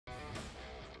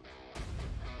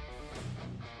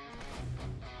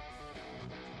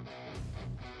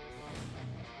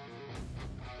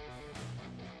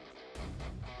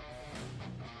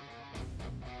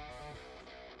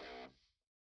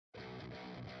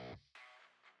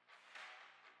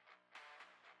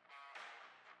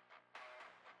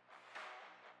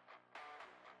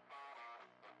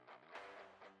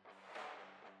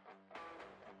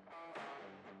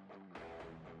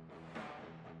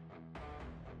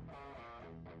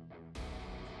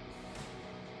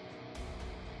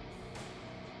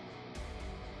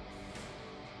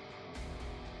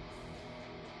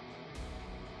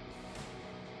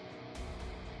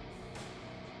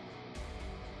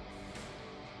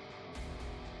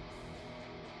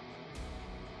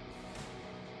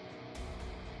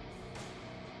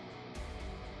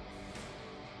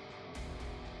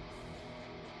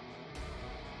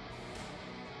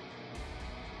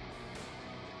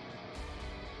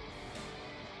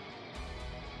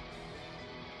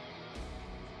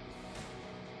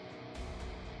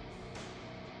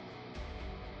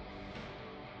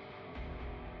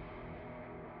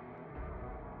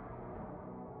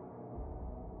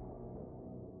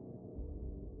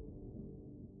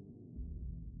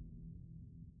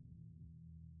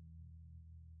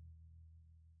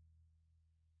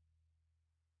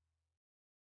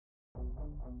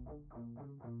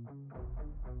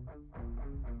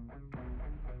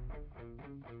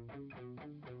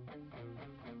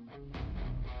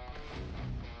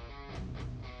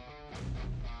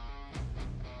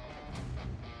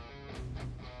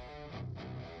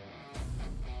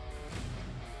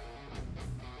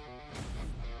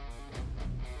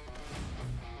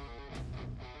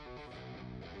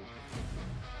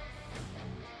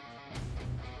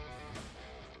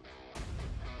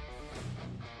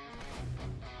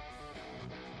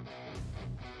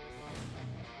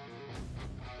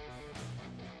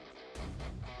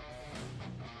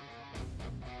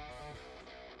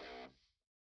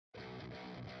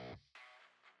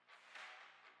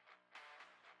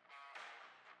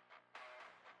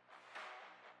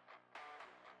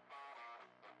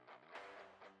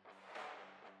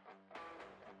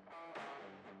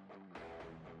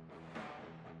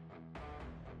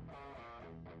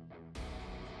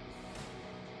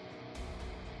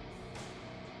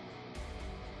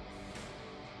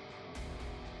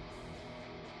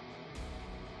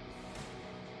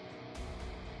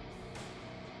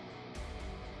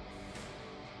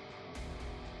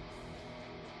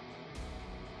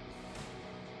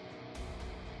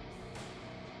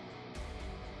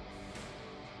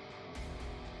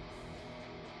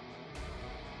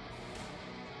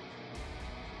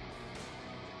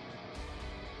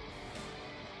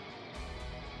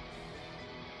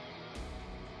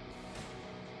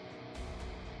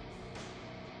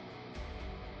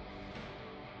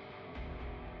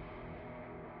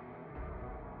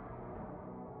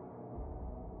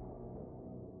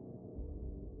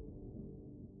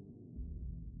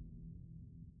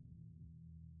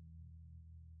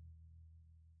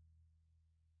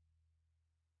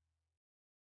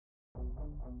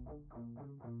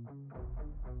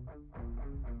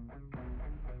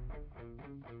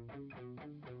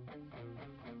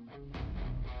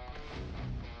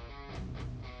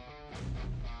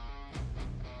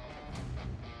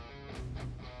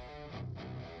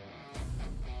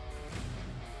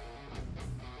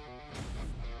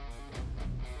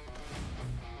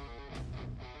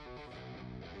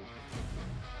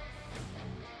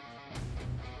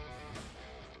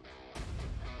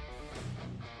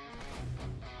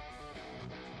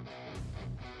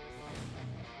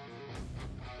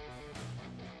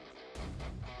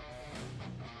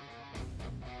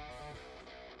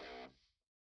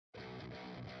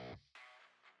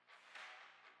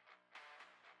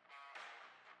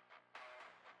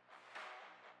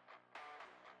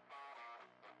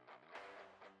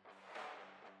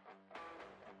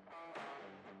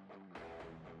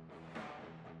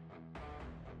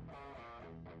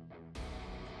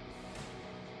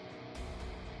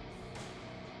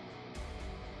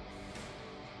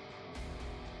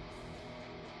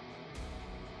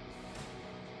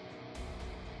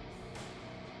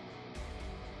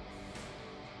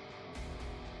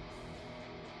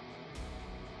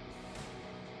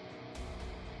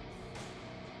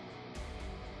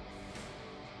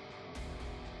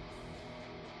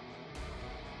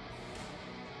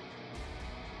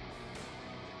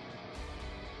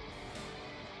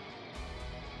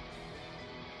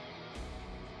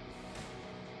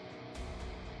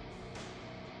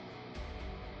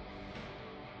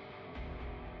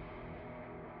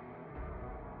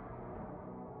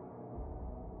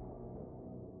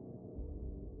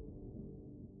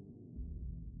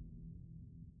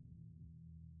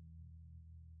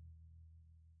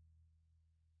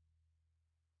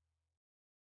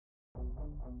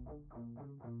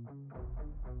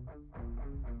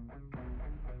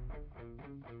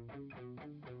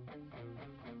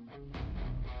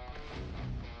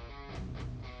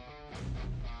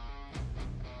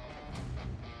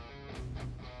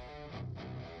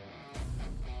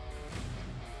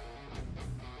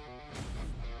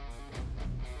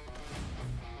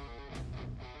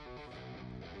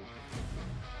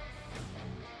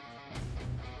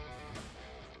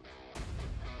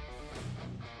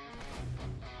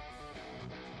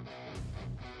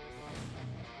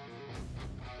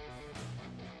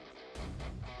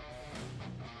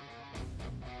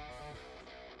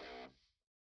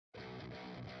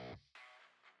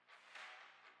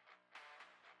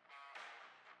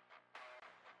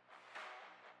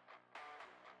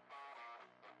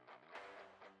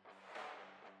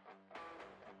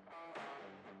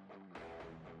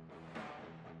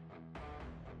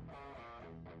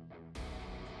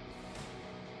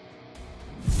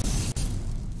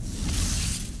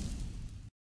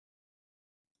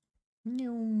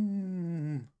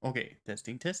Okay,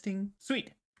 testing.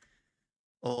 Sweet.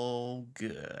 All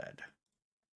good.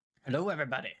 Hello,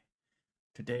 everybody.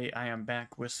 Today I am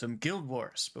back with some Guild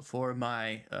Wars before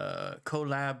my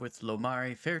collab with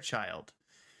Lomari Fairchild.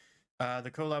 The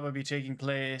collab will be taking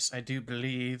place, I do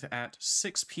believe, at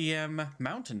 6 p.m.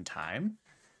 Mountain Time.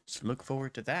 So look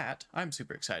forward to that. I'm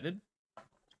super excited.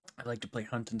 I like to play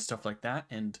Hunt and stuff like that,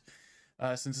 and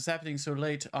since it's happening so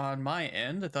late on my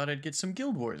end, I thought I'd get some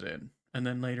Guild Wars in. And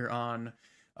then later on,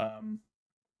 I'm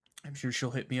sure she'll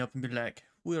hit me up and be like,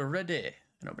 "We're ready."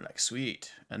 And I'll be like,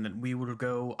 "Sweet." And then we will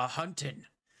go a-hunting.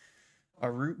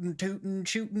 A-rootin', tootin',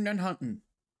 shootin', and hunting.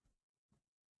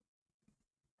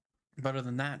 But other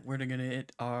than that, we're gonna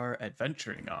hit our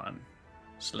adventuring on.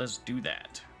 So let's do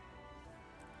that.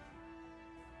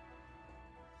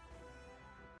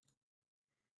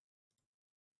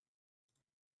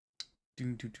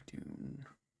 Doon, doon, doon, doon.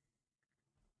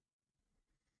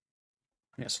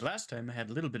 Yeah, so last time I had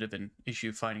a little bit of an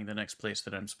issue finding the next place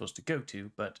that I'm supposed to go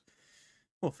to, but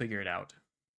we'll figure it out.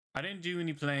 I didn't do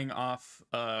any playing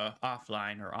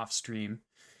offline or off stream,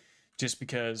 just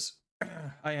because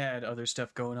I had other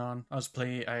stuff going on. Other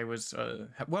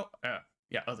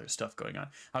stuff going on.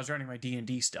 I was running my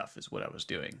D&D stuff is what I was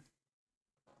doing.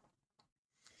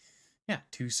 Yeah,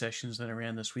 2 sessions that I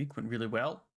ran this week went really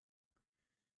well.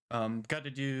 Got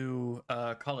to do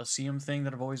a Coliseum thing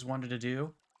that I've always wanted to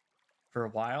do for a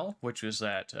while, which was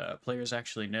that players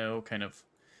actually know kind of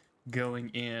going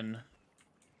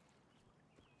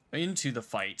into the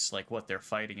fights, like what they're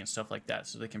fighting and stuff like that,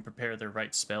 so they can prepare their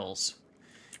right spells.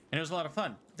 And it was a lot of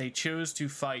fun. They chose to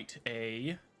fight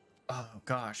a... oh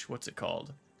gosh, what's it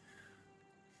called?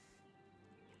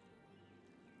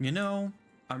 You know,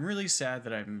 I'm really sad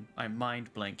that I'm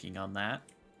mind blanking on that.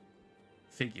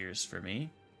 Figures for me.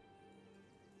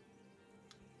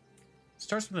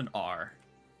 Starts with an R.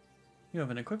 You have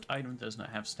an equipped item that does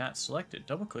not have stats selected.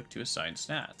 Double click to assign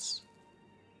stats.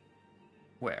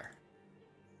 Where?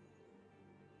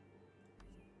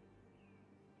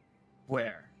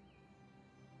 Where?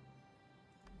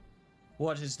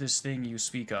 What is this thing you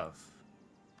speak of?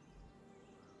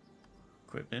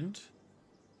 Equipment.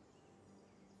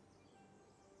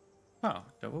 Oh,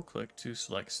 double click to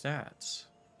select stats.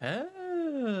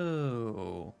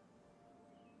 Oh.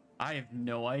 I have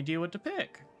no idea what to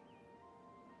pick.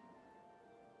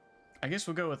 I guess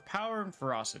we'll go with power and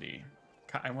ferocity.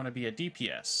 I want to be a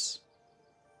DPS.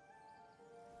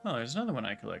 Oh, there's another one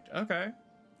I collect. Okay.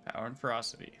 Power and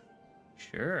ferocity.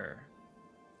 Sure.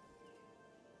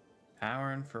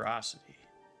 Power and ferocity.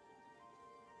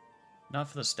 Not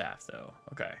for the staff, though.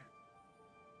 Okay.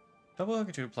 Double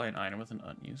click to apply an item with an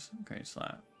unused upgrade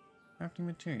slot. Crafting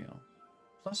material.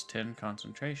 Plus 10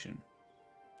 concentration.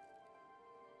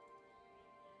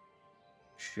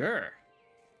 Sure.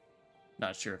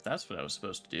 Not sure if that's what I was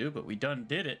supposed to do, but we done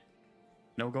did it.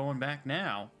 No going back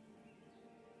now.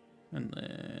 And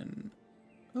then...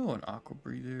 oh, an aqua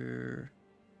breather.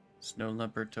 Snow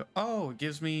leopard to... oh, it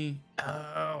gives me...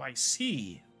 oh, I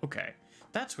see. Okay.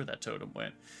 That's where that totem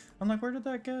went. I'm like, where did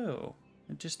that go?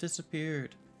 It just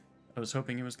disappeared. I was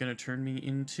hoping it was going to turn me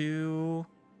into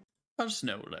a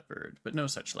snow leopard, but no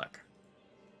such luck.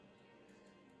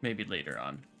 Maybe later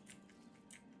on.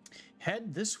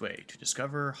 Head this way to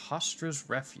discover Hostra's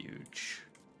Refuge.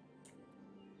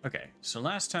 Okay, so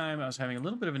last time I was having a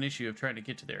little bit of an issue of trying to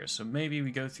get to there, so maybe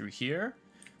we go through here.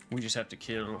 We just have to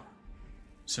kill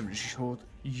some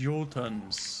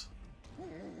Jotuns.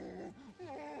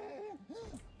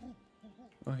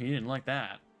 Oh, he didn't like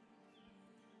that.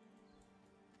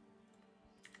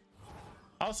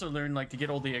 Also learned, like, to get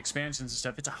all the expansions and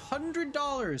stuff, it's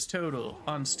 $100 total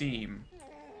on Steam.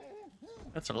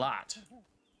 That's a lot.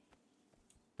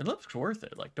 It looks worth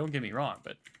it, like, don't get me wrong,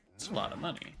 but it's a lot of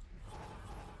money.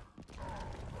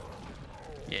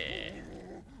 Yeah.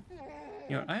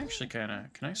 You know, I actually kind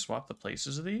of... can I swap the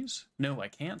places of these? No, I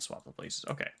can't swap the places.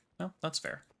 Okay. No, that's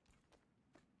fair.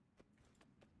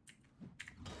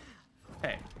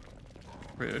 Hey.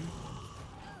 Rude.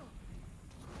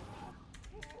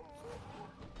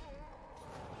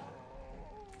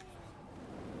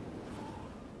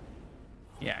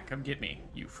 Yeah, come get me,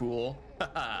 you fool.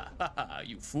 Ha ha ha,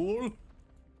 you fool.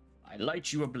 I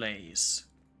light you ablaze.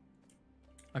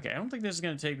 Okay, I don't think this is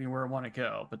going to take me where I want to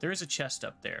go, but there is a chest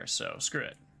up there, so screw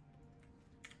it.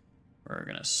 We're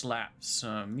going to slap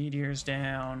some meteors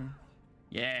down.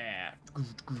 Yeah.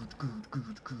 Good, good, good,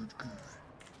 good, good, good.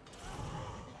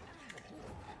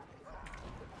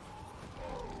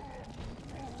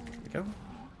 There we go.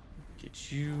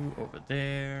 Get you over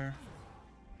there.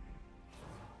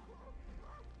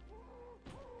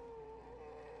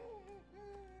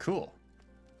 Cool.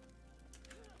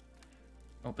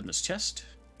 Open this chest.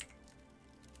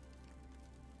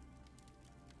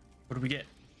 What do we get?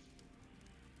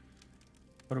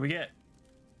 What do we get?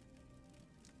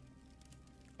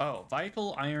 Oh,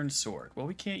 Vital Iron Sword. Well,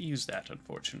 we can't use that,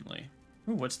 unfortunately.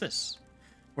 Ooh, what's this?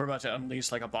 We're about to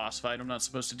unleash like a boss fight I'm not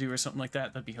supposed to do or something like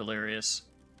that. That'd be hilarious.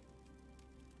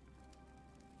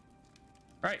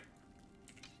 All right.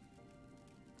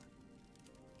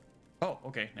 Oh,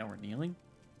 okay. Now we're kneeling.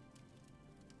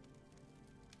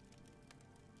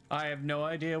 I have no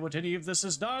idea what any of this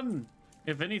has done,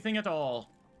 if anything at all.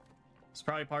 It's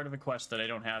probably part of a quest that I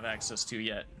don't have access to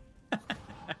yet.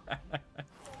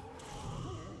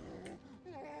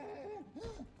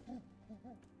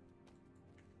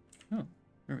 Oh,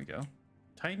 here we go.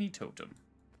 Tiny totem.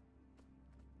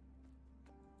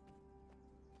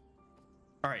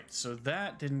 Alright, so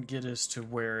that didn't get us to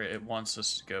where it wants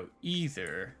us to go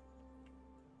either.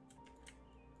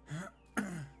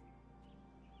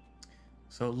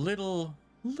 So little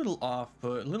off,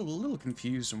 but a little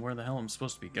confused on where the hell I'm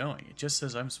supposed to be going. It just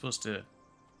says I'm supposed to... And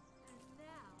now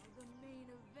the main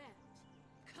event.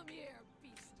 Come here,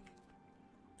 beastie.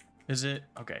 Is it?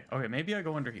 Okay, maybe I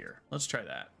go under here. Let's try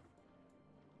that.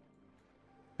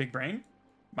 Big brain?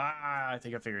 Ah, I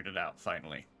think I figured it out,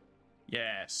 finally.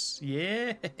 Yes.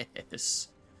 Yes!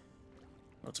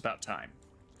 Well, it's about time.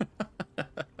 I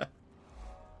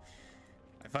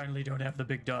finally don't have the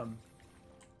big dumb.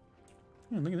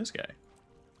 Oh, look at this guy.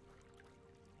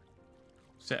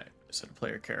 Is that a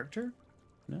player character?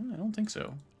 No, I don't think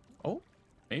so. Oh,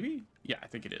 maybe? Yeah, I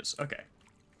think it is. Okay.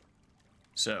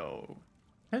 So,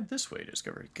 head this way to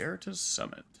discover Garrota's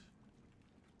Summit.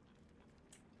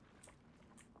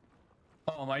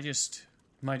 Oh, am I just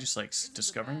like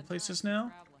discovering places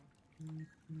now?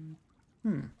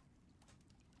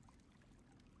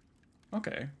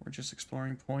 Okay, we're just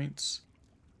exploring points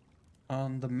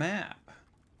on the map.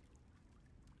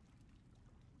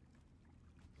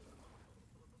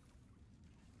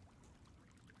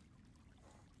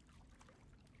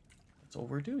 That's all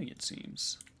we're doing, it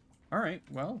seems. All right,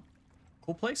 well,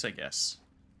 cool place, I guess.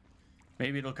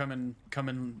 Maybe it'll come into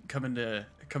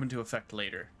effect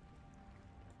later.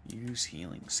 Use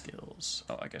healing skills.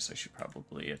 Oh, I guess I should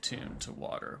probably attune to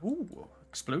water. Ooh,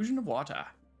 explosion of water.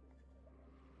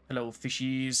 Hello,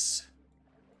 fishies.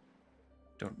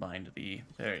 Don't mind the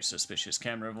very suspicious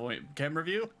camera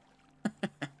view.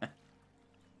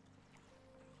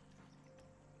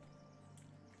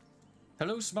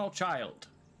 Hello, small child.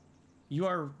 You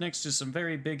are next to some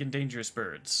very big and dangerous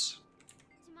birds.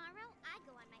 Tomorrow, I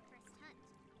go on my first hunt.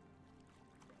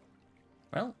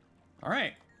 Well, all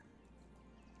right.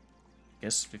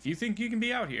 Guess if you think you can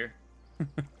be out here.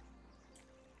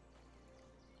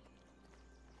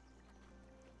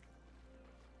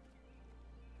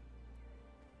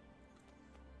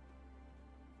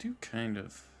 Do kind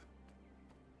of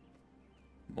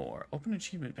more. Open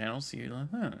achievement panel, see,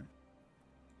 huh.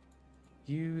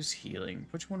 Use healing.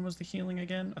 Which one was the healing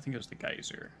again? I think it was the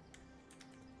geyser.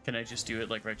 Can I just do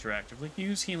it like retroactively?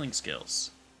 Use healing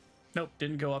skills. Nope,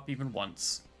 didn't go up even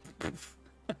once.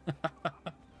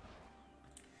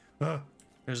 Oh,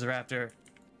 there's the raptor.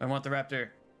 I want the raptor.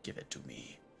 Give it to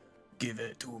me. Give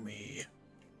it to me.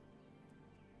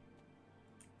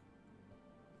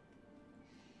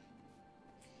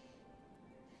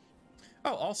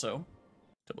 Oh, also,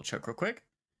 double check real quick.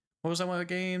 What was that one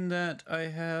game that I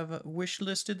have wish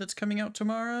listed that's coming out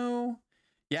tomorrow?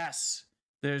 Yes,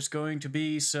 there's going to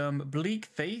be some Bleak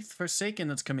Faith Forsaken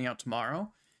that's coming out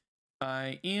tomorrow.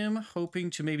 I am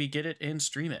hoping to maybe get it and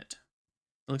stream it.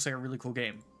 It looks like a really cool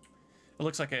game. It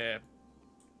looks like a...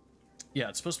 Yeah,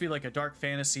 it's supposed to be like a dark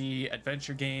fantasy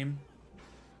adventure game.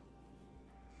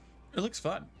 It looks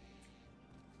fun.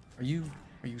 Are you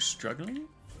struggling?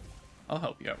 I'll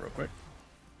help you out real quick.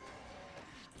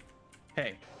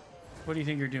 Hey, what do you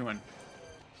think you're doing?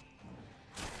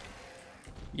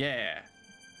 Yeah.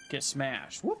 Get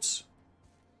smashed. Whoops.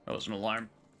 That was an alarm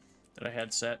that I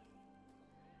had set.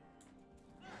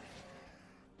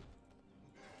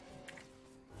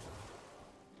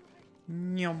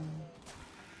 Yum.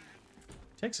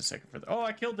 Takes a second for the... Oh,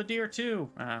 I killed the deer too.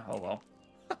 Ah, oh well.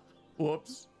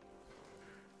 Whoops.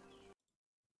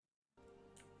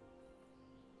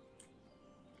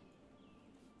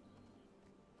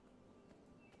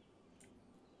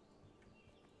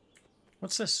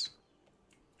 What's this?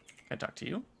 Can I talk to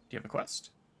you? Do you have a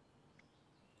quest?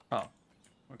 Oh,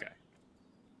 okay.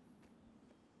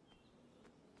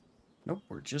 Nope,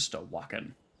 we're just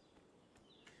walking.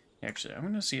 Actually, I'm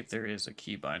gonna see if there is a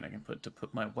keybind I can put to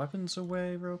put my weapons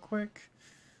away real quick.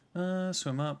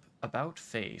 Swim up. About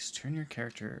face. Turn your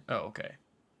character... Oh, okay.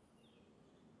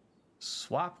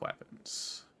 Swap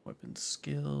weapons. Weapon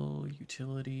skill,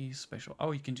 utility, special...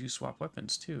 Oh, you can do swap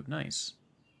weapons too. Nice.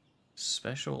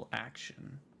 Special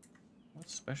action. What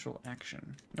special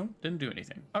action? Nope, didn't do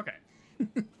anything. Okay.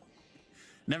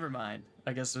 Never mind.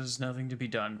 I guess there's nothing to be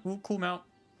done. Ooh, cool mount.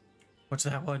 What's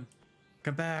that one?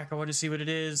 Come back. I want to see what it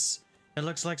is. It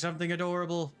looks like something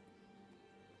adorable.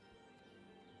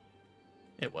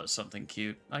 It was something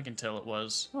cute. I can tell it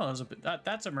was. Oh, it was a bit,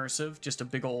 that's immersive. Just a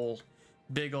big ol'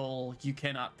 you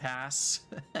cannot pass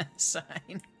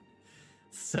sign.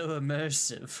 So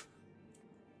immersive.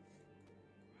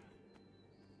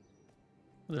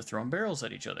 They're throwing barrels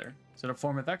at each other. Is it a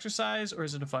form of exercise or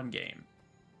is it a fun game?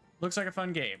 Looks like a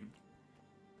fun game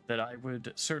that I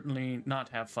would certainly not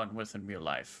have fun with in real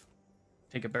life.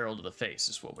 Take a barrel to the face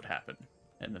is what would happen.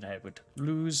 And then I would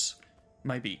lose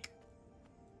my beak.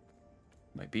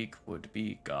 My beak would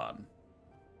be gone.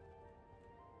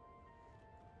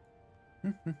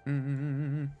 I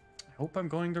hope I'm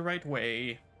going the right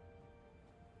way.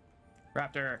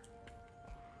 Raptor.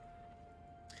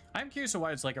 I'm curious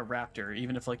why it's like a raptor,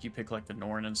 even if like you pick like the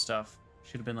Norn and stuff.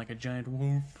 Should have been like a giant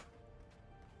wolf.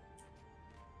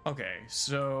 Okay,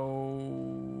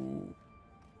 so...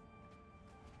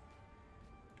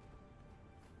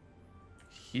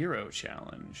 Hero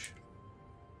challenge.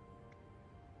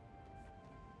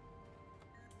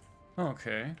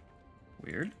 Okay.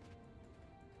 Weird.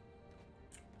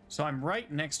 So I'm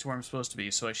right next to where I'm supposed to be,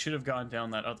 so I should have gone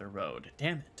down that other road.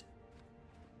 Damn it.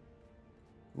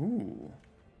 Ooh.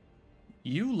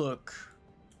 You look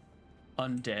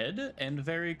undead and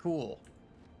very cool.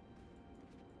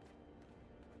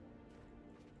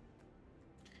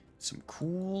 Some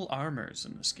cool armors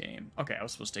in this game. Okay, I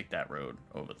was supposed to take that road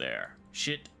over there.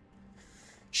 Shit.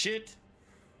 Shit.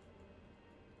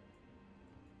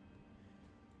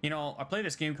 You know, I play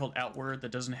this game called Outward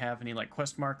that doesn't have any, like,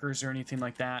 quest markers or anything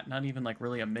like that. Not even, like,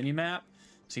 really a mini-map.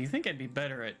 So you think I'd be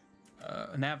better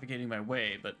at navigating my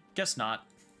way, but guess not.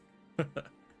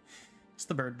 It's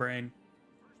the bird brain.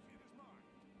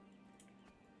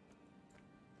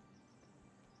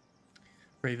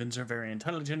 Ravens are very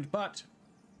intelligent, but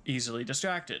easily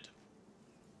distracted.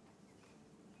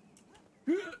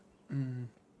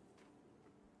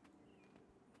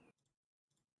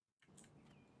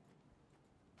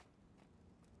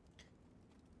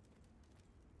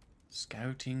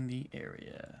 Scouting the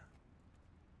area.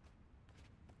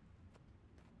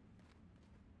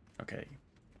 Okay.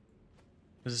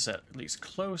 This is at least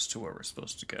close to where we're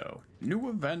supposed to go. New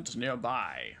event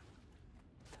nearby.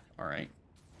 Alright.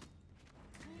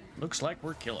 Looks like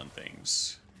we're killing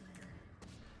things.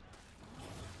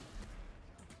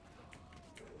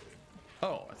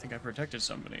 Oh, I think I protected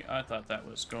somebody. I thought that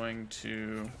was going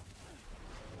to...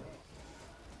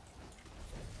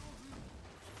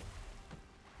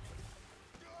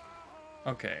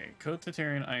 Okay, coat the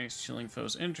Terran ice, chilling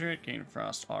foes enter it, gain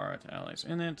frost aura to allies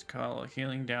in it, call a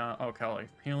healing down, call a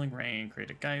healing rain,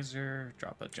 create a geyser,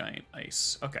 drop a giant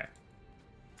ice. Okay.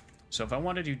 So if I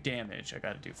want to do damage, I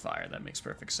gotta do fire. That makes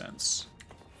perfect sense.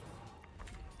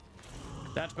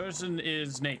 That person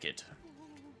is naked.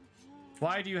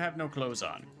 Why do you have no clothes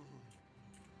on?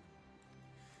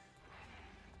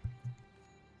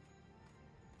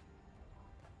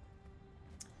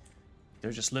 They're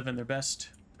just living their best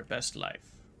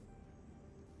life.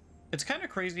 It's kind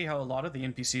of crazy how a lot of the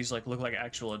NPCs like look like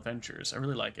actual adventures. I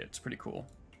really like it. It's pretty cool.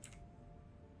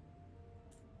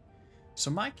 So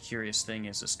my curious thing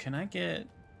is can I get...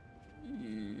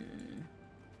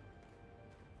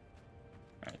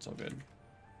 Alright, it's all good.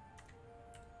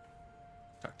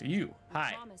 Talk to you.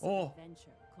 Hi. Oh.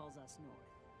 Adventure calls us north,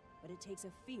 but it takes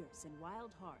a fierce and wild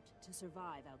heart to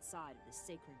survive outside of this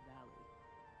sacred valley.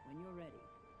 When you're ready,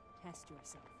 test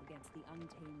yourself against the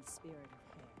untamed spirit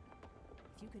of Hair.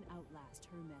 If you can outlast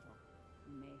her metal,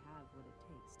 you may have what it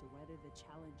takes to weather the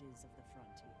challenges of the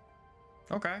frontier.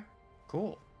 Okay,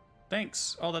 cool.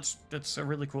 Thanks. Oh, that's a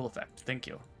really cool effect. Thank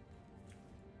you.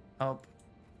 Help.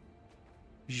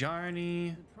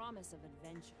 Jarny. The promise of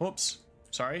adventure. Whoops.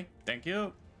 Sorry. Thank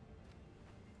you.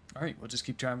 All right, we'll just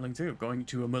keep traveling through, going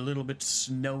to a little bit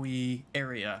snowy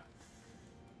area.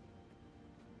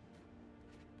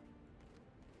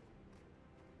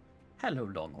 Hello,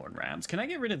 Longhorn Rams. Can I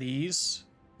get rid of these?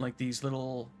 Like these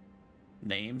little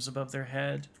names above their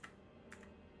head?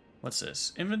 What's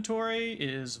this? Inventory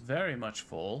is very much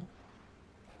full.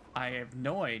 I have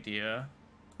no idea.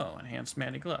 Oh, enhanced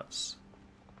Manny gloves.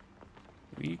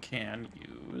 We can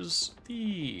use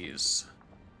these.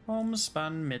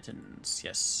 Homespun mittens.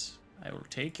 Yes, I will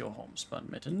take your homespun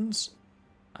mittens.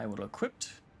 I will equip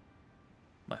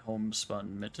my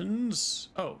homespun mittens.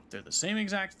 Oh, they're the same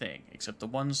exact thing, except the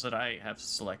ones that I have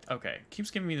select. Okay,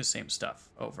 keeps giving me the same stuff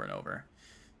over and over.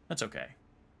 That's okay.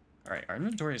 All right, our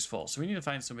inventory is full, so we need to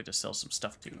find somebody to sell some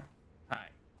stuff to. Hi.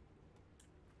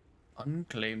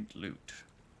 Unclaimed loot.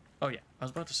 Oh yeah, I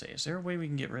was about to say, is there a way we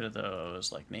can get rid of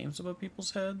those, like, names above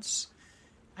people's heads?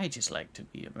 I just like to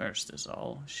be immersed is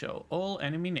all. Show all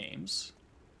enemy names.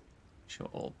 Show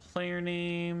all player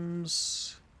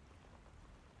names.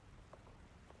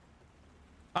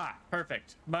 Ah,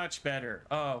 perfect. Much better.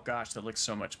 Oh gosh, that looks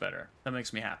so much better. That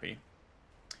makes me happy.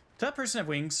 Does that person have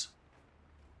wings?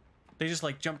 They just,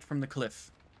 like, jumped from the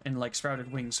cliff and, like,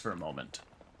 sprouted wings for a moment.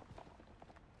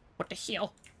 What the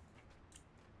hell?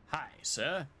 Hi,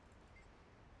 sir.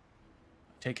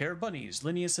 Take care of bunnies.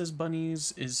 Linnea says bunny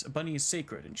is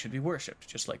sacred and should be worshipped,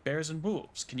 just like bears and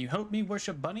wolves. Can you help me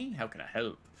worship Bunny? How can I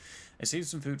help? I saved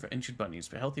some food for injured bunnies,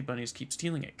 but healthy bunnies keep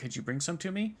stealing it. Could you bring some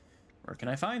to me? Where can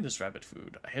I find this rabbit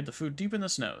food? I hid the food deep in the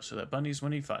snow so that bunnies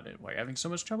wouldn't find it. Why are you having so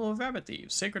much trouble with rabbit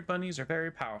thieves? Sacred bunnies are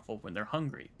very powerful when they're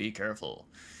hungry. Be careful.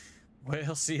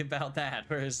 We'll see about that.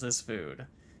 Where is this food?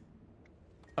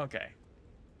 Okay.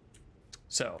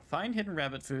 So, find hidden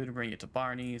rabbit food and bring it to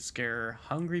Barney. Scare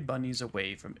hungry bunnies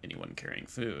away from anyone carrying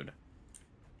food.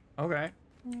 Okay.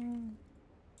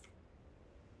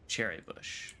 Cherry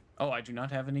bush. Oh, I do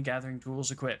not have any gathering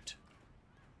tools equipped.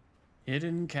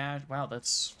 Hidden cache. Wow,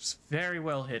 that's very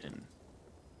well hidden.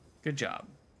 Good job.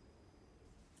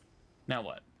 Now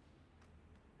what?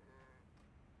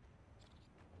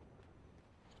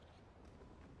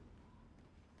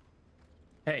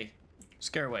 Hey,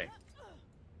 scare away.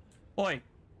 Oi!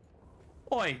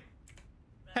 Oi!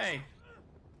 Hey!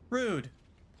 Rude!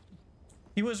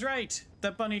 He was right!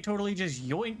 That bunny totally just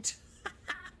yoinked.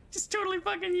 Just totally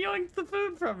fucking yoinked the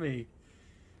food from me!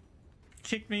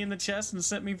 Kicked me in the chest and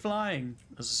sent me flying.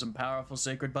 Those are some powerful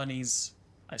sacred bunnies.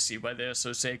 I see why they're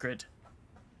so sacred.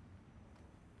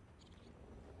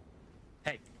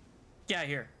 Hey! Get out of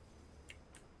here!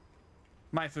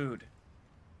 My food.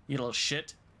 You little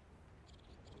shit.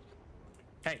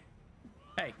 Hey!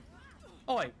 Hey!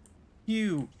 Oi!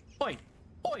 You! Oi!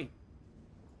 Oi!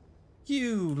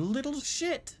 You little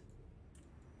shit!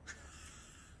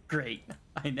 Great.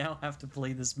 I now have to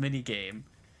play this mini game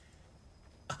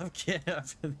of get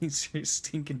after these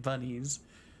stinking bunnies.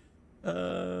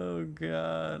 Oh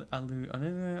god. I'll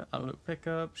loot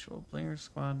pickup, show player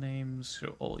squad names,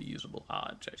 show all usable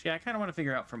objects. Yeah, I kind of want to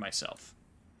figure out for myself.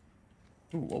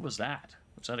 Ooh, what was that?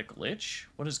 Was that a glitch?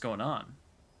 What is going on?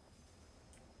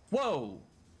 Whoa!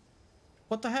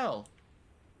 What the hell?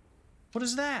 What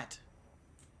is that?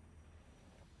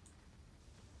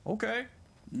 Okay.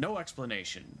 No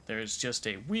explanation. There's just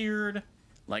a weird,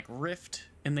 like, rift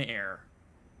in the air.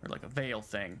 Or like a veil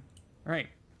thing. Alright.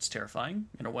 It's terrifying,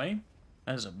 in a way.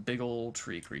 That is a big old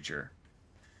tree creature.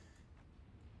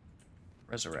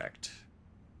 Resurrect.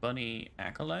 Bunny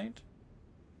Acolyte?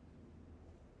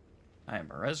 I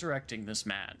am resurrecting this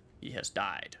man. He has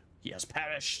died. He has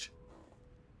perished.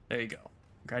 There you go.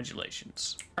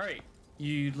 Congratulations. All right,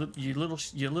 you little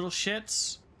shits. You little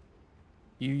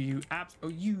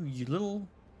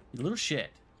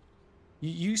shit.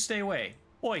 You stay away.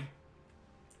 Oi.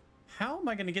 How am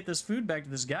I gonna get this food back to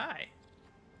this guy?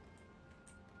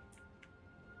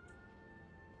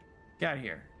 Get out of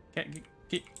here. Get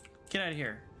out of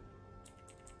here.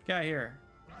 Get out of here.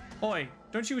 Oi,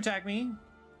 don't you attack me.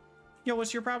 Yo,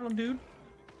 what's your problem, dude?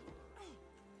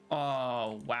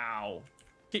 Oh, wow.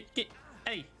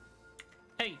 Hey.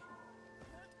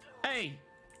 Hey.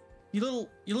 You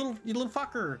little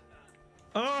fucker.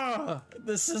 Oh,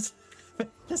 this is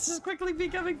quickly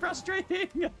becoming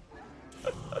frustrating.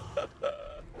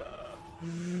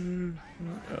 Oh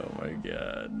my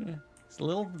god.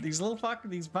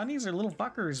 These bunnies are little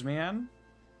fuckers, man.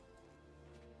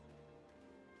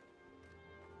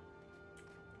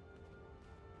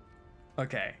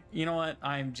 Okay, you know what?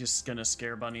 I'm just gonna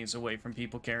scare bunnies away from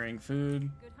people carrying food.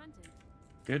 Good hunting.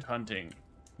 Good hunting.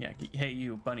 Yeah, hey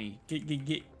you, bunny.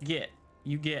 Get.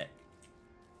 You get.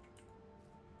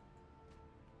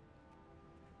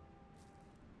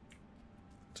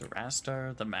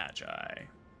 Zarastar the Magi. I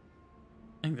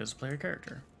think this is a player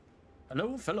character.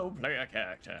 Hello, fellow player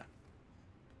character.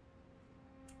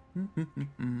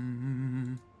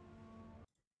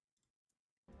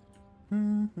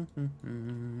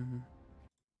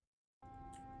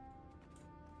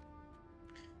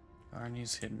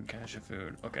 Barney's hidden cache of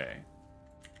food. Okay.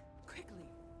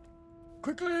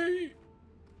 Quickly!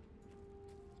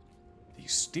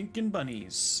 These stinking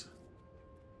bunnies.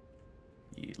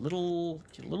 You little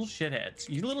shitheads.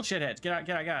 You little shitheads. Get out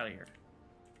of here.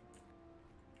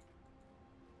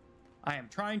 I am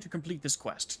trying to complete this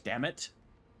quest. Damn it.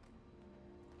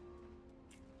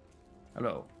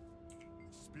 Hello.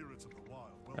 Spirits of the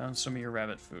wild. Found some of your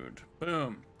rabbit food.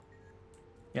 Boom.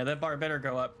 Yeah, that bar better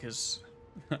go up because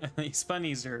these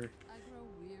bunnies are. I grow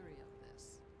weary of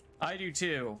this. I do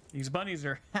too. These bunnies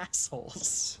are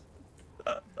assholes.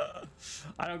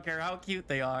 I don't care how cute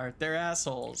they are. They're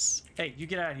assholes. Hey, you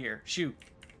get out of here. Shoot.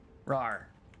 Rawr.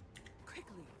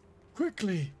 Quickly.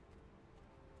 Quickly.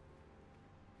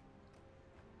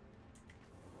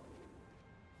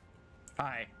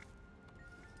 Hi.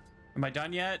 Am I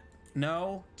done yet?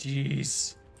 No?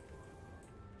 Jeez.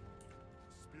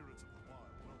 Spirits of the wild,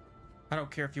 welcome. I don't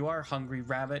care if you are hungry,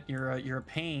 rabbit. You're a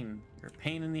pain. You're a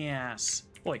pain in the ass.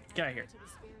 Oi, get out of here. To the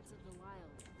spirits of the wild,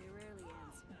 they rarely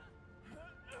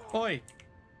answer. Oi.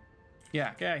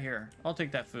 Yeah, get out of here. I'll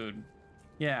take that food.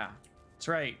 Yeah, that's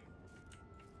right.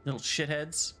 Little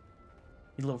shitheads.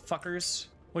 You little fuckers.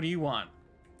 What do you want?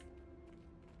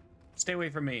 Stay away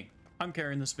from me. I'm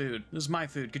carrying this food. This is my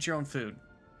food. Get your own food.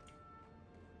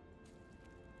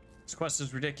 This quest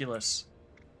is ridiculous.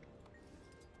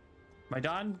 Am I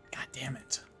done? God damn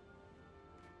it.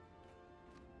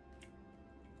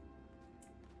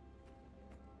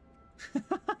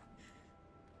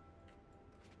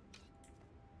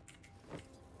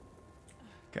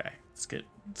 Okay,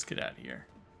 let's get out of here.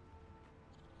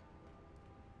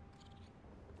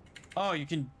 Oh, you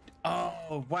can.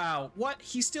 Oh, wow. What?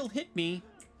 He still hit me?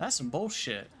 That's some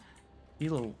bullshit.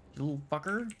 You little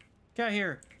fucker. Get out of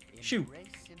here. Shoot.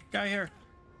 Get out of here.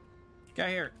 Get out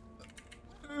of here.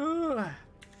 Ugh.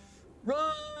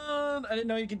 Run! I didn't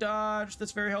know you could dodge.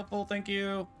 That's very helpful. Thank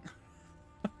you.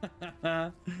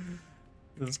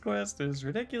 This quest is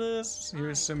ridiculous.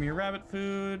 Here's some of your rabbit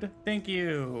food. Thank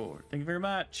you. Thank you very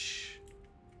much.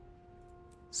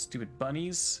 Stupid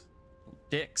bunnies. Little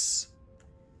dicks.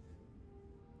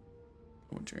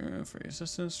 For your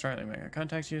assistance, StartPlaying may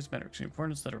contact you. It's matter of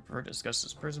importance that I prefer to discuss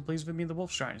this person. Please visit me in the Wolf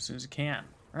Shrine as soon as you can.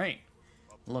 Right.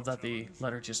 Love that the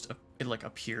letter just it like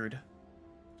appeared.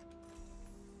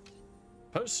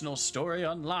 Personal story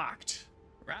unlocked.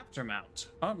 Raptor mount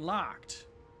unlocked.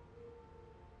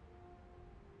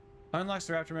 Unlocks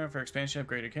the Raptor mount for expansion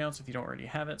upgrade accounts. If you don't already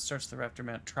have it, starts the Raptor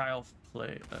mount trial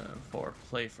play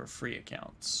for free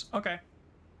accounts. Okay.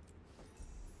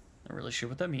 Not really sure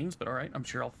what that means, but alright, I'm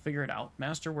sure I'll figure it out.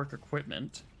 Masterwork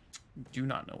equipment. Do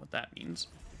not know what that means.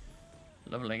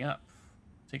 Leveling up.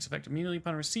 Takes effect immediately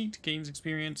upon receipt. Gains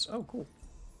experience. Oh, cool.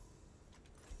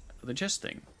 The chest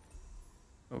thing.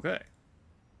 Okay.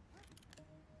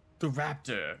 The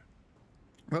Raptor.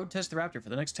 Road test the Raptor. For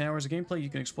the next 10 hours of gameplay, you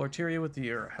can explore Tyria with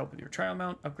your help with your trial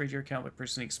mount. Upgrade your account by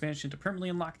purchasing expansion to permanently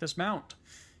unlock this mount.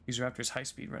 Use Raptor's high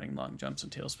speed, running long jumps,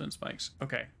 and tailspin spikes.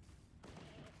 Okay.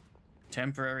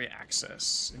 Temporary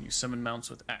access, and you summon mounts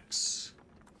with X.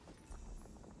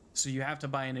 So you have to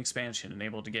buy an expansion and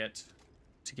able to get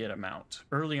a mount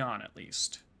early on, at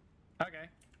least. Okay.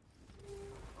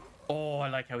 Oh, I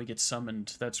like how he gets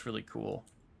summoned. That's really cool.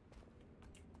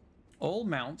 All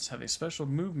mounts have a special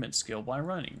movement skill while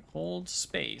running. Hold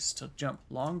space to jump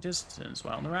long distance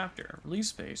while in the Raptor. Release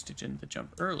space to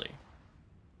jump early.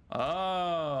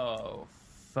 Oh,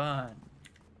 fun.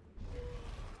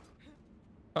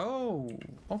 Oh,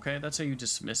 okay, that's how you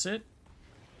dismiss it.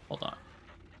 Hold on.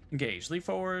 Engage. Leap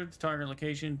forward, target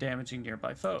location, damaging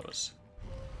nearby foes.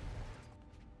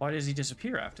 Why does he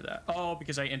disappear after that? Oh,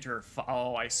 because I enter...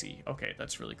 Oh, I see. Okay,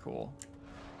 that's really cool.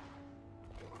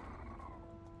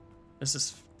 This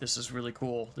is really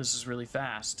cool. This is really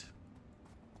fast.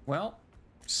 Well,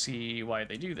 see why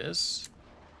they do this.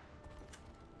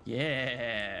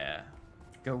 Yeah.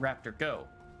 Go, Raptor, go.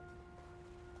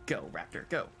 Go, Raptor,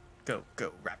 go. Go,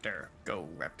 go, Raptor. Go,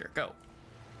 Raptor, go.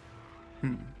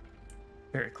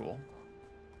 Very cool.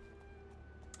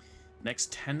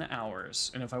 Next 10 hours.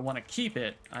 And if I want to keep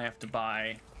it, I have to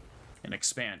buy an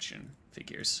expansion.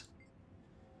 Figures.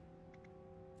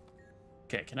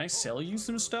 Okay, can I sell you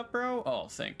some stuff, bro? Oh,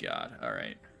 thank God.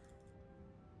 Alright.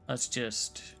 Let's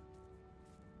just...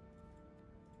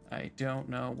 I don't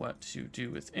know what to do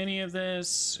with any of this,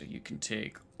 so you can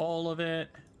take all of it.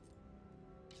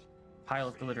 Pile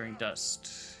of glittering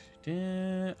dust.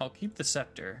 I'll keep the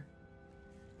scepter.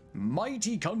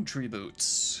 Mighty country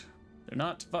boots. They're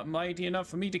not mighty enough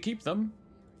for me to keep them.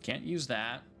 Can't use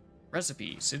that.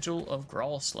 Recipe. Sigil of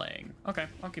Grawl Slaying. Okay,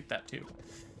 I'll keep that too.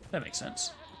 That makes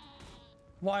sense.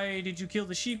 Why did you kill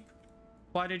the sheep?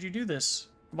 Why did you do this?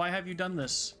 Why have you done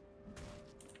this?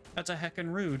 That's a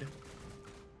heckin' rude.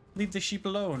 Leave the sheep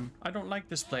alone. I don't like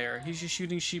this player. He's just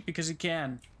shooting sheep because he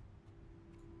can.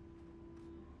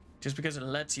 Just because it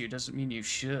lets you doesn't mean you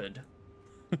should.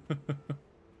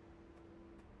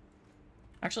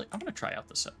 Actually, I'm gonna try out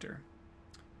the scepter.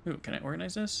 Ooh, can I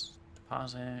organize this?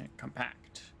 Deposit,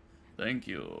 compact. Thank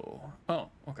you. Oh,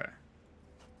 okay.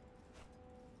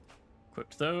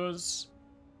 Equipped those.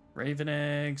 Raven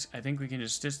eggs. I think we can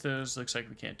just ditch those. Looks like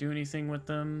we can't do anything with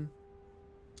them.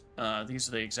 These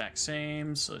are the exact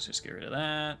same, so let's just get rid of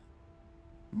that.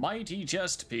 Mighty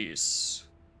chest piece.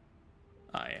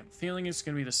 I am feeling it's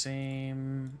gonna be the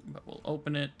same, but we'll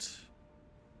open it.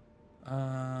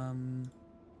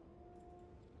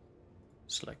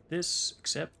 Select this,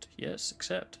 accept, yes,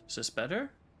 accept. Is this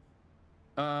better?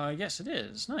 Yes it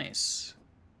is, nice.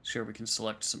 Sure, we can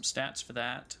select some stats for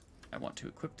that. I want to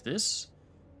equip this.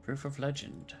 Proof of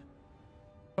legend.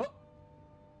 Oh!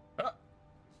 Ah!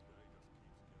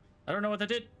 I don't know what that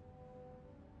did.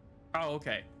 Oh,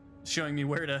 okay. Showing me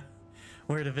where to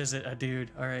visit a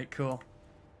dude. All right, cool.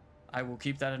 I will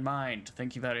keep that in mind.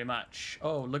 Thank you very much.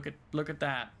 Oh, look at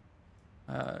that.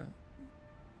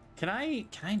 Can I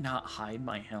not hide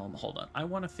my helm? Hold on. I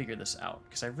want to figure this out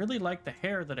because I really like the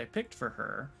hair that I picked for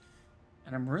her,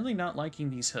 and I'm really not liking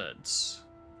these hoods.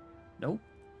 Nope.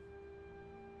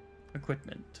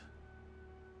 Equipment.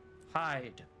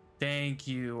 Hide. Thank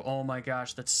you. Oh my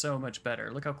gosh, that's so much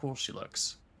better. Look how cool she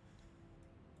looks.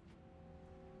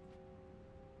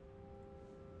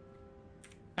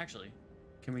 Actually,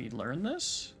 can we learn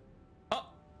this? Oh!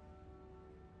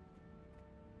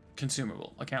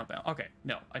 Consumable. Account balance. Okay,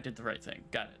 no, I did the right thing.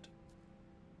 Got it.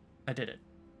 I did it.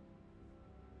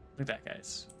 Look at that,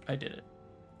 guys. I did it.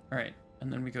 Alright,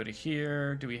 and then we go to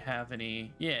here. Do we have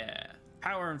any? Yeah.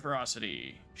 Power and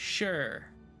ferocity. Sure.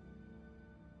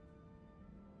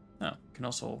 Oh, can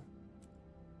also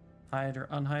hide or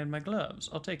unhide my gloves.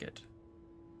 I'll take it.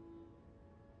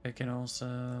 I can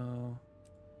also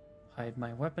hide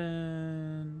my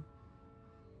weapon.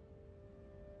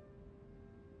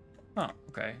 Oh,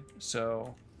 okay.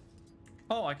 So,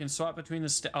 oh, I can swap between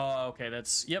the oh, okay,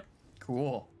 that's, yep,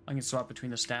 cool. I can swap between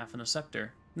the staff and the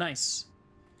scepter. Nice.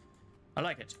 I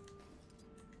like it.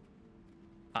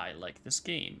 I like this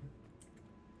game.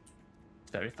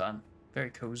 It's very fun, very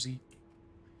cozy.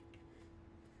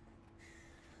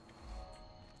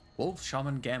 Wolf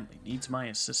Shaman Gambling needs my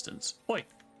assistance. Oi!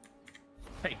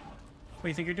 Hey, what do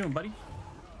you think you're doing, buddy?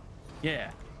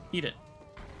 Yeah, eat it.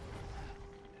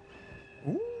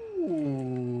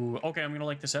 Ooh, okay, I'm gonna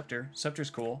like the scepter. Scepter's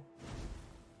cool.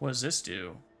 What does this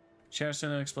do? Shadow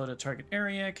Stone that explode a target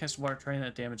area, cast water trident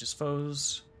that damages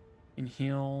foes, and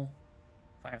heal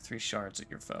 5/3 shards at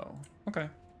your foe. Okay.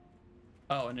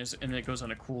 Oh, and it goes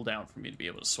on a cooldown for me to be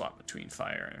able to swap between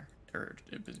fire or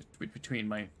between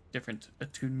my different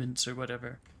attunements or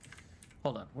whatever.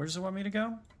 Hold on, where does it want me to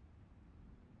go?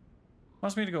 It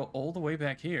wants me to go all the way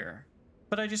back here,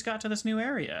 but I just got to this new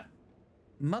area.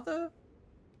 Motherfucker.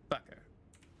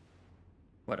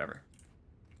 Whatever.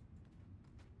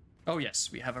 Oh yes,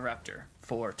 we have a raptor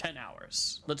for 10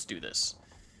 hours. Let's do this.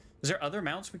 Is there other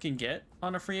mounts we can get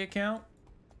on a free account?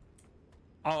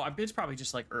 Oh, it's probably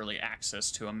just like early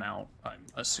access to a mount, I'm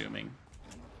assuming.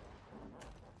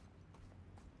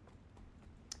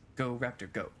 Go,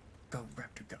 raptor, go. Go,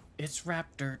 raptor, go. It's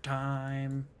raptor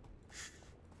time.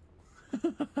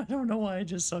 I don't know why I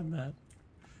just sung that.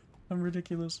 I'm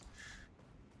ridiculous.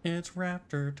 It's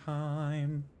raptor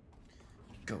time.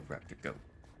 Go, raptor, go.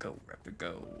 Go, raptor,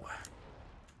 go.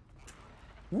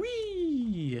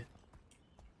 Whee!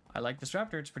 I like this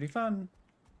raptor. It's pretty fun.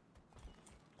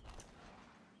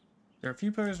 There are a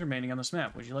few players remaining on this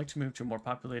map. Would you like to move to a more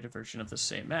populated version of the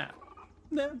same map?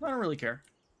 Nah, I don't really care.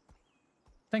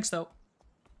 Thanks, though.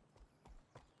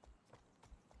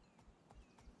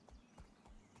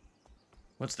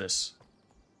 What's this?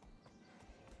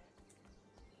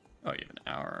 Oh, you have an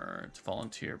hour to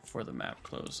volunteer before the map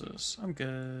closes. I'm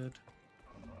good.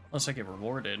 Unless I get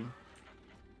rewarded.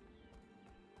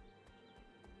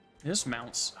 This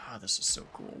mounts... Ah, this is so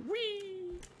cool.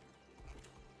 Whee!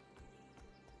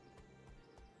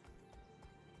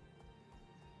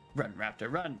 Run,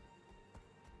 raptor, run!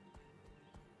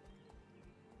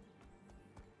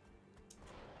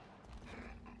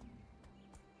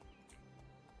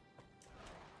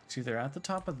 It's either at the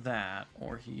top of that,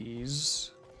 or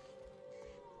he's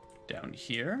down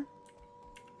here.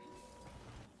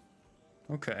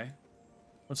 Okay.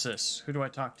 What's this? Who do I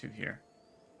talk to here?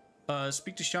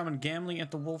 Speak to Shaman Gambling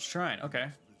at the Wolf Shrine.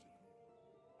 Okay.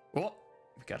 Oh,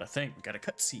 we got a thing. We got a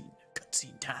cutscene.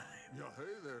 Cutscene time. Yeah,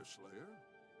 hey there, Slayer.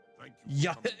 Thank you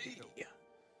for coming to help.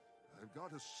 I've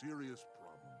got a serious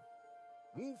problem.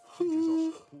 Wolf teaches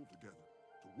us to pull together,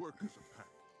 to work as a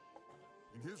pack.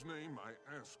 In his name, I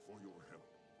ask for your help.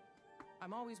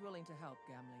 I'm always willing to help,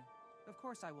 Gamley. Of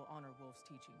course I will honor Wolf's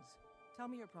teachings. Tell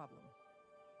me your problem.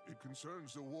 It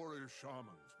concerns the warrior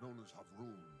shamans known as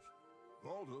Havruns.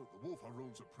 Valda, the Wolf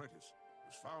Havruns apprentice,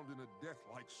 was found in a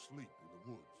death-like sleep in the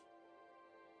woods.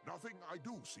 Nothing I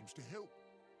do seems to help.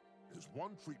 There's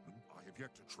one treatment I have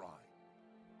yet to try,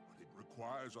 but it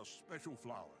requires a special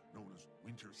flower known as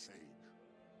winter sage.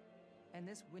 And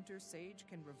this winter sage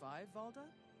can revive Valda?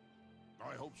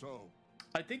 I hope so.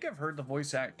 I think I've heard the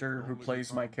voice actor who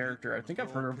plays my character. I think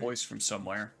I've heard her voice from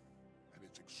somewhere. And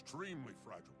it's extremely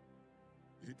fragile.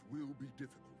 It will be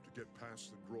difficult to get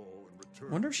past the draw and return.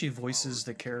 I wonder if she to the voices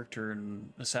the power. character in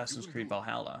Assassin's Creed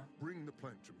Valhalla. Bring the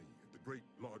plant to me at the Great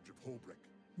Lodge of Holbreck.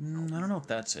 I don't know if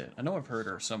that's it. I know I've heard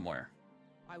her somewhere.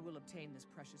 I will obtain this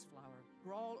precious flower,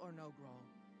 Grawl or no Grawl.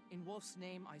 In Wolf's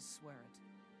name, I swear it.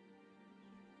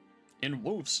 In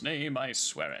Wolf's name, I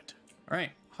swear it.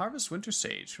 Alright, harvest winter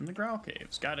sage from the Growl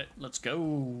Caves. Got it. Let's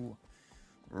go.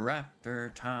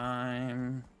 Raptor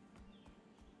time.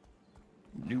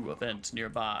 New event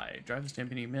nearby. Drive the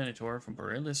Stampeding Minotaur from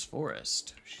Borealis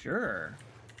Forest. Sure.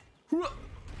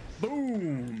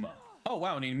 Boom! Oh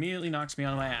wow, and he immediately knocks me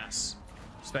on my ass.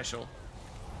 Special.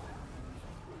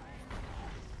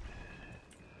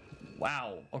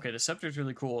 Wow. Okay, the scepter's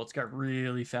really cool. It's got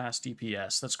really fast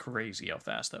DPS. That's crazy how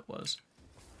fast that was.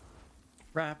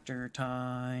 Raptor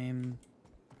time.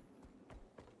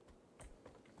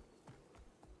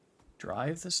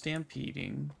 Drive the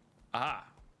Stampeding. Ah,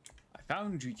 I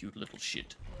found you, you little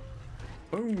shit.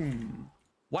 Boom.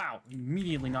 Wow,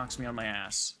 immediately knocks me on my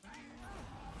ass.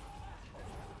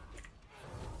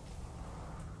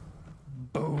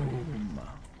 Boom.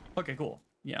 Okay, cool.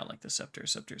 Yeah, I like the scepter.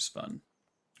 Scepter's fun.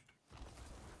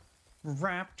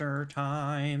 Raptor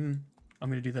time. I'm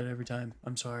gonna do that every time.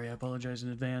 I'm sorry, I apologize in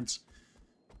advance.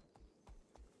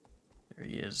 There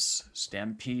he is.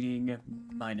 Stampeding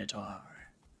Minotaur.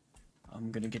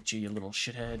 I'm gonna get you, you little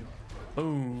shithead.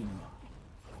 Boom.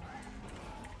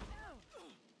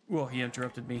 Whoa, he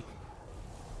interrupted me.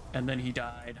 And then he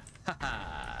died.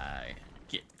 Haha.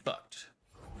 Get fucked.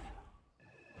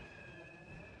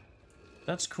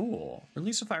 That's cool.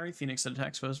 Release a fiery phoenix that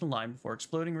attacks foes in a line before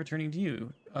exploding, returning to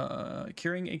you,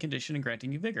 curing a condition and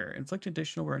granting you vigor. Inflict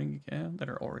additional burning that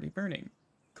are already burning.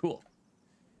 Cool.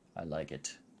 I like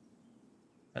it.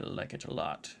 I like it a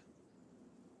lot.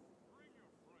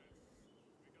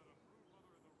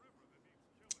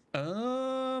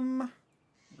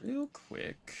 Real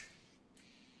quick.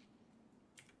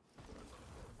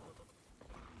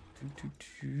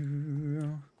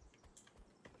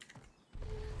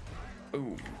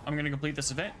 Boom. I'm gonna complete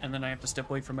this event, and then I have to step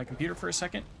away from my computer for a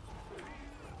second.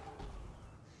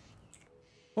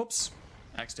 Whoops.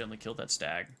 Accidentally killed that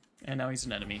stag. And now he's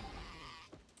an enemy.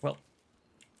 Well,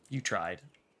 you tried.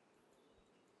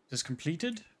 Is this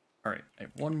completed? Alright, I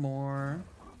have one more.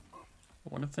 I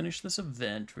want to finish this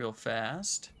event real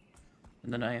fast.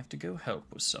 And then I have to go help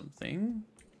with something.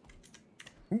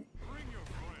 Ooh.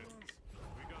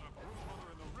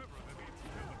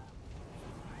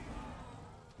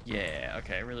 Yeah,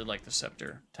 okay, I really like the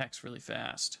scepter. Attacks really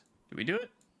fast. Did we do it?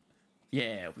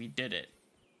 Yeah, we did it.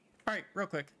 Alright, real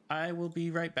quick. I will be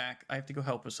right back. I have to go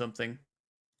help with something.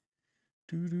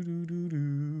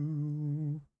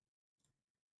 Doo-doo-doo-doo-doo.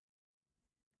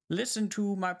 Listen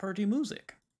to my pretty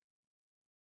music.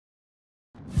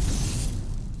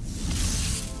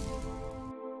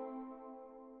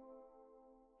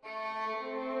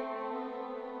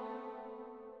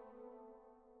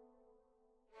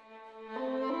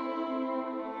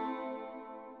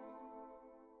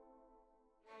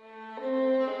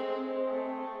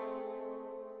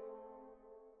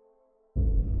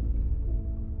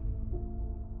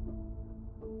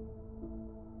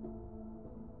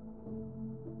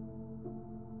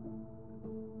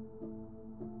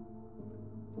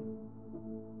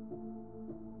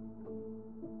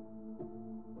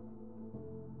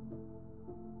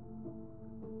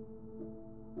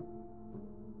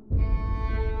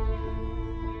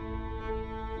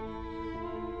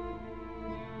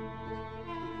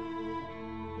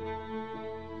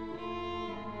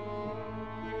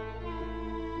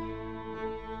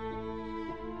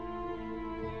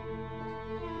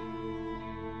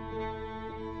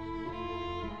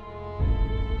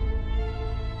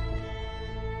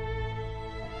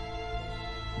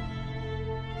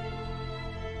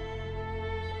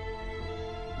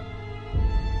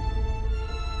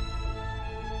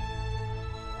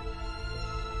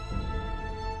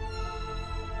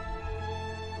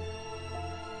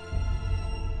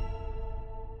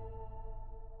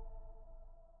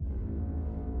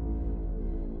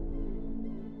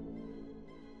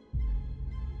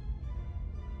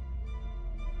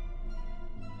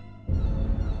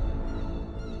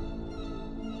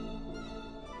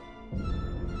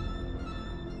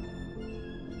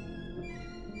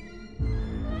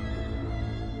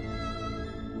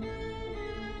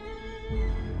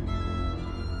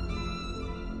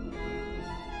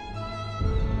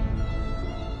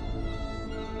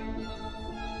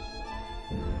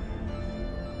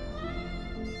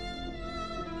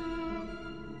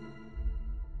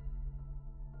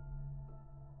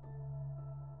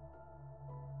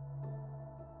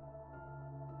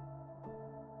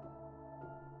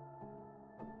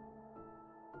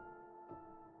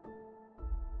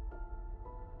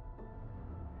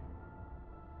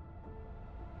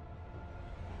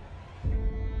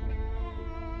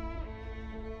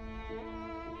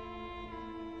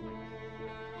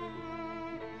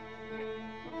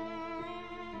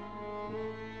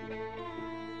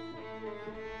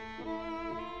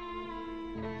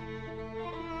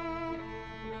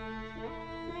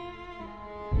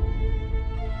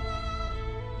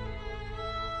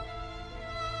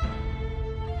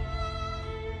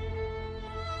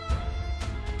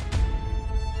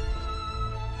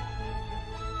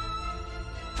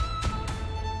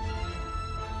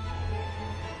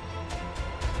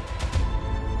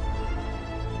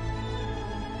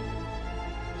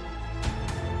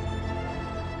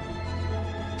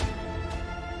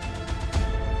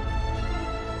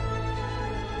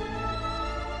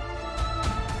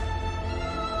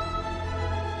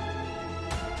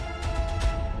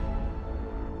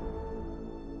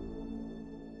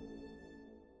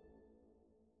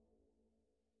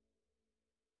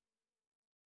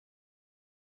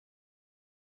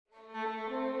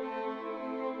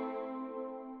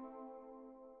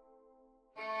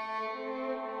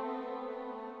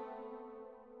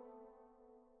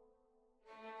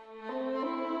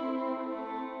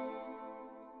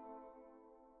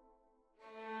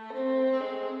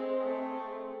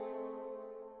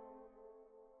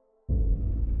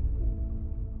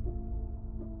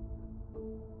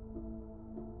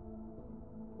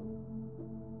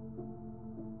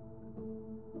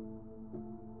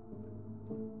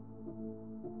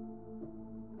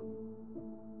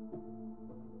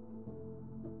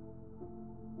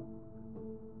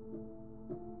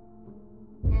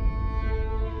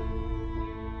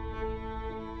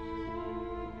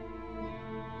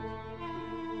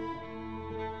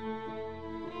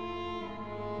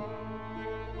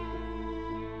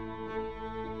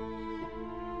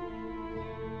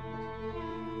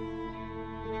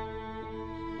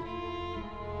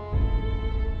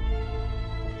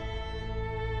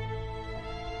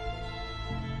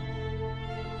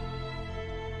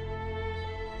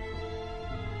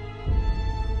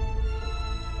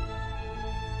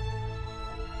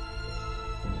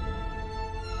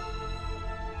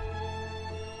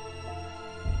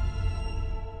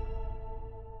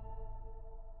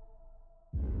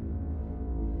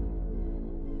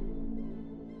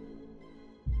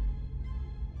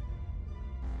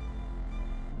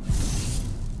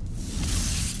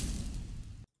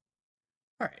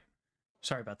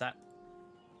 Sorry about that.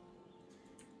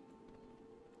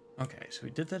 Okay, so we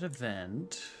did that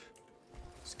event.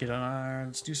 Let's get on our...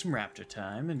 Let's do some raptor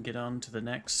time and get on to the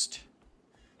next...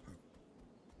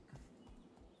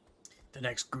 The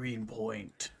next green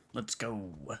point. Let's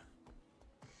go.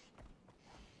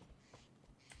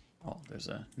 Oh, there's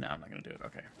a... No, I'm not gonna do it.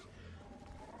 Okay.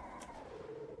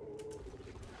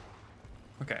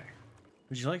 Okay.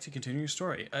 Would you like to continue your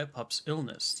story? A pup's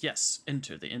illness. Yes,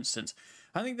 enter the instance.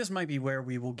 I think this might be where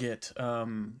we will get,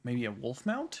 maybe a wolf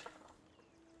mount?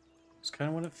 It's kind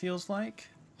of what it feels like.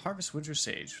 Harvest winter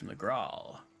sage from the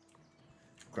Grawl.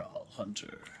 Grawl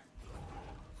hunter.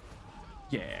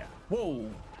 Yeah. Whoa!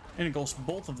 And it goes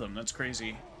both of them. That's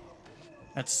crazy.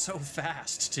 That's so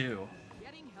fast, too.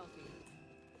 Getting healthy.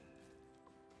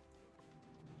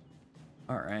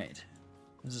 Alright.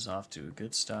 This is off to a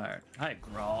good start. Hi,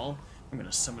 Grawl. I'm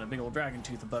gonna summon a big old dragon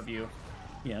tooth above you.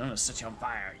 Yeah, I'm gonna set you on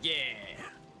fire. Yeah!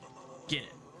 Get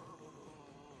it.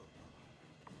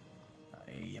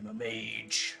 I am a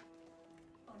mage.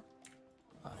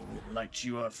 I will light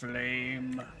you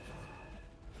aflame.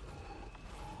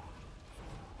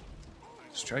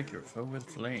 Strike your foe with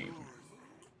flame.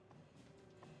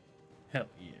 Hell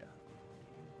yeah.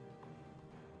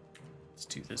 Let's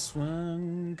do this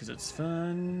one, because it's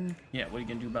fun. Yeah, what are you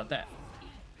gonna do about that?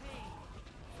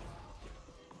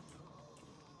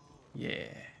 Yeah.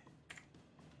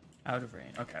 Out of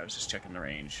range. Okay, I was just checking the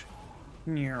range.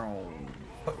 Meow.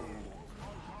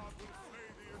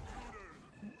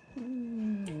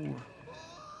 Ooh.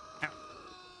 Ow.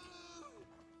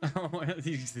 Oh,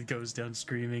 he goes down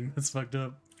screaming. That's fucked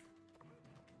up.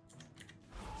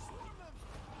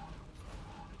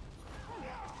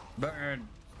 Burn.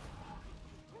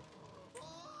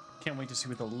 Can't wait to see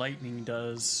what the lightning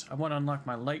does. I want to unlock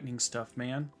my lightning stuff,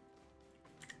 man.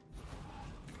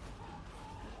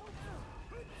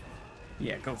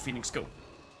 Yeah, go Phoenix, go.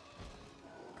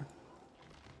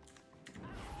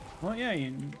 Well, yeah,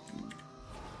 you...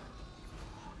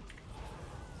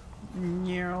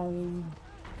 Meow.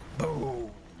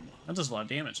 Boom. That does a lot of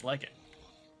damage, I like it.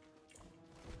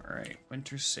 Alright,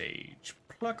 Winter Sage.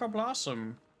 Pluck a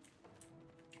Blossom.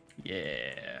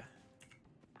 Yeah.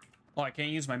 Oh, I can't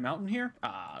use my mountain here?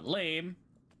 Ah, lame.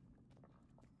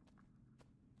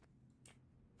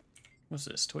 What's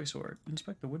this? Toy sword.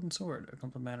 Inspect the wooden sword. A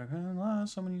complete matter.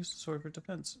 Someone used the sword for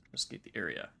defense. Escape the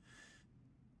area.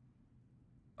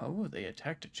 Oh, they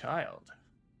attacked a child.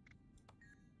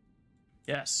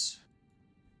 Yes.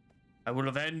 I will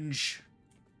avenge.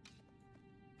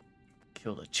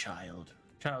 Kill the child.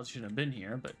 Child shouldn't have been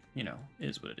here, but, you know,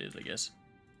 is what it is, I guess.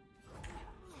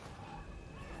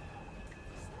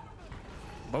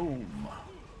 Boom.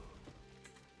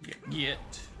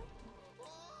 Get.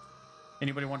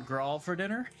 Anybody want Grawl for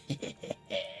dinner?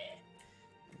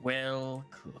 Well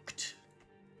cooked.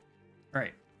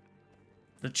 Alright.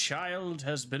 The child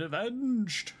has been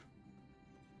avenged.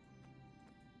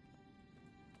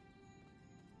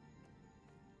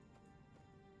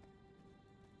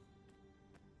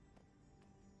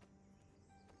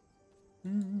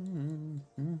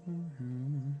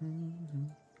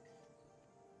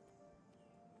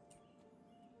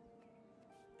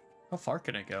 How far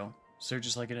can I go? Is there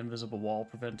just like an invisible wall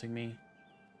preventing me?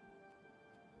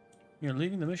 You're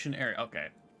leaving the mission area. Okay,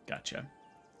 gotcha.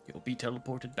 You'll be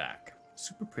teleported back.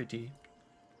 Super pretty.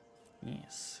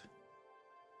 Yes.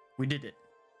 We did it.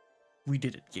 We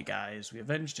did it, you guys. We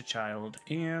avenged a child,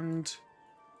 and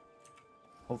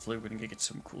hopefully we're gonna get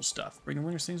some cool stuff. Bring the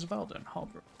winter scenes of Alden,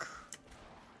 Hallbrook.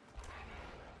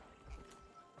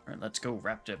 Alright, let's go,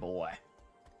 Raptor boy.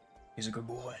 He's a good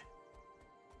boy.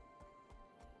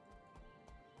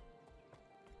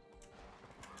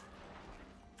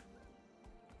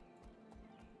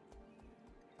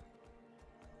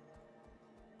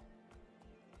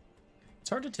 It's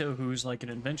hard to tell who's like an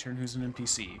adventurer and who's an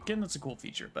NPC. Again, that's a cool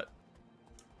feature, but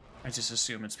I just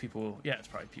assume it's people. Yeah, it's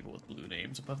probably people with blue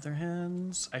names above their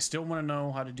heads. I still want to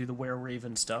know how to do the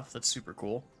were-raven stuff. That's super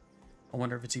cool. I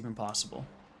wonder if it's even possible.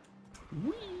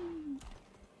 Whee!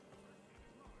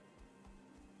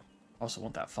 Also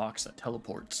want that fox that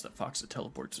teleports. That fox that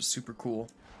teleports is super cool.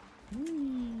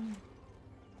 Whee!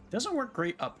 Doesn't work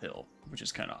great uphill, which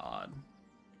is kind of odd.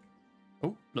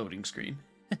 Oh, loading screen.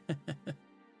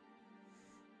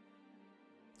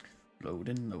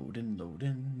 Loading, loading,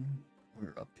 loading.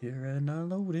 We're up here and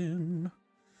loading.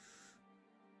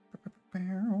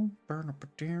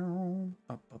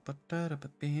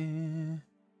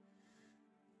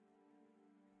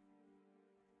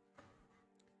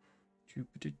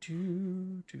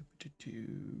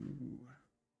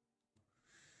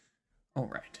 All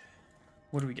right.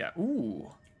 What do we got?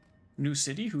 Ooh. New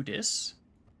city, who dis?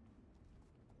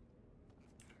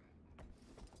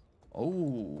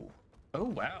 Oh. Oh,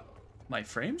 wow. My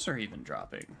frames are even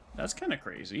dropping. That's kind of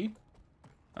crazy.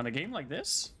 On a game like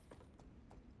this?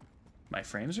 My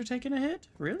frames are taking a hit?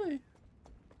 Really?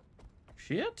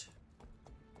 Shit?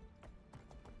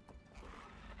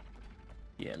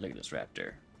 Yeah, look at this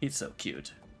raptor. He's so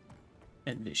cute.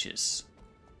 And vicious.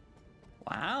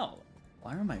 Wow.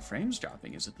 Why are my frames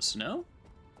dropping? Is it the snow?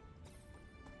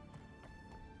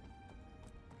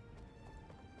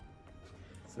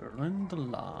 Thurland the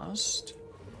Lost.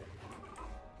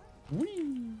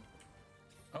 Whee!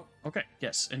 Oh, okay.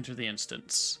 Yes, enter the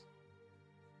instance.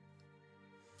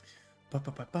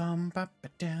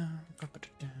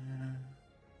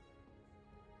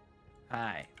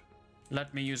 Hi.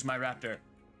 Let me use my raptor.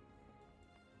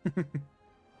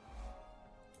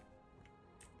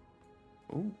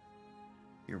 Oh,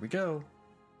 here we go.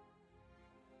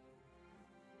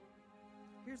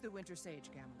 Here's the Winter Sage,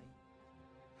 Gamley.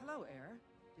 Hello, Heir.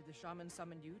 Did the shaman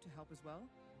summon you to help as well?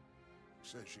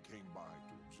 Says she came by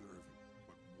to observe it,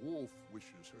 but Wolf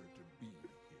wishes her to be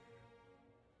here.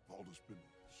 Valda's been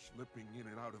slipping in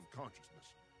and out of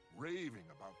consciousness, raving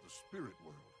about the spirit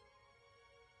world.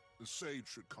 The sage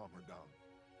should calm her down.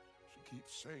 She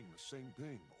keeps saying the same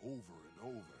thing over and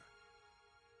over.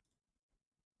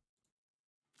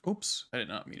 Oops, I did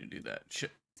not mean to do that.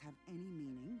 Shit. Have any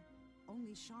meaning?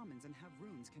 Only shamans and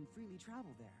Havruns can freely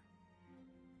travel there.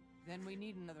 Then we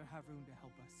need another Havrun to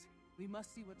help us. We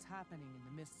must see what's happening in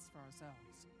the mists for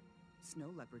ourselves.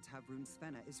 Snow Leopard's Havrun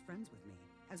Svenna is friends with me,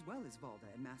 as well as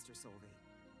Valda and Master Solvi.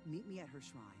 Meet me at her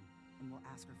shrine, and we'll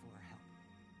ask her for her help.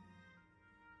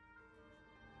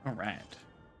 Alright.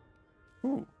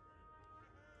 Ooh.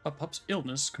 A pup's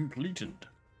illness completed.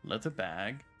 Leather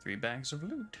bag, 3 bags of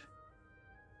loot.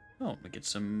 Oh, we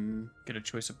get a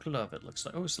choice of glove, it looks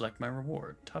like. Oh, select my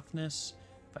reward. Toughness,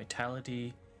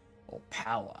 vitality, or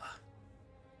power.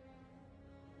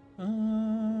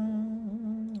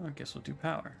 I guess we'll do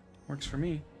power. Works for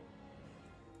me.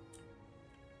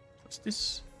 What's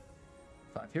this?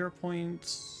 5 hero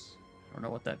points. I don't know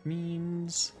what that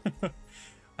means.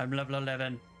 I'm level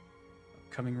 11.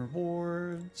 Upcoming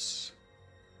rewards.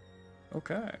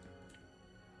 Okay.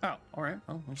 Oh, alright.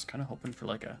 Well, I was kind of hoping for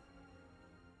like a...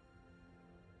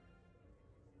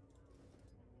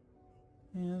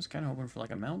 Yeah, I was kind of hoping for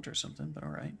like a mount or something, but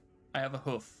alright. I have a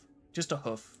hoof. Just a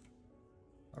hoof.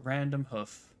 A random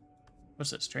hoof.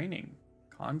 What's this? Training?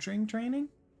 Conjuring training?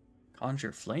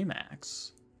 Conjure Flame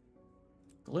Axe.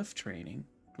 Glyph training.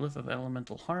 Glyph of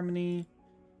Elemental Harmony.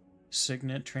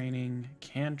 Signet training.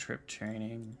 Cantrip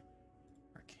training.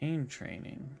 Arcane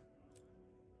training.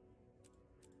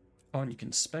 Oh, and you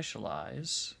can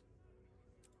specialize.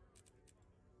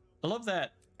 I love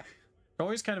that. It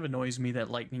always kind of annoys me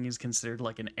that lightning is considered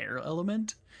like an air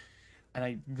element. And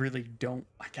I really don't,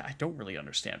 I don't really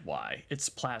understand why. It's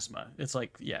plasma. It's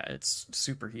like, yeah, it's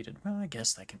superheated. Well, I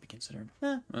guess that can be considered.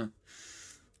 I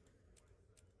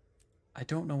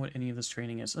don't know what any of this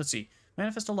training is. Let's see.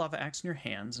 Manifest a lava axe in your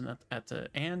hands and at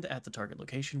the target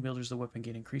location. Wielders the weapon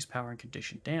gain increased power and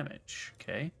condition damage.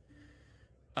 Okay.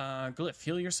 Glyph.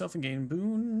 Heal yourself and gain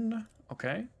boon.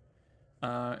 Okay.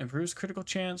 Improves critical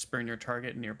chance. Burn your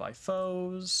target and nearby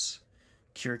foes.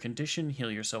 Cure condition. Heal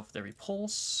yourself with every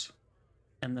pulse.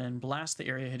 And then blast the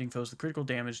area hitting foes with critical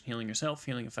damage and healing yourself.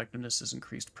 Healing effectiveness is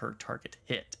increased per target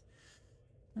hit.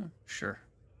 Oh, sure.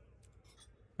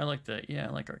 I like that. Yeah, I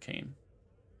like Arcane.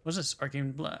 What's this?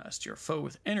 Arcane Blast. Your foe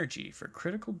with energy for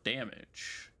critical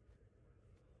damage.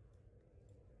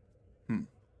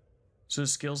 So the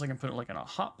skills I can put it like on a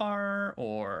hotbar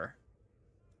or...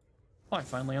 Oh, I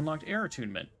finally unlocked air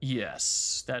attunement.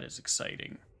 Yes, that is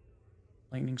exciting.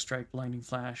 Lightning Strike, Blinding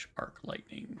Flash, Arc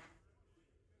Lightning.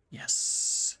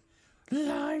 Yes.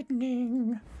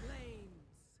 Lightning!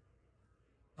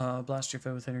 Flames! Blast your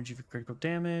foe with energy for critical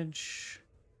damage.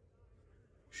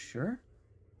 Sure.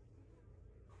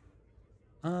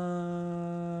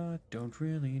 Don't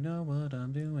really know what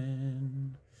I'm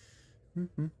doing.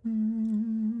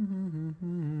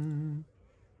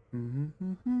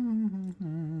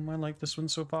 I like this one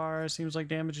so far. Seems like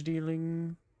damage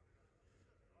dealing.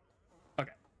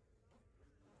 Okay.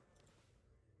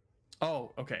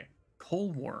 Oh, okay.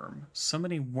 Coal Worm.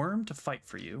 Summon a worm to fight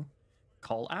for you.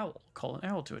 Call Owl. Call an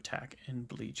owl to attack and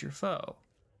bleed your foe.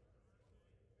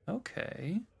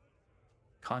 Okay.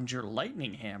 Conjure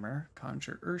Lightning Hammer.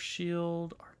 Conjure Earth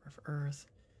Shield. Armor of Earth.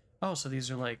 Oh, so these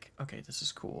are like... Okay, this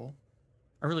is cool.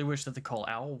 I really wish that the Call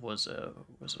Owl was a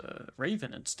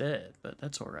Raven instead, but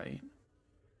that's alright.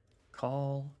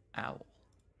 Call Owl.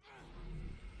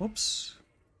 Whoops.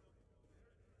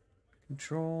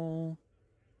 Control.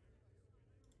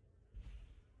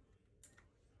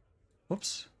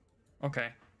 Whoops.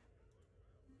 Okay.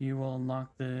 You will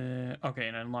unlock the... Okay,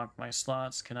 and unlock my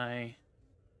slots. Can I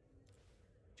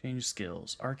change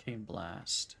skills? Arcane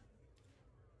Blast.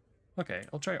 Okay,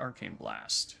 I'll try Arcane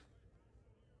Blast.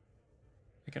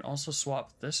 I can also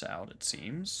swap this out, it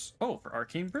seems. Oh, for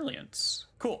Arcane Brilliance.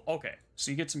 Cool, okay.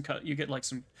 So you get some... You get, like,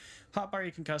 some hotbar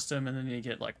you can custom, and then you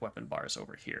get, like, weapon bars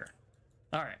over here.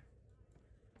 Alright.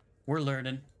 We're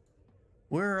learning.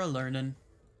 We're a-learning.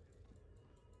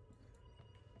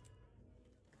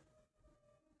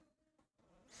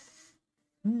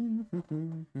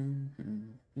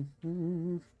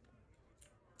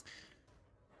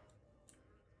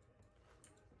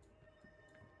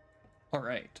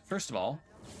 Alright, first of all,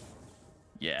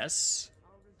 yes.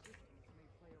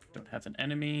 Don't have an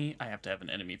enemy. I have to have an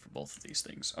enemy for both of these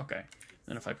things. Okay.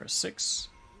 Then if I press 6.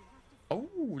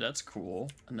 Oh, that's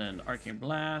cool. And then Arcane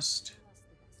Blast.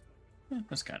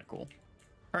 That's kind of cool.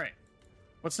 Alright.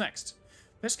 What's next?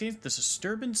 Investigate the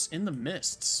disturbance in the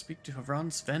mists. Speak to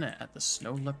Havran Svenna at the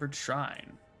Snow Leopard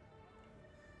Shrine.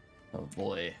 Oh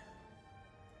boy.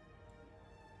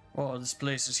 Oh, this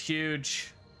place is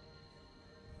huge.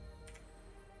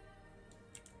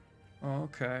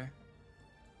 Okay.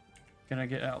 Can I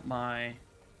get out my...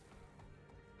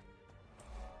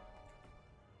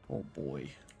 Oh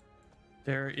boy.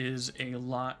 There is a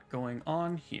lot going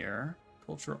on here.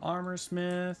 Cultural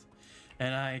Armorsmith.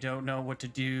 And I don't know what to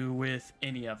do with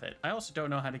any of it. I also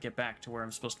don't know how to get back to where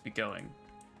I'm supposed to be going.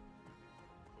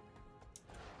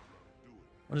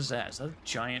 What is that? Is that a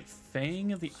giant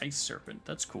fang of the ice serpent?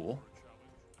 That's cool.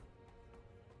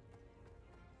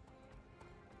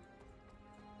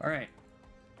 Alright.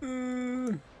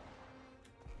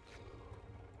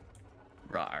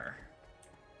 Rawr.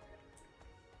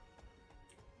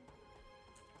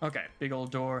 Okay, big old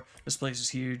door. This place is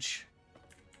huge.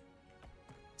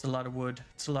 It's a lot of wood.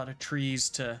 It's a lot of trees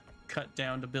to cut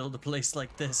down to build a place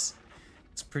like this.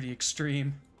 It's pretty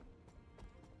extreme.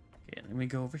 Okay, then we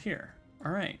go over here.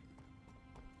 Alright.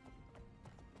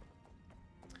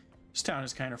 This town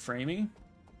is kind of framey.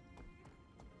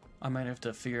 I might have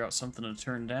to figure out something to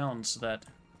turn down so that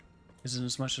isn't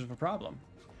as much of a problem.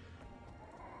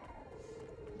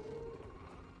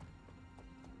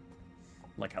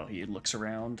 Like how he looks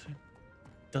around.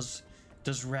 Does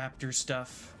raptor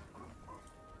stuff.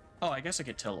 Oh, I guess I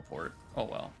could teleport. Oh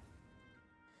well.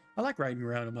 I like riding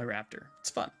around on my raptor. It's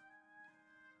fun.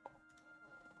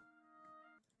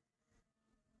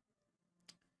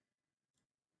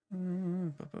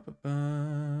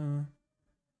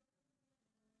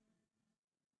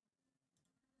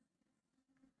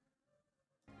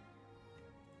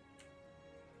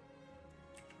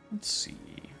 Let's see.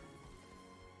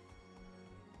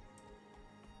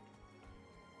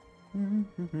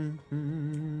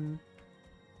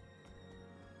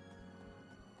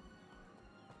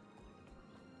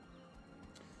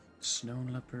 Snow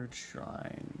Leopard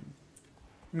Shrine.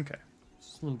 Okay,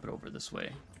 just a little bit over this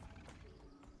way.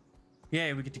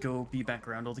 Yay, we get to go be back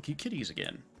around all the cute kitties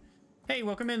again. Hey,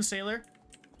 welcome in, Sailor.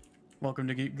 Welcome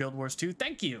to Guild Wars 2.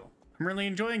 Thank you. I'm really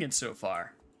enjoying it so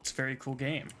far. It's a very cool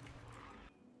game.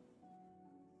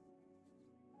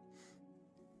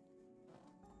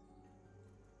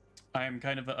 I'm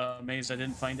kind of amazed I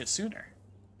didn't find it sooner.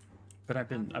 But I've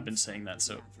been saying that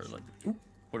so for like. Ooh,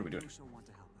 what are we doing?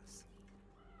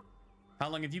 How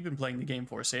long have you been playing the game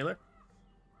for, Sailor?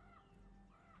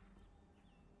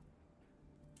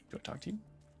 Do I talk to you?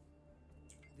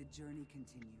 The journey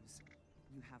continues.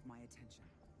 You have my attention.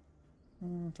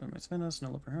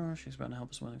 She's about to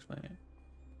help us when explain it.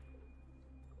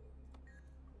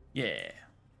 Yeah.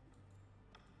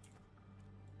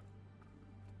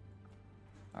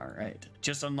 Alright.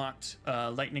 Just unlocked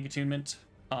Lightning Attunement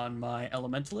on my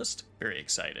Elementalist. Very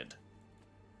excited.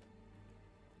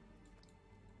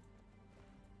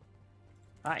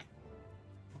 Hi.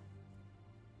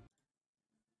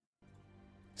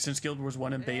 Since Guild Wars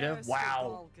 1 in beta?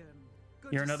 Wow.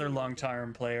 You're another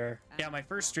long-term player. Yeah, my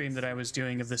first stream that I was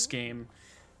doing of this game,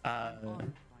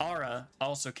 Ara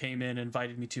also came in and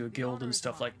invited me to a guild and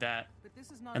stuff like that.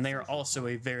 And they are also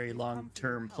a very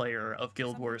long-term player of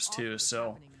Guild Wars 2,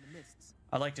 so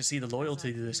I like to see the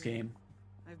loyalty to this game.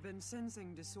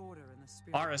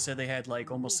 Ara said they had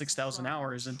like almost 6,000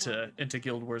 hours into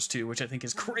Guild Wars 2, which I think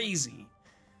is crazy.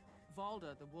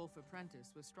 Valda, the wolf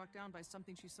apprentice, was struck down by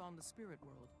something she saw in the spirit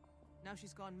world. Now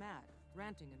she's gone mad,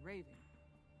 ranting and raving.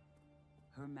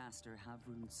 Her master,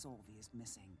 Havrun Solvi, is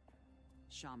missing.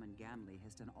 Shaman Gamli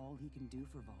has done all he can do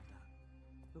for Valda.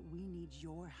 But we need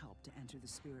your help to enter the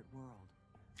spirit world.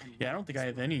 Yeah, I don't think I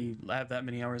have that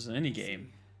many hours in any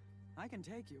game. I can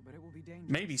take you, but it will be dangerous.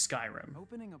 Maybe Skyrim.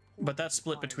 Opening a But that's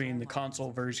split portal between the requires all my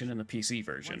console version and the PC Once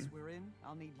version. we're in,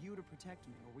 I'll need you to protect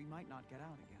me, or we might not get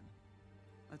out again.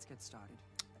 Let's get started.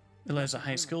 It has a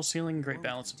high skill ceiling, great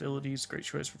balance abilities, great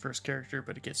choice for first character,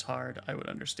 but it gets hard. I would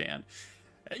understand.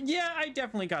 Yeah, I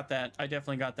definitely got that. I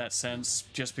definitely got that sense,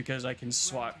 just because I can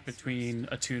swap between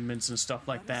attunements and stuff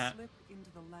like that. Let us slip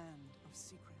into the land of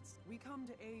secrets. We come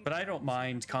to aid But I don't those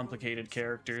mind who have complicated devoted themselves to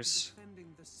characters.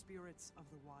 defending the spirits of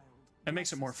the wild. It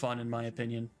makes it more fun, in my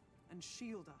opinion. And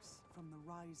shield us from the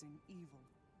rising evil.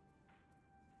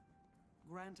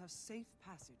 Grant us safe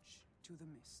passage to the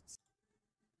mists.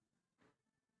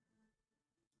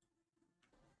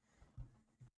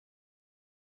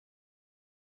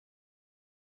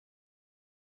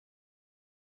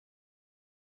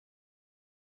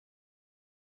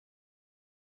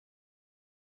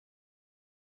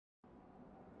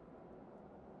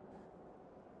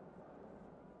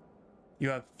 You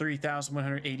have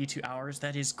 3,182 hours.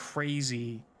 That is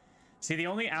crazy. See, the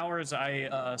only hours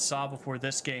I saw before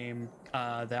this game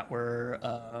that were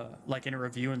like in a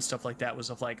review and stuff like that was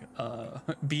of like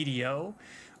BDO.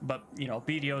 But, you know,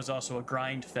 BDO is also a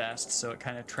grind fest, so it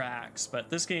kind of tracks. But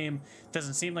this game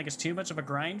doesn't seem like it's too much of a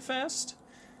grind fest.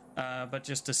 But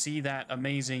just to see that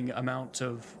amazing amount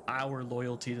of hour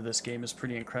loyalty to this game is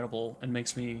pretty incredible and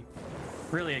makes me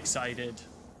really excited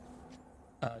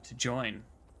to join.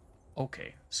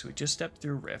 Okay, so we just stepped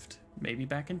through a rift, maybe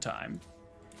back in time.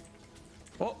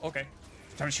 Oh, okay.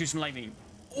 Time to shoot some lightning.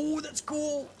 Oh, that's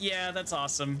cool. Yeah, that's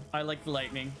awesome. I like the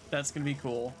lightning. That's gonna be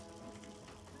cool.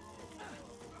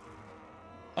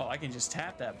 Oh, I can just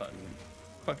tap that button.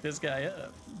 Fuck this guy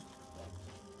up.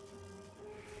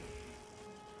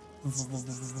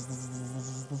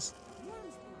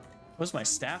 What's my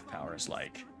staff powers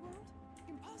like?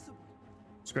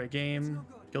 It's a great game.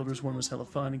 Guild Wars 1 was hella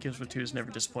fun, and Guild Wars 2 has never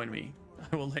disappointed me.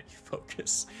 I will let you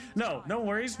focus. No, no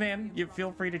worries, man. You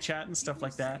feel free to chat and stuff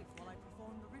like that.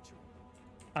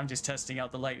 I'm just testing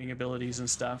out the lightning abilities and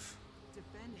stuff.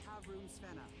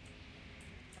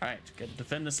 Alright, gotta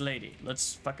defend this lady.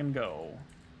 Let's fucking go.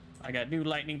 I got new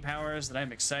lightning powers that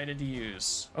I'm excited to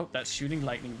use. Oh, that's shooting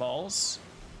lightning balls.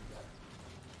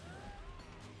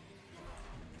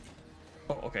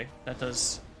 Oh, okay. That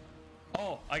does...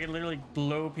 Oh, I can literally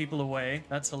blow people away.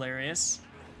 That's hilarious.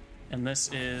 And this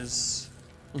is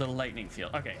a little lightning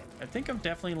field. Okay, I think I'm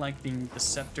definitely liking the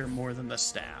scepter more than the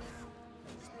staff.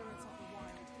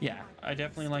 Yeah, I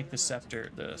definitely like the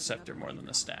scepter more than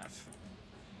the staff.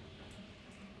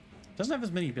 Doesn't have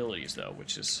as many abilities though,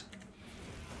 which is...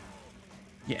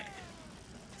 Yeah.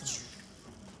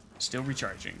 Still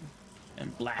recharging.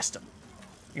 And blast him.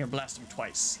 You're gonna blast him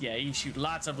twice. Yeah, you shoot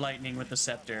lots of lightning with the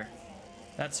scepter.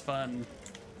 That's fun.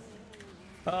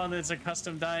 Oh, and there's a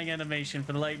custom dying animation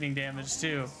for the lightning damage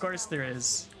too. Of course there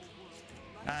is.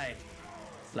 Hi.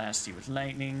 Blast you with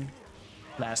lightning.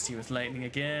 Blast you with lightning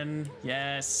again.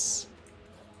 Yes.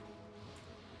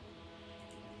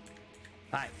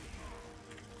 Hi.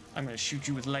 I'm gonna shoot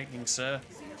you with lightning, sir.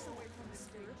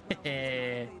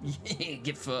 Yeah,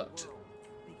 get fucked.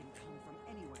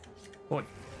 Boy.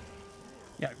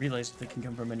 Yeah, I realized they can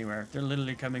come from anywhere. They're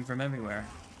literally coming from everywhere.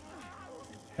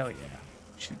 Hell yeah.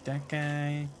 Shoot that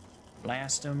guy.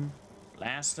 Blast him.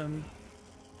 Blast him.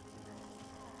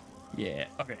 Yeah,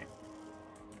 okay.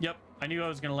 Yep, I knew I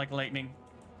was gonna like lightning.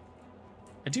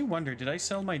 I do wonder, did I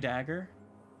sell my dagger?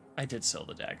 I did sell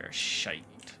the dagger. Shite.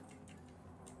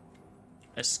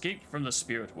 Escape from the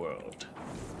spirit world.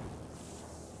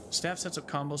 Staff sets up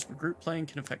combos for group playing,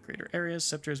 can affect greater areas.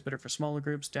 Scepter is better for smaller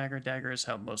groups. Dagger is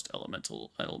how most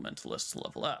elementalists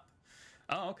level up.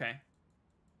 Oh, okay.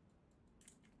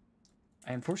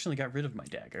 I unfortunately got rid of my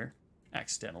dagger.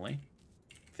 Accidentally.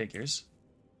 Figures.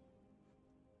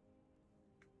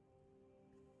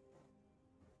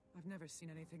 I've never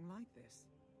seen anything like this.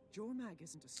 Jormag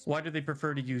isn't a Why do they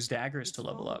prefer to use daggers Its to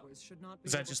level up? followers should not be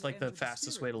Is that able just to like the enter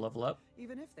fastest spirit way to level up?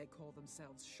 even if they call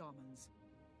themselves shamans.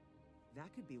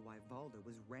 That could be why Valda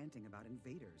was ranting about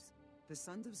invaders. The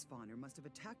Sons of Spawner must have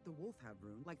attacked the Wolfhab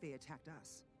rune like they attacked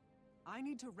us. I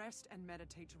need to rest and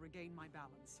meditate to regain my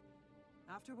balance.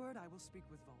 Afterward, I will speak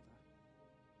with Valda.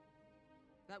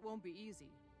 That won't be easy.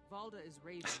 Valda is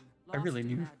raving. I really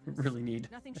lost in need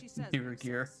madness. Nothing she says newer makes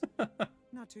gear. sense.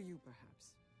 Not to you,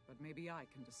 perhaps, but maybe I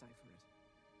can decipher it.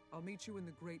 I'll meet you in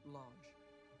the Great Lodge.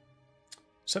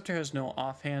 Scepter has no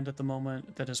offhand at the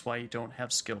moment. That is why you don't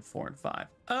have skill 4 and 5.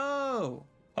 Oh,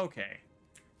 okay.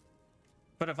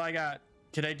 But if I got,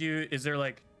 could I do, is there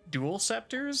like dual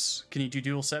scepters? Can you do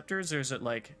dual scepters, or is it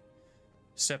like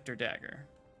scepter dagger?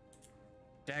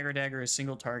 Dagger is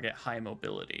single target, high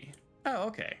mobility. Oh,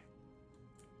 okay.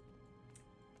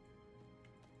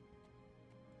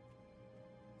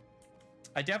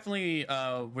 I definitely,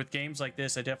 with games like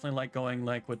this, I definitely like going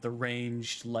like with the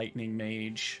ranged lightning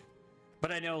mage.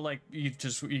 But I know like you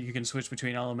can switch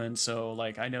between elements, so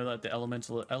like I know that the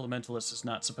elementalist is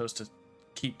not supposed to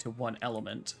keep to one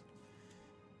element.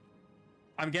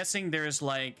 I'm guessing there's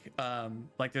like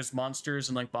there's monsters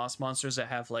and like boss monsters that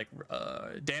have like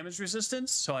damage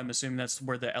resistance, so I'm assuming that's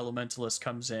where the elementalist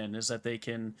comes in, is that they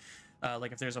can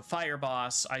like if there's a fire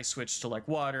boss, I switch to like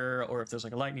water, or if there's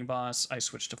like a lightning boss, I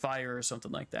switch to fire or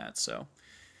something like that. So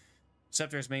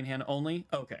Scepter is main hand only.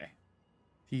 Okay.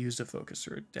 If you used a focus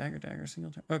or a dagger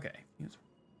single time. Okay.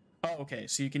 Oh, okay.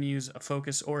 So you can use a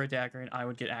focus or a dagger, and I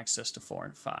would get access to 4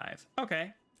 and 5.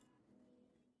 Okay.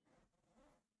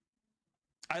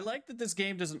 I like that this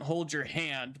game doesn't hold your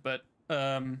hand, but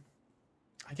I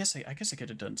guess I could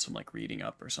have done some like reading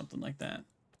up or something like that.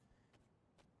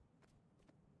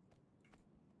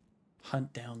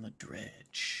 Hunt down the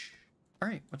dredge. All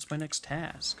right, what's my next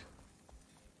task?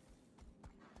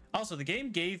 Also, the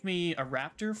game gave me a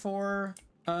raptor for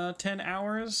 10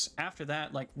 hours. After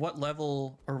that, like what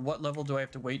level do I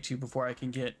have to wait to before I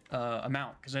can get a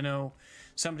mount? Because I know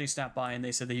somebody stopped by and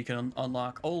they said that you can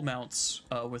unlock old mounts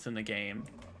within the game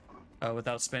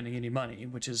without spending any money,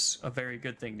 which is a very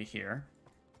good thing to hear.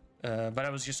 But I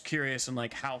was just curious in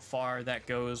like how far that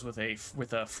goes with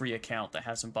a free account that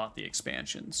hasn't bought the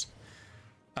expansions.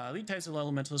 Elite types of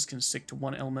elementalists can stick to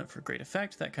one element for great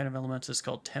effect. That kind of elementalist is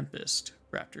called Tempest.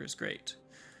 Raptor is great.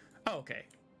 Oh, okay.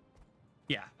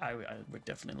 Yeah, I would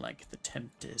definitely like the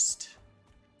Tempest.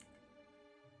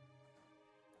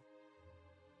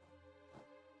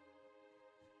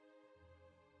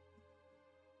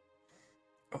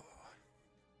 Oh.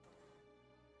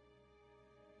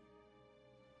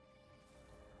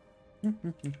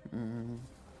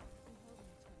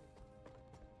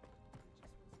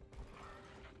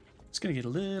 It's gonna get a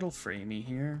little framey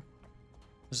here.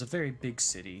 There's a very big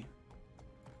city.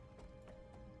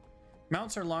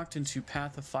 Mounts are locked into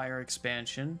Path of Fire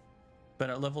expansion, but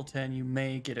at level 10 you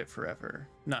may get it forever.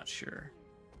 Not sure.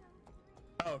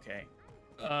 Okay.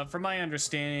 From my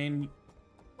understanding,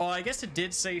 oh, I guess it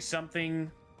did say something.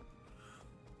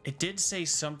 It did say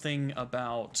something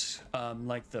about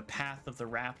like the Path of the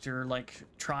Raptor like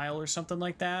trial or something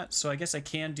like that. So I guess I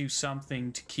can do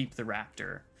something to keep the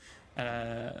Raptor.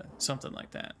 Something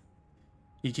like that.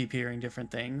 You keep hearing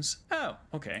different things. Oh,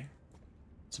 okay.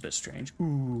 It's a bit strange.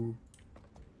 Ooh.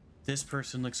 This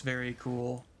person looks very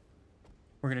cool.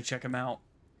 We're gonna check him out.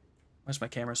 Why's my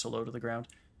camera so low to the ground?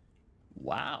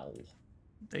 Wow.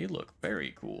 They look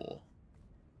very cool.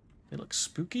 They look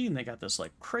spooky, and they got this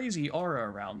like crazy aura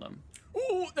around them.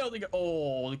 Ooh, no, they got,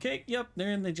 oh, okay, yep,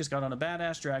 and they just got on a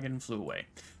badass dragon and flew away.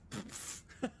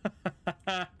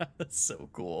 That's so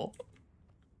cool.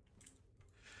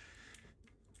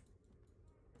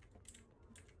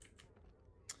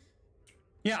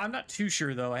 Yeah, I'm not too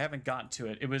sure though. I haven't gotten to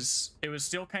it. It was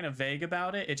still kind of vague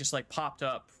about it. It just like popped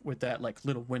up with that like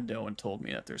little window and told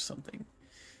me that there's something.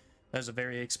 That's a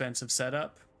very expensive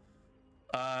setup.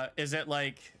 Is it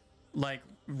like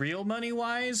real money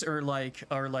wise or like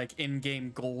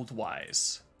in-game gold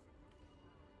wise?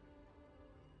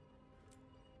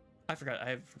 I forgot.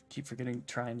 I keep forgetting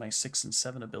trying my 6 and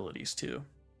 7 abilities too.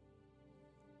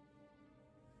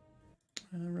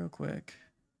 Real quick.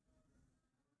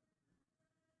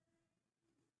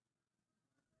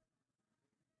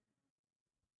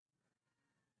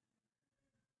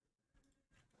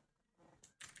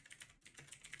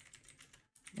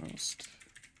 Most.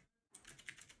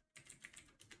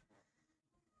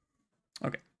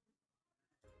 Okay.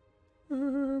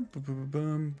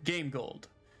 Game gold.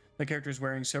 The character is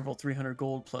wearing several 300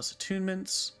 gold plus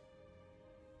attunements.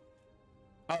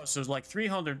 Oh, so it's like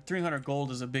 300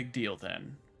 gold is a big deal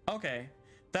then. Okay.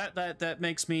 That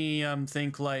makes me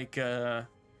think like kind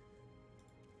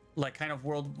of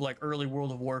early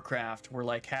World of Warcraft, where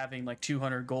like having like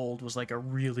 200 gold was like a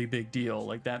really big deal.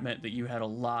 Like that meant that you had a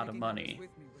lot of money.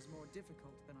 With me was more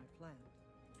difficult than I planned.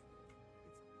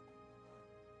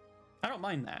 I don't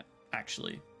mind that,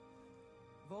 actually.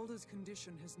 Volda's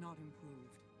condition has not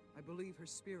improved. I believe her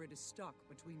spirit is stuck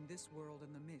between this world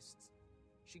and the mists.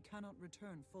 She cannot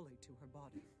return fully to her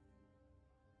body.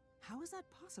 How is that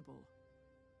possible?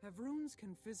 Havrunes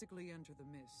can physically enter the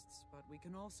mists, but we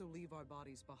can also leave our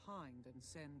bodies behind and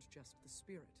send just the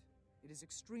spirit. It is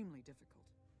extremely difficult.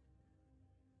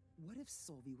 What if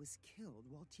Solvi was killed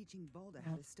while teaching Volda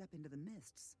how to step into the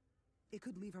mists? It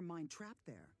could leave her mind trapped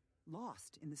there,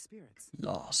 lost in the spirits.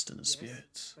 Lost in the Yes,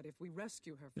 spirits. but if we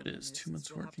rescue her from It the is mists, 2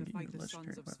 months we'll have to working fight in the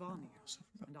legendary sons of weapon. Svanir,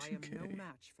 About and I am 2K. no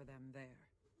match for them there.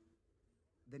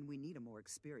 Then we need a more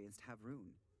experienced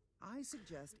Havrun. I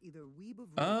suggest either Weeb of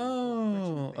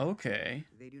Oh, okay.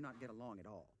 They do not get along at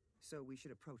all, so we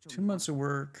should approach 2 months of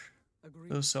work.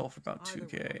 Agreed. Those sell for about Either will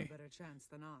have a 2K. better chance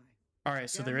than I. Alright,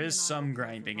 so there Gambling is and I some will play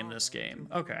grinding for in this Valda game.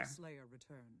 until Okay. Rune Slayer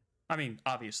return. I mean,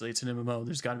 obviously, it's an MMO.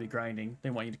 There's got to be grinding. They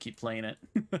want you to keep playing it.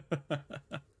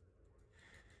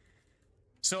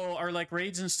 So, are like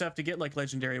raids and stuff to get like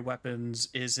legendary weapons?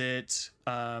 Is it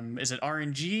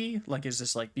RNG? Like, is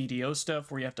this like BDO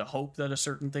stuff where you have to hope that a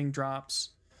certain thing drops?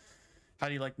 How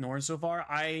do you like Norn so far?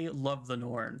 I love the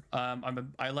Norn.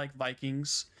 I like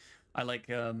Vikings. I like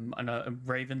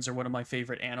ravens are one of my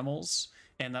favorite animals,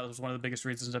 and that was one of the biggest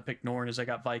reasons I picked Norn. Is I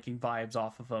got Viking vibes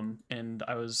off of them, and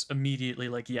I was immediately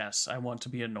like, yes, I want to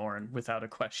be a Norn without a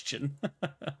question.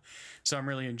 So I'm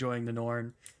really enjoying the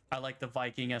Norn. I like the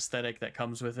Viking aesthetic that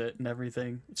comes with it and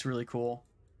everything. It's really cool.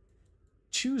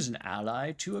 Choose an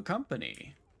ally to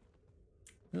accompany.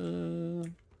 Hi.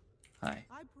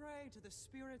 I pray to the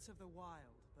spirits of the wild,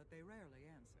 but they rarely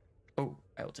answer. Oh,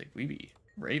 I will take Weeby.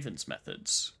 Ravens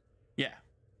methods. Yeah.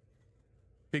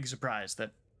 Big surprise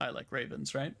that I like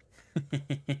ravens, right?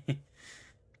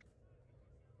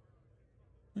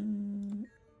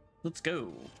 Let's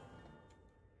go.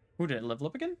 Who did I level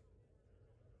up again?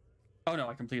 Oh no,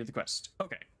 I completed the quest.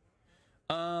 Okay.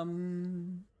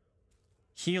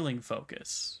 Healing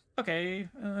focus. Okay,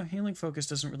 healing focus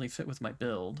doesn't really fit with my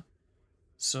build.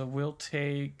 So we'll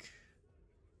take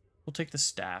the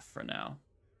staff for now.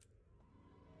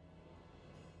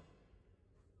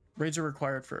 Raids are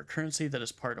required for a currency that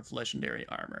is part of legendary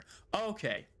armor.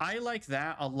 Okay, I like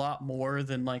that a lot more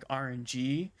than like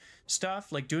RNG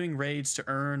stuff. Like doing raids to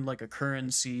earn like a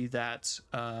currency that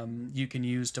you can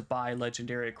use to buy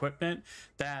legendary equipment.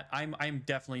 That I'm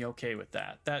definitely okay with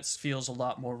that. That feels a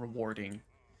lot more rewarding.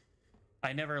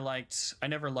 I never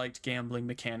liked gambling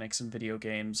mechanics in video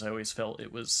games. I always felt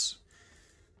it was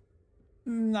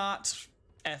not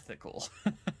ethical.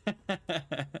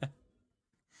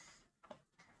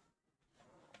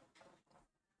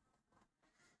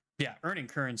 Yeah, earning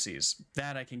currencies,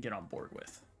 that I can get on board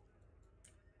with.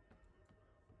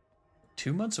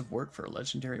 2 months of work for a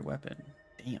legendary weapon.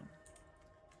 Damn.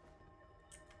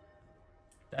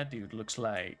 That dude looks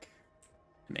like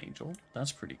an angel.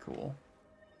 That's pretty cool.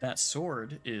 That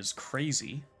sword is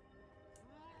crazy.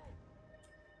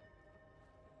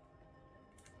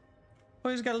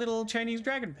 Oh, he's got a little Chinese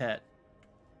dragon pet.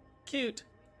 Cute.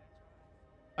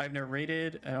 I've never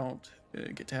raided. I don't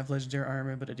get to have legendary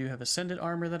armor, but I do have ascendant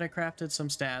armor that I crafted. Some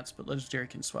stats, but legendary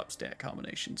can swap stat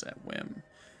combinations at whim.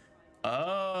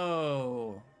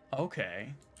 Oh,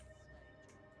 okay.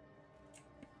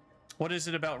 What is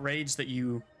it about raids that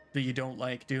you don't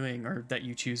like doing, or that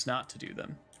you choose not to do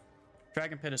them?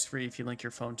 Dragon Pet is free if you link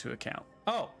your phone to account.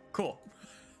 Oh, cool.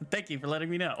 Thank you for letting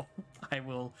me know. I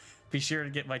will be sure to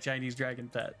get my Chinese dragon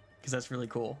pet, because that's really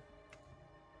cool.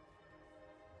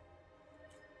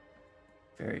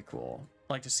 Very cool.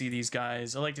 I like to see these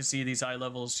guys. I like to see these high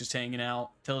levels just hanging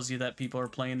out. Tells you that people are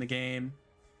playing the game.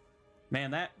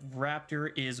 Man, that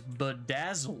raptor is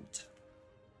bedazzled.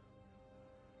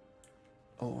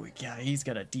 Oh, yeah, he's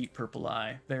got a deep purple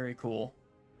eye. Very cool.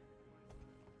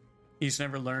 He's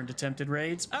never learned attempted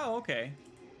raids? Oh, okay.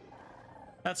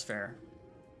 That's fair.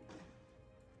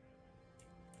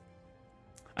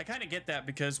 I kind of get that,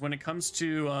 because when it comes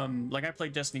to, like, I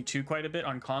played Destiny 2 quite a bit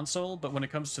on console, but when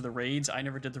it comes to the raids, I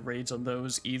never did the raids on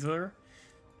those either.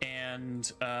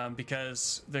 And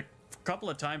because the couple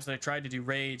of times that I tried to do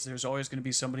raids, there's always going to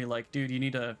be somebody like, dude, you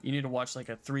need to watch like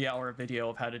a 3-hour video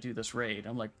of how to do this raid.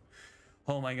 I'm like,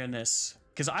 oh my goodness.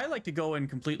 Because I like to go in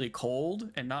completely cold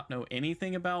and not know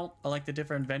anything about like the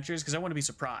different adventures, because I want to be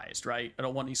surprised, right? I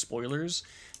don't want any spoilers.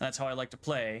 And that's how I like to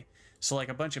play. So like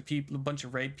a bunch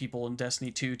of raid people in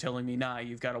Destiny 2 telling me, nah,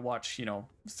 you've got to watch,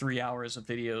 3 hours of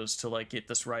videos to like get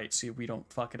this right so we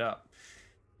don't fuck it up.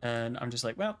 And I'm just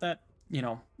like, well,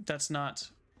 that's not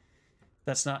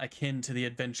akin to the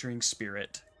adventuring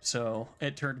spirit. So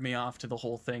it turned me off to the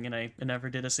whole thing, and I never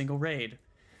did a single raid.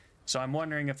 So I'm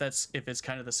wondering if it's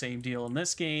kind of the same deal in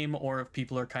this game, or if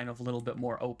people are kind of a little bit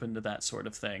more open to that sort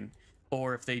of thing,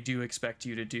 or if they do expect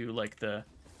you to do like the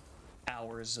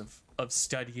hours of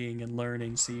studying and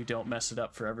learning so you don't mess it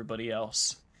up for everybody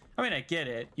else. I mean, I get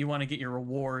it. You want to get your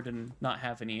reward and not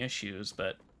have any issues,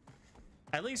 but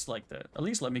at least let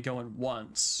me go in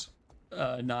once,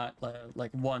 not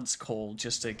like once cold,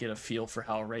 just to get a feel for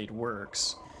how a raid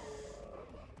works,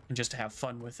 and just to have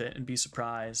fun with it and be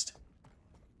surprised.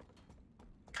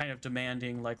 Kind of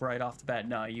demanding, like, right off the bat,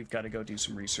 no, you've got to go do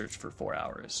some research for 4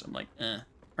 hours. I'm like, all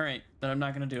right, then I'm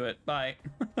not gonna do it. Bye.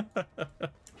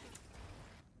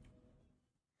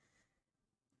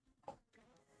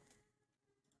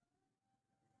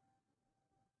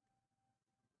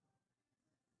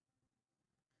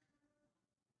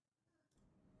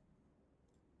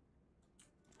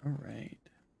 All right.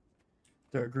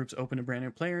 There are groups open to brand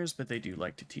new players, but they do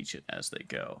like to teach it as they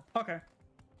go. Okay.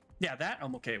 Yeah, that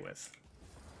I'm okay with.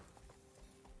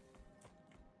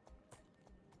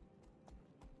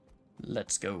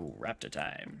 Let's go Raptor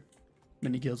time.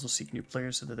 Many guilds will seek new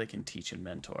players so that they can teach and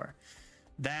mentor.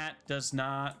 That does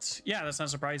not... Yeah, that's not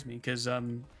surprise me, because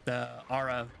the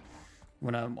Ara,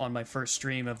 when I'm on my first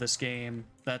stream of this game,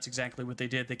 that's exactly what they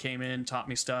did. They came in, taught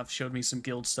me stuff, showed me some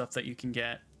guild stuff that you can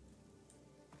get.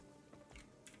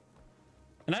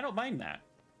 And I don't mind that.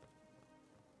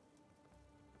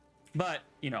 But,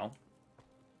 you know...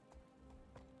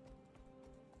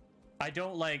 I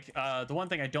don't like... the one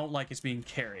thing I don't like is being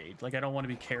carried. Like, I don't want to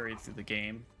be carried through the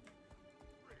game.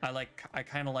 I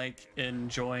kind of like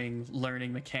enjoying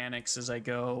learning mechanics as I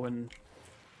go, and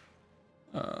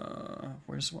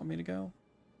where does it want me to go?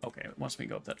 Okay, it wants me to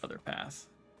go up that other path.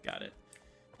 Got it.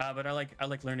 But I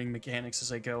like learning mechanics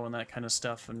as I go and that kind of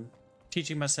stuff, and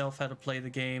teaching myself how to play the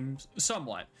game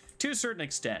somewhat, to a certain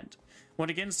extent.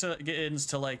 When it gets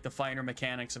to like the finer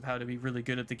mechanics of how to be really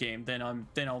good at the game, then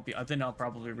I'll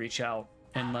probably reach out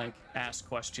and like ask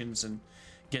questions and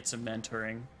get some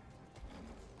mentoring.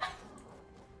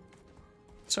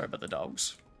 Sorry about the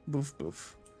dogs. Boof,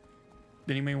 boof.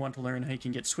 Then you may want to learn how you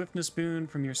can get swiftness boon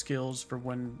from your skills for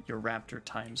when your raptor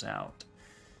times out.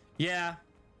 Yeah.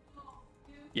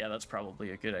 Yeah, that's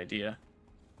probably a good idea.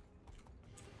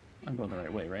 I'm going the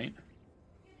right way, right?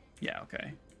 Yeah,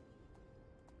 okay.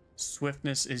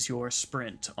 Swiftness is your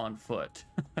sprint on foot.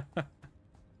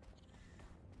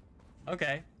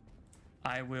 Okay.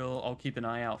 I'll keep an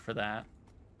eye out for that.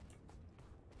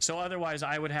 So otherwise,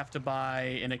 I would have to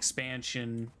buy an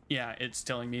expansion. Yeah, it's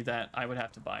telling me that I would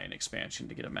have to buy an expansion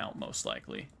to get a mount, most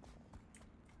likely.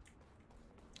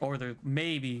 Or there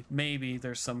maybe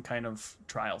there's some kind of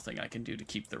trial thing I can do to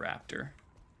keep the raptor.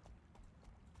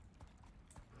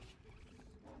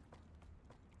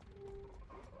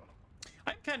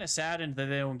 I'm kind of saddened that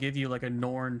they don't give you like a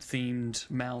Norn-themed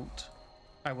mount,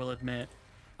 I will admit.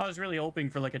 I was really hoping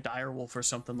for like a direwolf or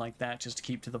something like that, just to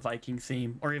keep to the Viking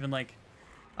theme. Or even like,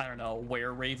 I don't know,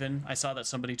 were-raven. I saw that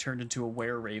somebody turned into a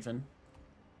were-raven.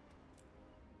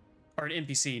 Or an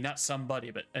NPC, not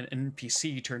somebody, but an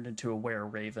NPC turned into a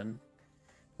were-raven.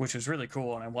 Which was really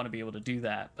cool, and I want to be able to do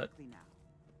that, but...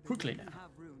 Quickly now.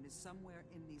 Rune is somewhere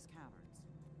in these caverns.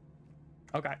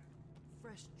 Okay.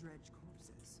 Fresh dredge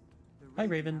corpses. The Hi,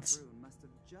 ravens. Rune must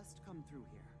have just come through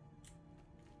here.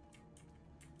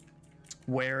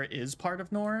 Where is part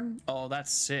of Norn? Oh,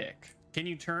 that's sick. Can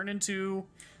you turn into...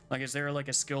 Like, is there like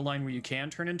a skill line where you can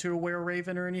turn into a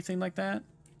were-raven or anything like that?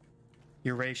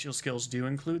 Your racial skills do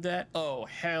include that? Oh,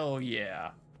 hell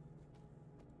yeah.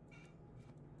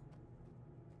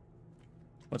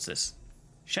 What's this?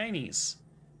 Shinies.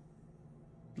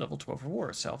 Level 12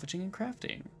 reward, salvaging and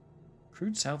crafting.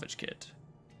 Crude salvage kit.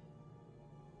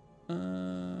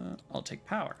 I'll take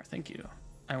power, thank you.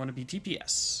 I want to be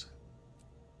DPS.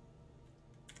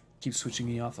 Keep switching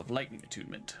me off of lightning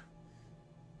attunement.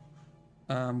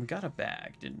 We got a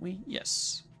bag, didn't we?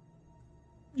 Yes.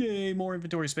 Yay, more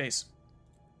inventory space.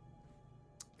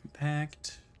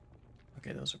 Compact.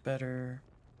 Okay, those are better.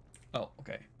 Oh,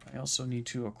 okay. I also need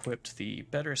to equip the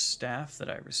better staff that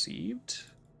I received.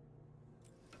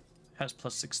 Has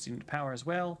plus 16 to power as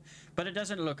well, but it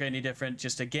doesn't look any different.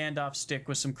 Just a Gandalf stick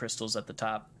with some crystals at the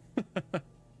top.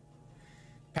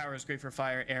 Power is great for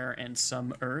fire, air, and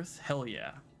some earth. Hell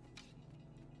yeah.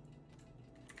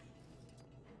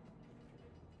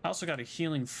 I also got a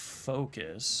healing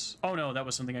focus. Oh no, that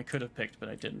was something I could have picked, but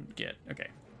I didn't get. Okay,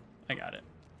 I got it.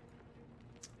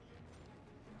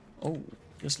 Oh,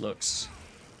 this looks...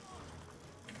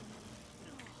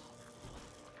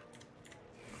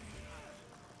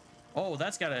 Oh,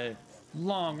 that's got a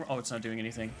long... Oh, it's not doing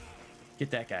anything. Get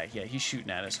that guy. Yeah, he's shooting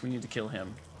at us. We need to kill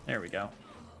him. There we go.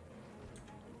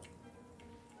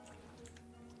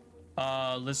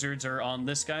 Lizards are on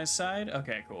this guy's side?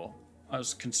 Okay, cool. I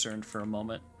was concerned for a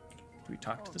moment. Do we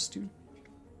talk to this dude?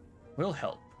 We'll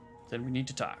help. Then we need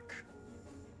to talk.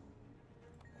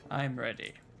 I'm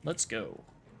ready. Let's go.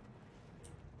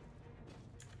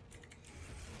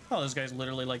 Oh, those guys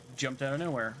literally, like, jumped out of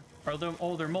nowhere. Are they...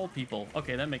 Oh, they're mole people.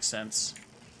 Okay, that makes sense.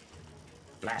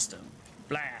 Blast them.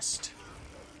 Blast!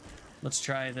 Let's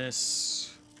try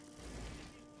this.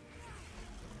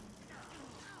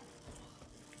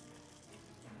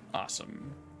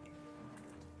 Awesome.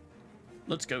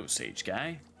 Let's go, Sage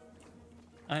Guy.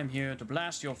 I'm here to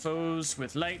blast your foes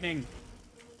with lightning.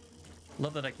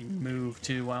 Love that I can move,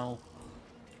 too, while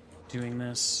doing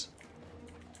this.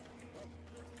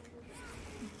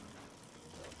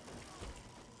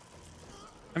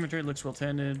 Inventory looks well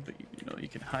tended, but you know, you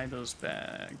can hide those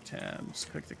bag tabs.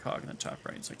 Click the cog in the top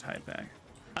right, select hide bag.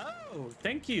 Oh,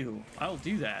 thank you. I'll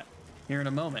do that here in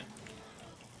a moment.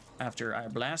 After I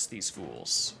blast these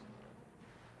fools.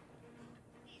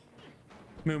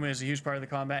 Movement is a huge part of the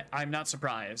combat. I'm not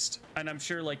surprised. And I'm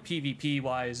sure like PvP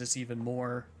wise, it's even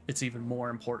more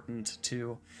important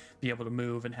to be able to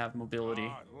move and have mobility.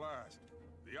 Ah, at last.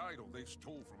 The idol they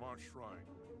stole from our shrine.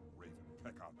 Raven,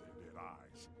 peck out their dead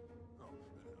eyes. No,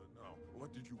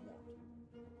 what did you want?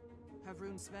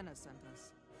 Havrun Svenna sent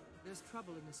us. There's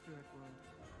trouble in the spirit world.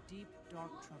 Deep,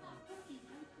 dark trouble.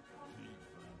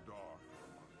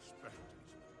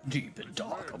 Deep and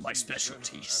dark on my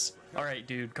specialties. All right,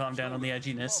 dude, calm down on the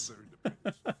edginess.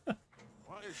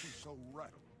 Why is she so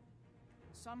rattled?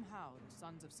 Somehow, the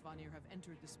sons of Svanir have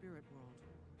entered the spirit world,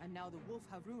 and now the wolf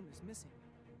Havrun is missing.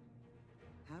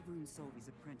 Havrun Solvi's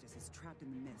apprentice is trapped in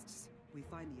the mists. We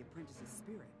find the apprentice's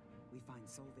spirit. We find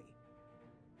Solvi.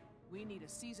 We need a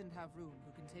seasoned Havrun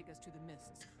who can take us to the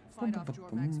mists, fight off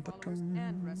Jormag's followers,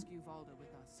 and rescue Valda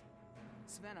with us.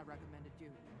 Svenna recommended you.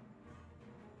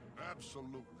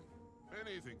 Absolutely.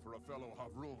 Anything for a fellow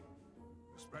Havrun.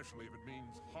 Especially if it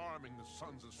means harming the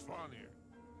sons of Svanir.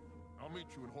 I'll meet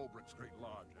you in Holbrick's Great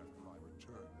Lodge after I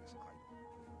return this idol.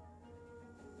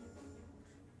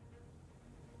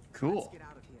 Cool. Let's get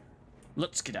out of here.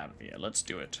 Let's get out of here. Let's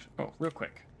do it. Oh, real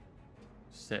quick.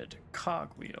 Said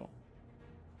cogwheel.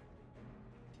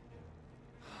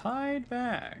 Hide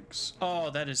bags. Oh,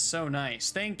 that is so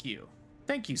nice. Thank you.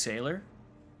 Thank you, Sailor.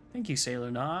 Thank you, Sailor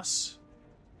Nos.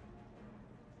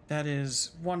 That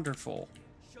is wonderful.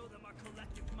 Show them our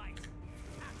collective might.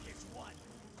 Act as one.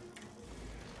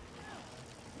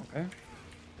 Okay.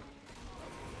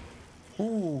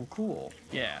 Ooh, cool.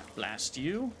 Yeah, blast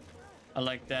you. I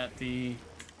like that, the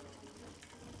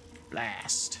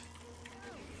blast.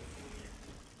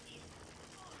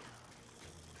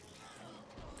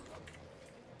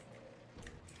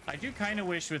 I do kind of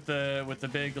wish with the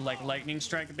big like lightning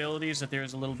strike abilities that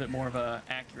there's a little bit more of a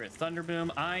accurate thunder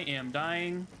boom. I am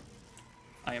dying.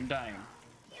 I am dying.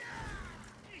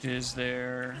 Is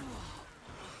there?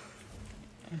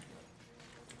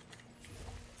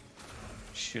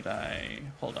 Should I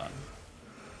hold on?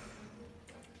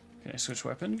 Can I switch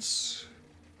weapons?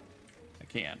 I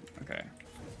can. Okay.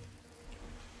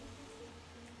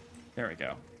 There we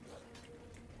go.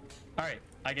 All right.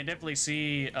 I can definitely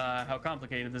see how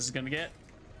complicated this is gonna get.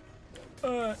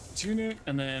 Tune it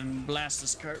and then blast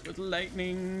this cart with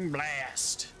lightning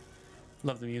blast.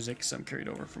 Love the music. Some carried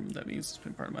over from that means it's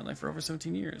been part of my life for over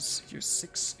 17 years. Your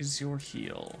 6 is your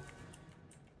heal.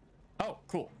 Oh,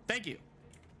 cool. Thank you.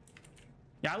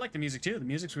 Yeah, I like the music too. The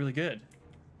music's really good.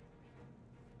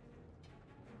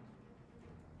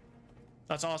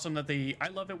 That's awesome that I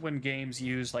love it when games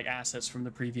use like assets from the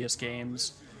previous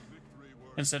games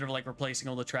instead of like replacing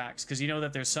all the tracks, because you know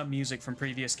that there's some music from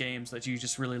previous games that you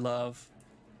just really love.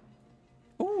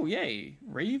 Oh, yay.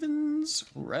 Raven's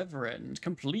Reverend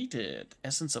completed.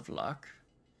 Essence of Luck.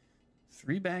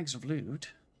 3 bags of loot.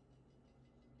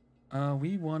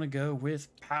 We want to go with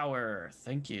power.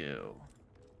 Thank you.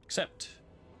 Accept.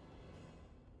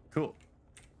 Cool.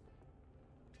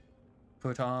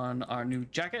 Put on our new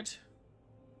jacket.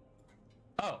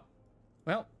 Oh.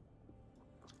 Well.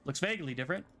 Looks vaguely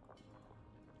different.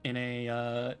 In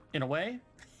a way.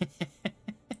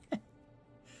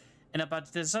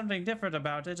 But there's something different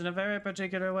about it in a very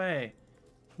particular way.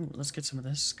 Ooh, let's get some of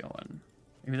this going.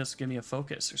 Maybe this will give me a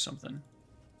focus or something.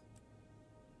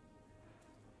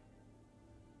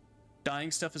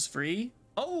 Dying stuff is free?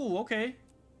 Oh, okay.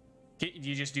 Do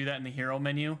you just do that in the hero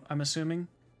menu, I'm assuming?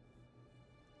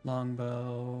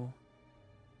 Longbow.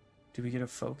 Do we get a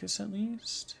focus at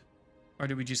least? Or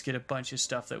do we just get a bunch of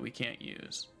stuff that we can't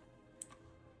use?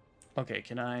 Okay,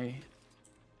 can I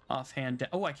offhand...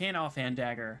 Oh, I can offhand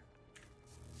dagger.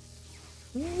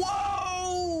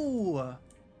 Whoa!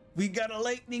 We got a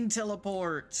lightning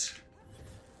teleport.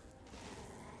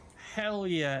 Hell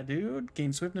yeah, dude.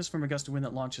 Gain swiftness from a gust of wind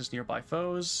that launches nearby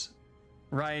foes.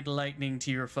 Ride lightning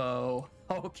to your foe.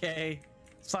 Okay.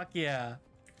 Fuck yeah.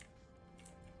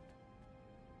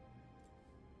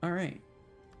 Alright.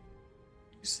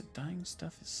 You said dying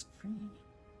stuff is free.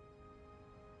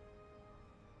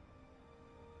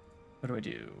 What do I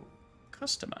do?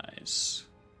 Customize.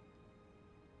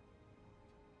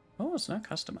 Oh, it's not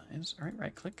customized. Alright,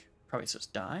 right click. Probably says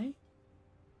die.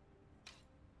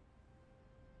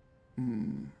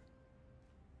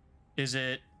 Is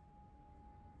it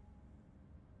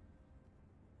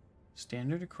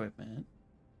standard equipment?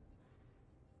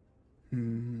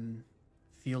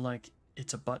 Feel like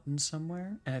it's a button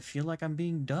somewhere, and I feel like I'm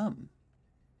being dumb.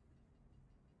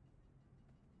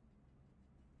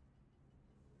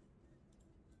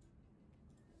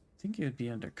 think it would be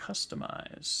under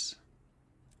customize.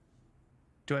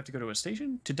 Do I have to go to a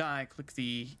station? To die, click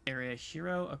the area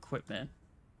hero equipment.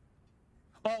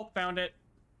 Oh, found it.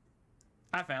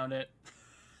 I found it.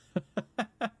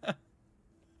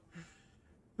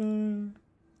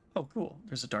 Oh, cool.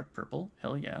 There's a dark purple.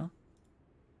 Hell yeah.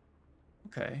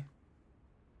 Okay.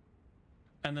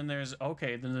 And then there's,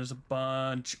 okay, then there's a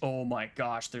bunch. Oh my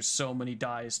gosh, there's so many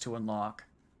dyes to unlock.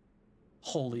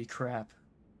 Holy crap.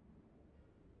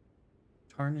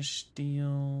 Tarnished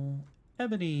steel.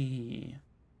 Ebony.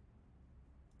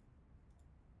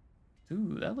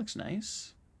 Ooh, that looks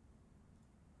nice.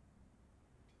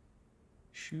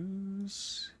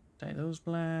 Shoes. Dye those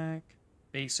black.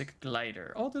 Basic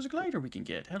glider. Oh, there's a glider we can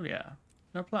get. Hell yeah.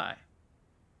 No apply.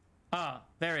 Ah,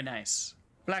 very nice.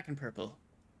 Black and purple.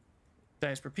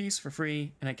 Dice per piece for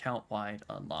free and account-wide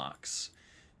unlocks.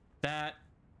 That,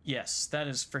 yes, that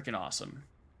is freaking awesome.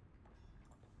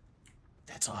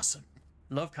 That's awesome.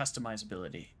 Love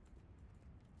customizability.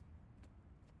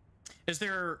 Is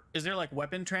there like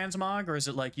weapon transmog, or is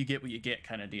it like you get what you get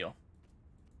kind of deal?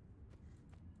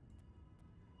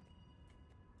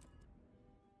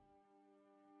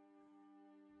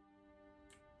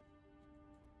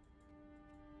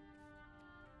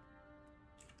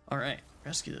 Alright,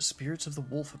 rescue the spirits of the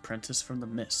wolf apprentice from the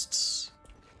mists.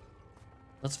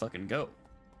 Let's fucking go.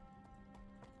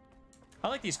 I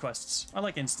like these quests. I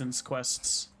like instance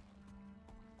quests.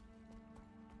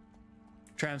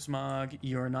 Transmog,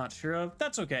 you're not sure of?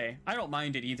 That's okay. I don't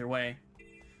mind it either way.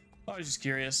 I was just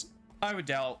curious. I would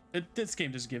doubt. This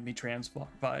game doesn't give me transmog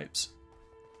vibes.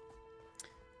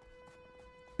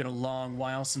 Been a long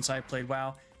while since I played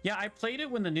WoW. Yeah, I played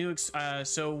it when the new,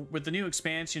 so with the new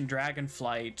expansion,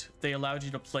 Dragonflight, they allowed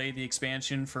you to play the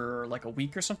expansion for like a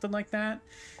week or something like that.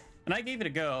 And I gave it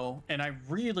a go, and I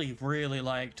really, really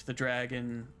liked the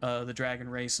dragon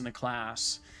race and the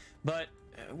class. But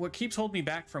what keeps holding me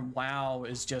back from WoW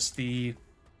is just the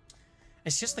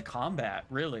combat,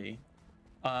 really.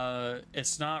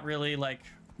 It's not really like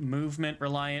movement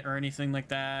reliant or anything like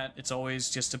that. It's always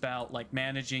just about like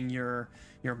managing your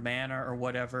mana or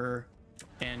whatever.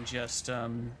 And just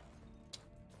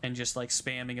like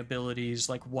spamming abilities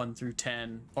like 1 through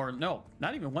 10, or no,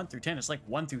 not even 1 through 10. It's like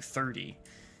 1 through 30,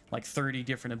 like 30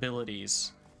 different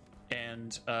abilities,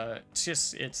 and it's a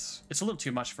little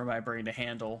too much for my brain to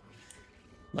handle.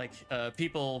 Like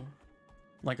people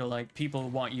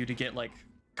want you to get like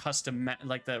custom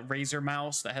like the Razer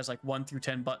mouse that has like 1 through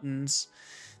 10 buttons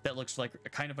that looks like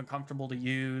kind of uncomfortable to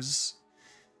use.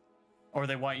 Or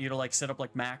they want you to like set up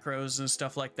like macros and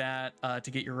stuff like that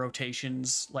to get your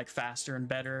rotations like faster and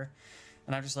better.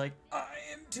 And I'm just like, I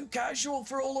am too casual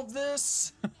for all of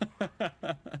this.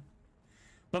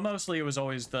 But mostly it was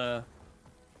always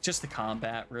just the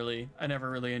combat, really. I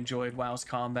never really enjoyed WoW's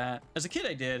combat. As a kid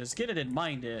I did. As a kid I didn't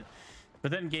mind it.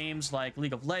 But then games like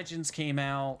League of Legends came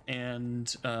out,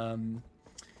 and and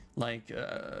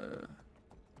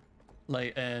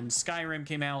Skyrim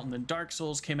came out, and then Dark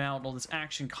Souls came out, and all this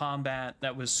action combat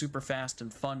that was super fast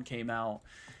and fun came out,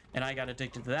 and I got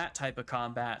addicted to that type of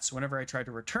combat. So whenever I tried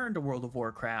to return to World of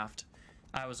Warcraft,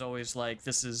 I was always like,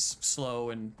 this is slow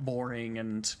and boring,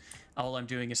 and all I'm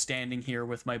doing is standing here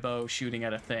with my bow shooting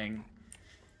at a thing.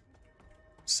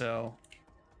 So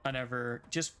I never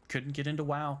just couldn't get into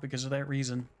WoW because of that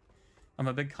reason. I'm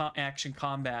a big action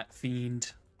combat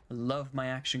fiend. I love my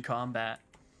action combat.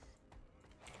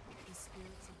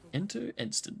 Enter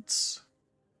instance.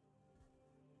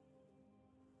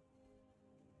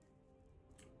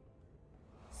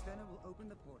 Svenna will open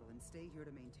the portal and stay here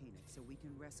to maintain it so we can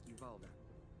rescue Valda.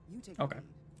 You take okay. the lead.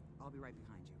 I'll be right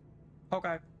behind you.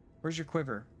 Okay. Where's your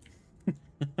quiver?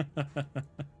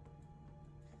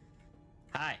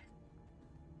 Hi.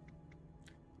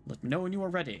 Let me know when you are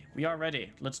ready. We are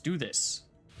ready. Let's do this.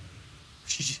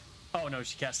 Oh no,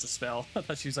 she cast a spell. I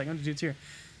thought she was like, I'm gonna do it here.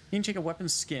 You can take a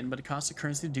weapon's skin, but it costs a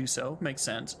currency to do so. Makes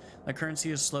sense. A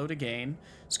currency is slow to gain.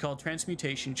 It's called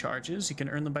transmutation charges. You can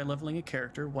earn them by leveling a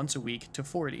character once a week to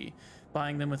 40,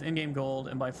 buying them with in-game gold,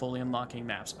 and by fully unlocking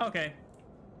maps. Okay.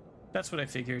 That's what I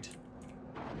figured.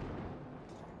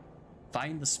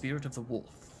 Find the spirit of the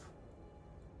wolf.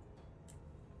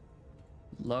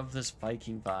 Love this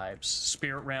Viking vibes.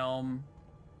 Spirit realm.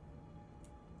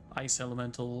 Ice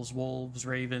elementals, wolves,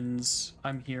 ravens.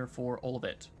 I'm here for all of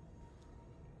it.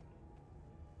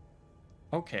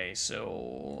 Okay,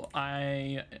 so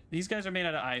these guys are made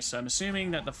out of ice, so I'm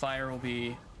assuming that the fire will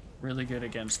be really good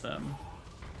against them.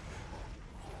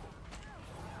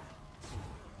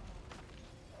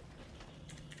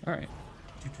 All right.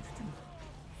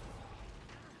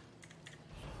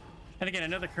 And again,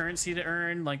 another currency to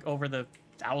earn, like over the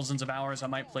thousands of hours I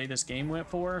might play this game with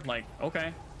for, like,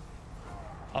 okay,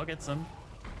 I'll get some.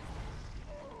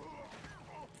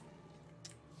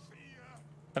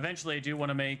 Eventually, I do want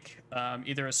to make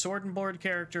either a sword and board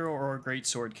character or a great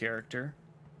sword character,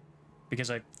 because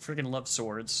I freaking love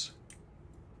swords,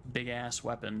 big ass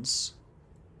weapons.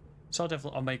 So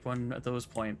I'll make one at those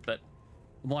point, but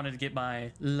wanted to get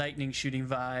my lightning shooting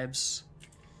vibes.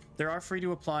 There are free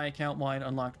to apply, account-wide,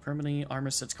 unlocked permanently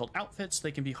armor sets called outfits.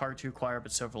 They can be hard to acquire,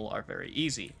 but several are very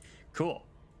easy. Cool.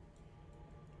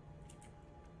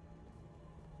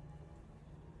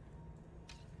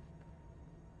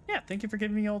 Yeah, thank you for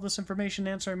giving me all this information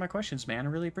and answering my questions, man. I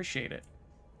really appreciate it.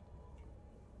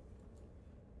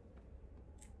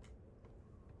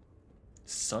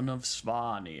 Son of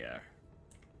Svanir.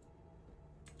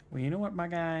 Well, you know what, my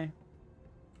guy?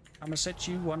 I'm gonna set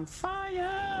you on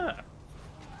fire!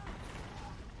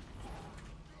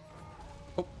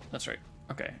 Oh, that's right.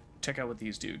 Okay, check out what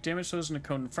these do. Damage those in a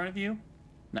cone in front of you.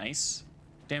 Nice.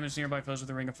 Damage nearby foes with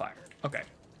a ring of fire. Okay.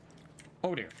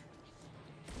 Oh dear.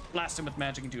 Blast him with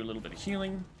magic and do a little bit of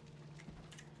healing.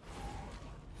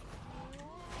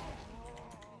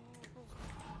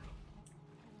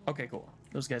 Okay, cool.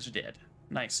 Those guys are dead.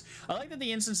 Nice. I like that the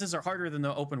instances are harder than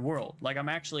the open world. Like, I'm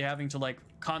actually having to, like,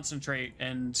 concentrate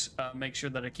and make sure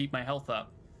that I keep my health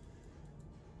up.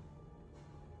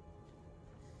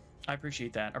 I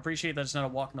appreciate that. I appreciate that it's not a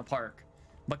walk in the park.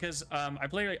 Because I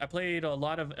played a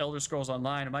lot of Elder Scrolls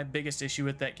Online, and my biggest issue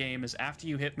with that game is after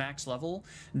you hit max level,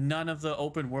 none of the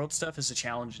open world stuff is a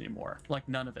challenge anymore. Like,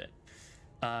 none of it.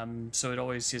 So it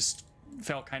always just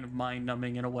felt kind of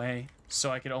mind-numbing in a way. So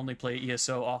I could only play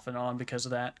ESO off and on because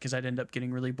of that, because I'd end up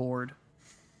getting really bored.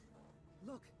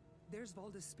 Look, there's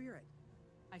Volda's spirit.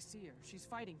 I see her. She's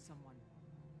fighting someone.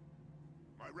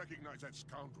 I recognize that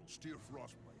scoundrel, Steer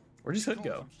Frostblade. Where does Hood He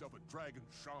calls go? himself a dragon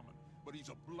shaman, but he's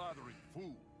a blathering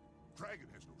fool. Dragon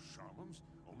has no shamans,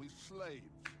 only slaves.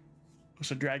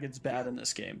 So Dragon's bad in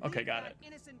this game. Okay, got it.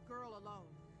 Innocent girl alone.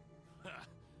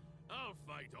 I'll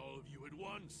fight all of you at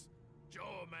once.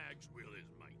 Jormag's will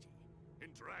is mighty. In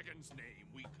Dragon's name,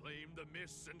 we claim the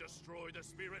mists and destroy the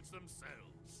spirits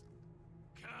themselves.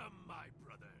 Come, my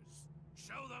brothers.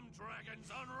 Show them Dragon's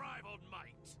unrivaled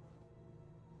might.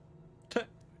 Tuh.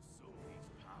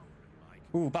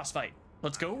 Ooh, boss fight.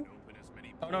 Let's go.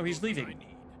 Oh no, he's leaving.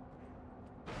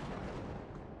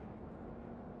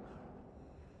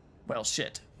 Well,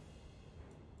 shit.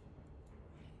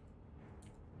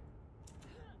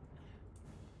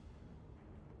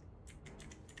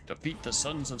 Defeat the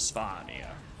sons of Svanir.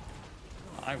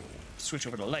 I will switch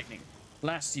over to lightning.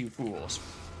 Blast you fools.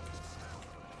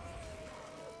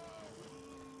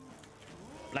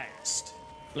 Blast.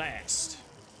 Blast.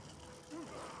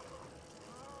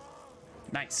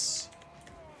 Nice.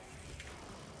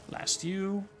 Blast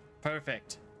you.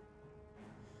 Perfect.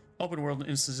 Open world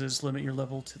instances limit your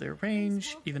level to their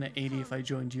range. Even at 80, if I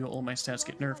joined you, all my stats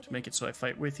get nerfed to make it so I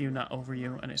fight with you, not over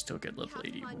you, and I still get level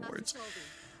 80 rewards.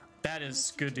 That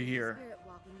is good to hear.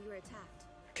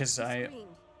 Because I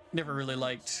never really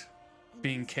liked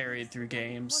being carried through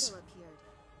games.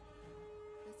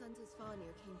 The Sons of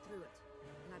Svanir came through it,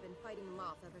 and I've been fighting them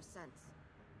off ever since.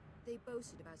 They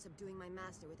boasted about subduing my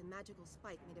master with a magical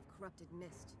spike made of corrupted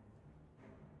mist.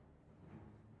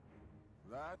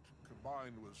 That,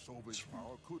 combined with Solveig's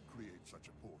power, could create such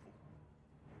a portal.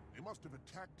 They must have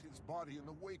attacked his body in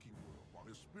the waking world while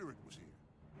his spirit was here.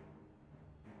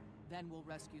 Then we'll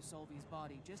rescue Solveig's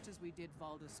body, just as we did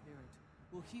Valda's spirit.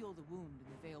 We'll heal the wound in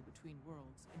the veil between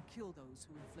worlds, and kill those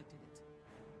who inflicted it.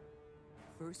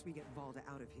 First, we get Volda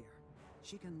out of here.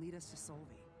 She can lead us to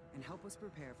Solvay, and help us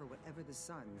prepare for whatever the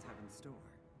Suns have in store.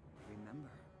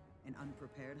 Remember, an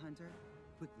unprepared hunter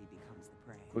quickly becomes the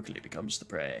prey. Quickly becomes the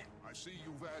prey. I see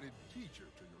you've added teacher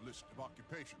to your list of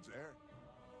occupations there.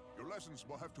 Your lessons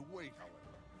will have to wait,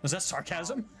 however. Was that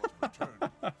sarcasm? Return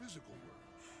to physical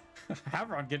work.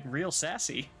 Havron getting real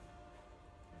sassy.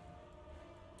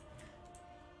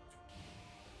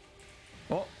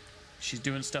 Oh, she's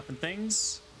doing stuff and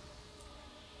things.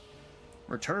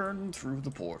 Return through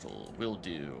the portal. Will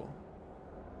do.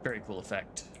 Very cool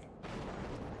effect.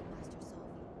 Master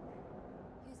Solvay.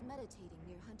 He was meditating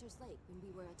near Hunter's Lake when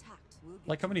we were attacked.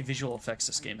 Like how many visual effects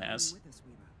this game has.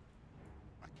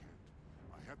 I can't.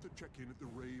 I have to check in at the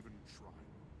Raven Shrine.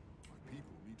 My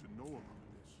people need to know about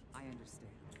this. I understand.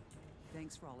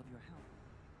 Thanks for all of your help.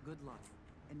 Good luck,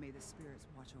 and may the spirits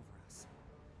watch over us.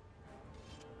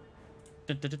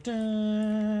 Dun, dun, dun,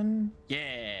 dun.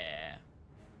 Yeah.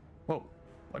 Whoa.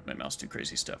 Why'd my mouse do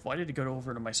crazy stuff? Why did it go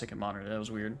over to my second monitor? That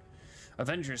was weird.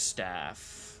 Avenger's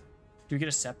Staff. Do we get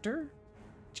a scepter?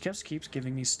 She keeps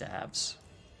giving me stabs.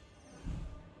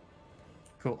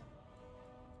 Cool.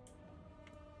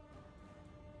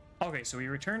 Okay, so we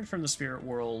returned from the spirit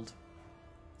world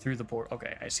through the portal.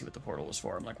 Okay, I see what the portal was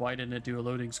for. I'm like, why didn't it do a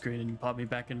loading screen and pop me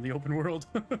back into the open world?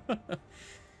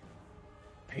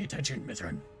 Pay attention,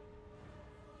 Mythrin.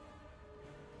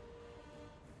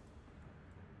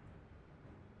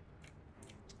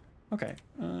 Okay,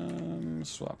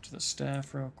 swap to the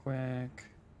staff real quick.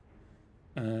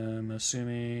 I'm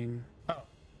assuming... Oh,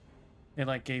 it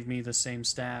like gave me the same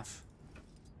staff.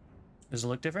 Does it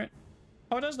look different?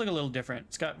 Oh, it does look a little different.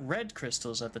 It's got red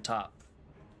crystals at the top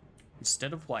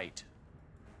instead of white.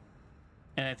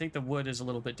 And I think the wood is a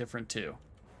little bit different too.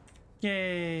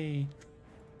 Yay!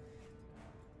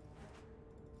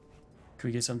 Can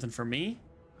we get something for me?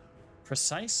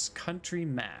 Precise country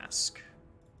mask.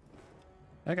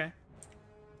 Okay.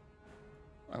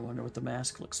 I wonder what the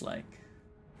mask looks like.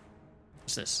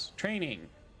 What's this? Training.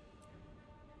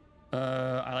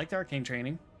 I like the arcane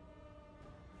training.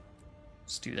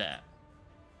 Let's do that.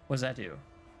 What does that do?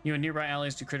 You and nearby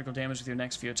allies do critical damage with your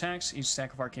next few attacks. Each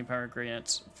stack of arcane power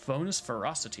grants bonus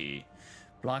ferocity.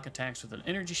 Block attacks with an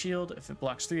energy shield. If it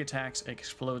blocks 3 attacks, it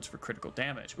explodes for critical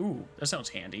damage. Ooh, that sounds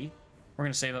handy. We're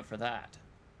gonna save up for that.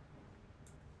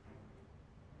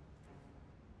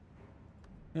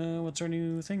 What's our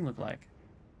new thing look like?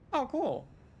 Oh, cool.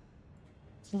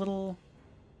 It's a little...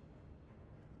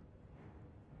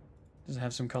 Does it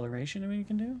have some coloration that we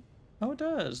can do? Oh, it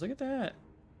does. Look at that.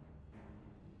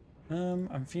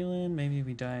 I'm feeling maybe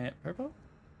we dye it purple.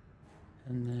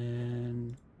 And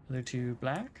then other 2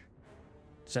 black.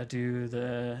 Does that do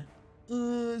the...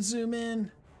 zoom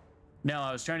in. No,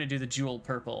 I was trying to do the jewel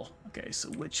purple. Okay, so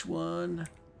which one?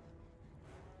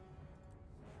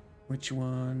 Which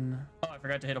one? Oh, I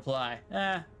forgot to hit apply.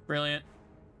 Ah, brilliant.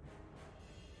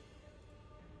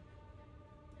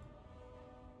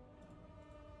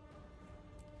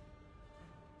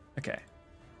 Okay.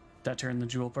 That turned the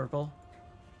jewel purple.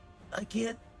 I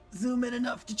can't zoom in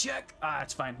enough to check. Ah,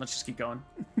 it's fine. Let's just keep going.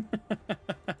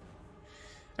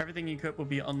 Everything you equip will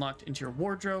be unlocked into your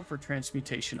wardrobe for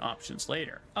transmutation options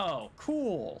later. Oh,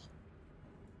 cool.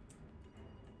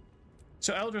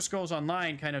 So Elder Scrolls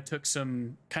Online kind of took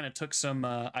some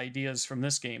ideas from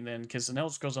this game then, because in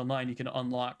Elder Scrolls Online you can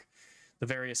unlock the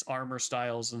various armor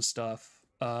styles and stuff.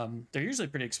 They're usually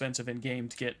pretty expensive in game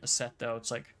to get a set though. It's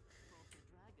like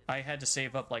I had to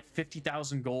save up like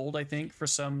 50,000 gold, I think, for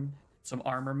some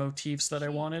armor motifs that I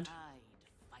wanted.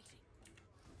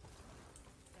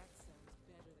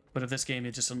 But if this game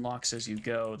it just unlocks as you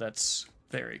go, that's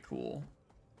very cool.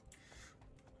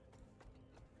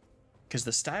 Because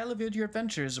the style of your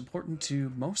adventure is important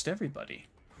to most everybody.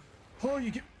 Oh,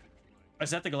 you get... Is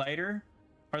that the glider?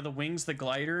 Are the wings the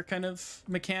glider kind of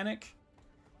mechanic?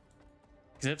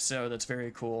 Because if so, that's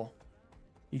very cool.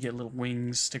 You get little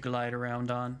wings to glide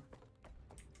around on.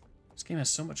 This game has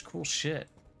so much cool shit.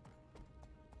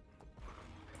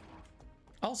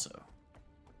 Also,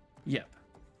 yep.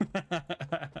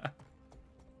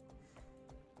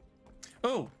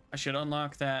 Oh, I should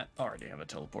unlock that. Oh, I already have a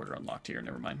teleporter unlocked here.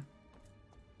 Never mind.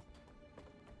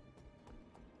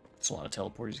 It's a lot of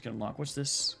teleporters you can unlock. What's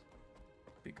this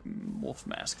big wolf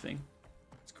mask thing?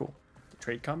 It's cool. The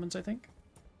trade commons, I think.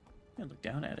 Yeah, look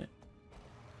down at it.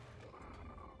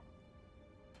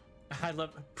 I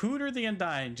love Pooter the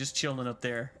Undying just chilling up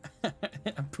there.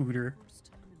 Pooter.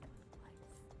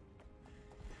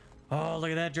 Oh, look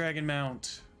at that dragon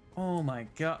mount. Oh my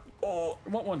god. Oh, I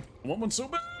want one. I want one so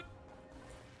bad.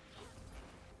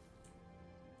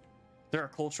 There are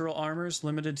cultural armors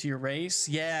limited to your race.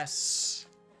 Yes.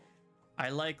 I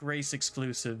like race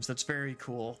exclusives. That's very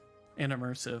cool and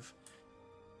immersive.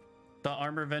 The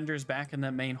armor vendors back in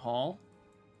that main hall.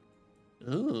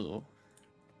 Ooh.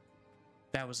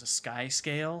 That was a sky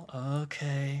scale?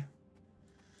 Okay.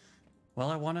 Well,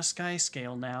 I want a sky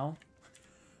scale now.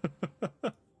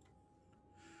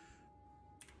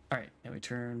 Alright, now we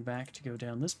turn back to go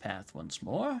down this path once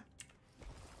more.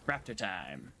 Raptor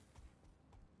time.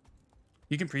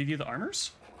 You can preview the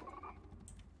armors?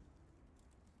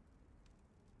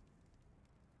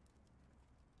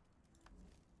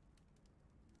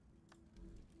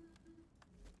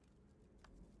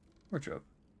 Wardrobe.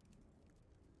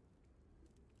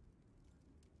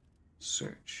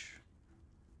 Search.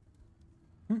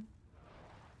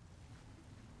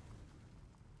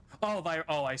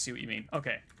 Oh, I see what you mean.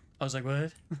 Okay. I was like,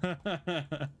 what?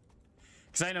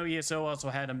 Because I know ESO also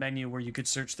had a menu where you could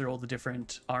search through all the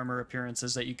different armor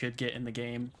appearances that you could get in the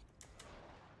game.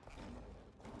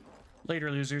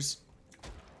 Later, losers.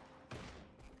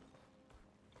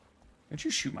 Don't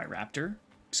you shoot my raptor?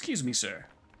 Excuse me, sir.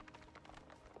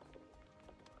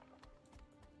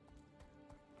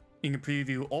 You can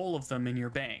preview all of them in your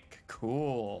bank.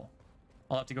 Cool.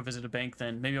 I'll have to go visit a bank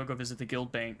then. Maybe I'll go visit the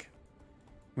guild bank.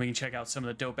 We can check out some of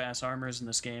the dope-ass armors in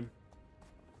this game.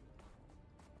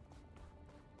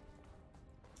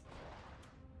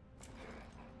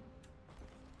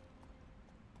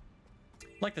 I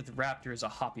like that the raptor is a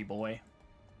hoppy boy.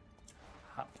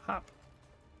 Hop, hop.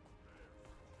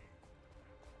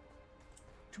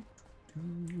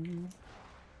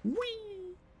 Whee!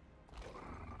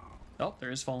 Oh,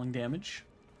 there is falling damage.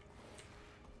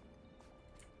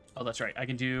 Oh, that's right. I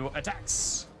can do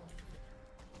attacks.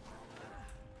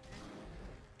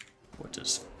 What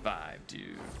does 5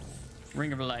 do?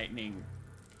 Ring of Lightning.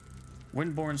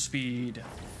 Windborne Speed.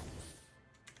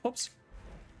 Oops.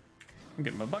 I'm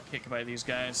getting my butt kicked by these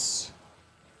guys.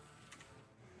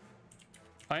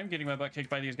 I am getting my butt kicked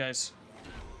by these guys.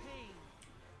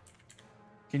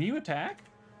 Can you attack?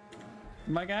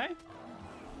 My guy?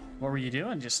 What were you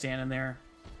doing? Just standing there?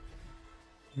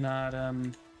 Not,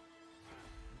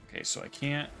 Okay, so I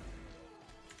can't...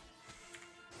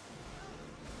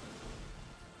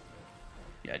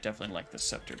 Yeah, I definitely like the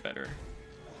scepter better.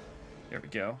 There we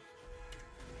go.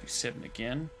 Do 7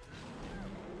 again.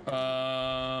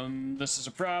 This is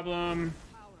a problem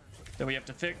that we have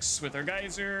to fix with our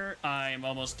geyser. I'm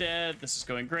almost dead. This is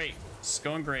going great. This is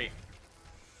going great.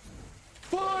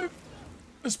 5!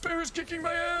 This bear is kicking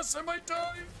my ass. I might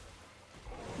die.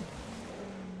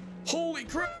 Holy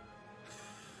crap.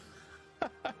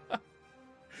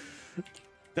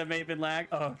 That may have been lag.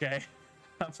 Oh, okay.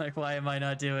 I'm like, why am I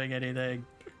not doing anything?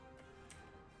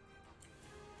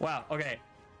 Wow, okay.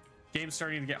 Game's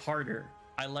starting to get harder.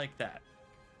 I like that.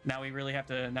 Now we really have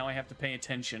to, now I have to pay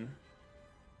attention.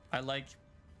 I like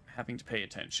having to pay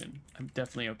attention. I'm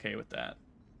definitely okay with that.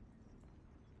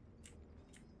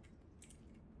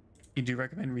 You do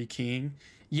recommend rekeying?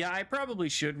 Yeah, I probably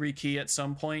should rekey at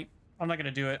some point. I'm not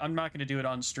gonna do it. I'm not gonna do it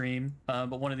on stream,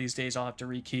 but one of these days I'll have to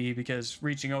rekey because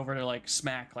reaching over to like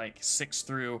smack like 6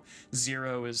 through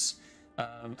 0 is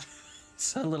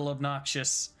it's a little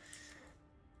obnoxious.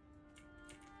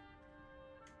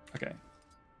 Okay,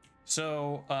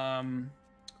 so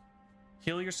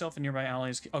heal yourself and nearby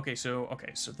allies. Okay, so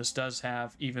this does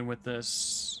have, even with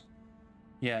this,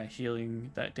 yeah, healing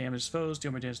that damage foes,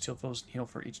 deal more damage to foes, heal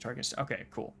for each target. Okay,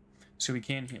 cool. So we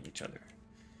can heal each other.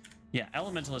 Yeah,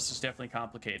 Elementalist is definitely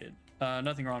complicated.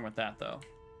 Nothing wrong with that, though.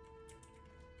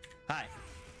 Hi.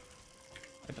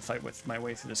 I have to fight with my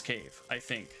way through this cave, I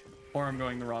think. Or I'm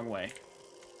going the wrong way.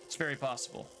 It's very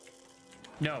possible.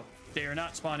 No, they are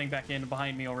not spawning back in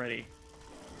behind me already.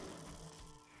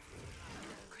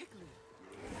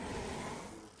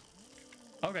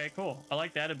 Okay, cool. I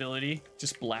like that ability.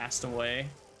 Just blast away.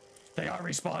 They are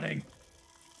respawning.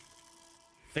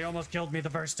 They almost killed me the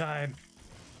first time.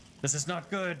 This is not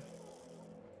good.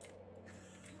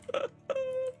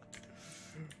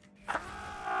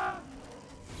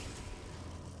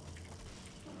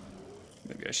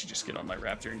 Maybe I should just get on my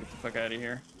raptor and get the fuck out of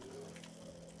here.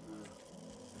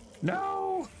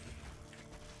 No!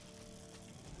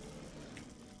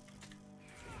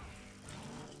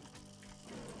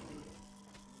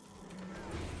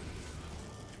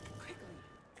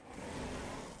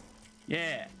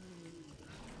 Yeah.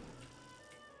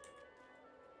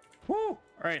 Woo! All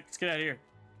right, let's get out of here.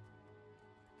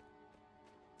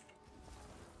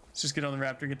 Let's just get on the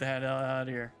raptor and get the hell out of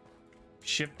here.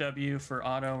 Shift W for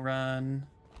auto run.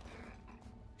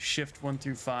 Shift 1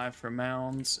 through 5 for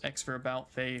mounds. X for about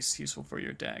face. Useful for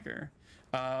your dagger.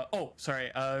 Oh,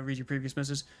 sorry. Read your previous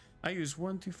messages. I use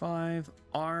 1 through 5.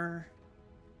 R,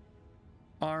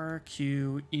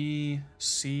 Q, E,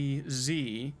 C,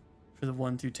 Z for the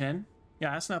 1 through 10.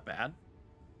 Yeah, that's not bad.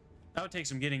 That would take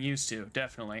some getting used to,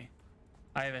 definitely.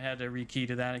 I haven't had to rekey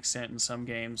to that extent in some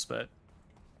games, but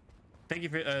thank you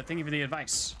for the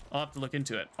advice. I'll have to look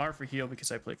into it. R for heal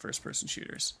because I play first-person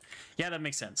shooters. Yeah, that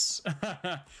makes sense.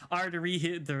 R to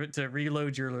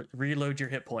reload your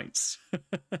hit points.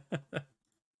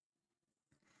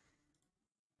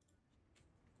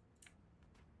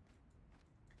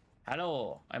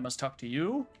 Hello, I must talk to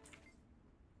you.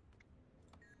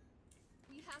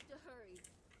 We have to hurry.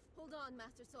 Hold on,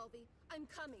 Master Solvi. I'm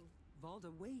coming.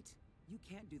 Valda, wait. You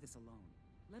can't do this alone.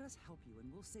 Let us help you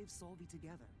and we'll save Solvi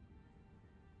together.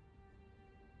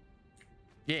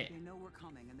 Yeah. They know we're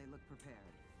coming and they look prepared.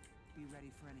 Be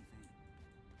ready for anything.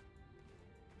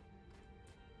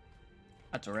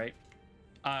 That's alright.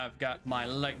 I've got my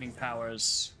lightning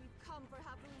powers. We've come for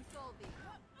Havrun Solvi.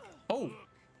 Oh!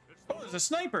 Oh, there's a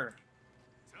sniper!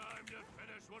 Time to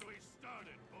finish what we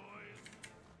started, boys.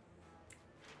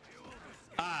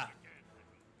 Ah!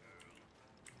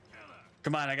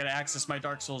 Come on, I gotta access my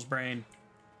Dark Souls brain.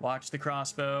 Watch the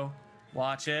crossbow.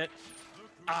 Watch it.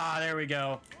 Ah, there we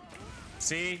go.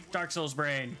 See? Dark Souls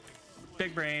brain.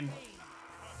 Big brain.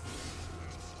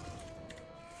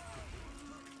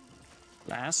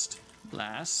 Blast.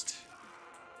 Blast.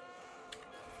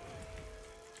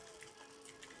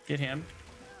 Get him.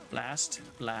 Blast.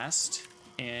 Blast.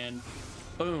 And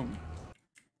boom.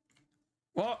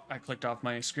 Whoa, I clicked off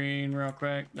my screen real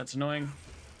quick. That's annoying.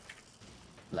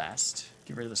 Blast.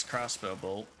 Get rid of this crossbow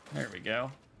bolt. There we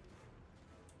go.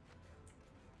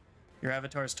 Your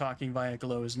avatar's talking via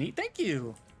glow is neat. Thank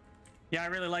you. Yeah, I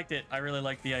really liked it. I really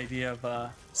liked the idea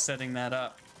of setting that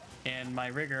up. And my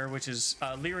rigger, which is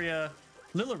Lyria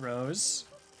Lilirose,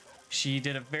 she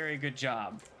did a very good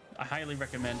job. I highly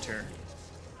recommend her.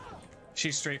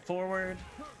 She's straightforward.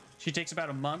 She takes about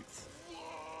a month.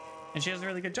 And she does a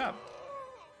really good job.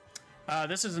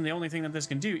 This isn't the only thing that this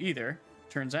can do either.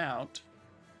 Turns out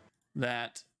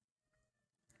that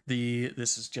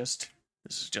this is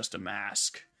just a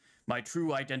mask. My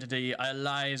true identity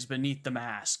lies beneath the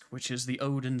mask, which is the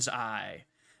Odin's Eye.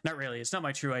 Not really. It's not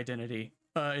my true identity.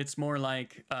 It's more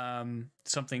like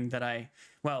something that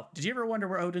well, did you ever wonder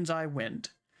where Odin's Eye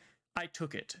went? I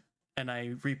took it and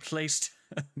I replaced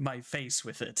my face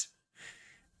with it.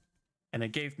 And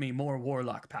it gave me more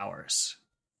Warlock powers.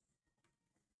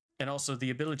 And also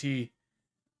the ability...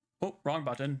 Oh, wrong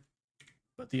button.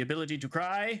 But the ability to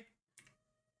cry,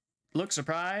 look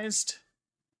surprised,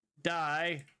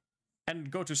 die,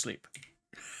 and go to sleep.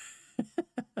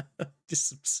 Just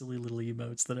some silly little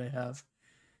emotes that I have.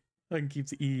 I can keep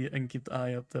the E, I can keep the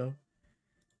I up though.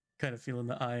 Kind of feeling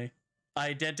the I.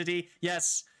 Identity,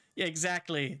 yes,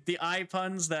 exactly. The I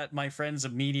puns that my friends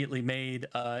immediately made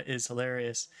is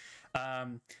hilarious.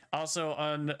 Also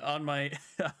on my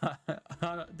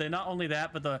they not only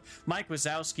that, but the Mike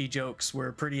Wazowski jokes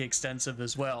were pretty extensive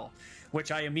as well,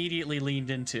 which I immediately leaned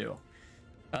into.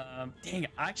 Dang,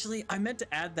 actually I meant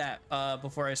to add that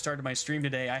before I started my stream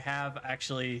today. I have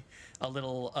actually a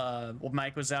little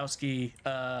Mike Wazowski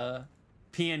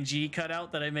PNG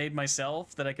cutout that I made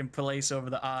myself that I can place over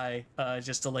the eye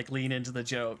just to like lean into the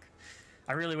joke.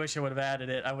 I really wish I would have added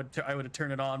it. I would have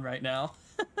turned it on right now.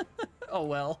 Oh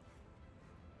well.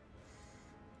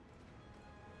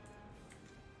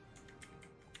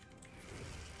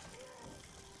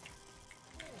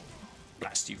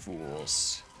 Blast you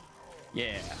fools.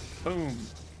 Yeah. Boom.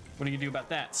 What do you do about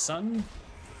that, son?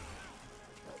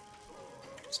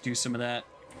 Let's do some of that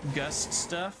gust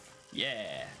stuff.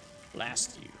 Yeah.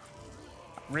 Blast you.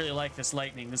 I really like this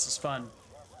lightning. This is fun.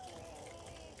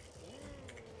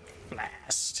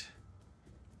 Blast.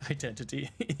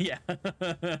 Identity. Yeah. There!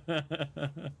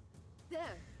 That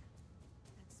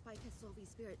spike has Solvi's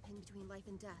spirit pinned between life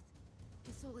and death.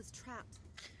 His soul is trapped.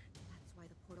 That's why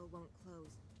the portal won't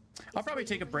close. I'll probably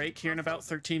take a break here in about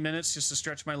 13 minutes just to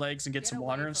stretch my legs and get some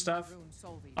water and stuff.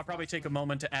 I'll probably take a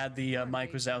moment to add the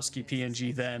Mike Wazowski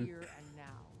PNG then.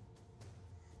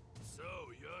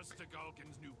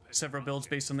 Several builds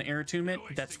based on the air attunement.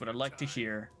 That's what I'd like to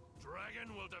hear.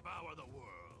 Dragon will devour the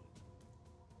world.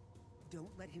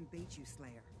 Don't let him bait you,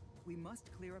 Slayer. We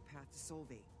must clear a path to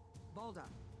Solvi. Valda,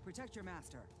 protect your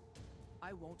master.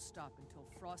 I won't stop until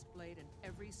Frostblade and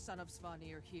every son of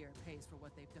Svanir here pays for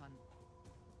what they've done.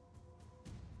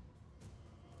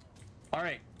 All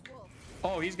right.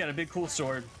 Oh, he's got a big cool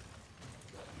sword.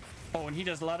 Oh, and he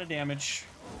does a lot of damage.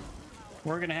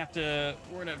 We're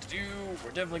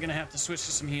definitely gonna have to switch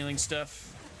to some healing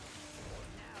stuff.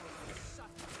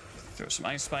 Throw some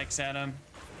ice spikes at him.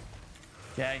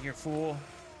 Get out of here, fool.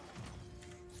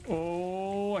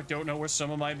 Oh, I don't know where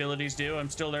some of my abilities do. I'm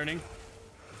still learning.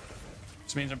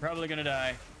 Which means I'm probably gonna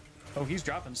die. Oh, he's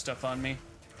dropping stuff on me.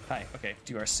 Hi, okay,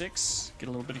 do R6. Get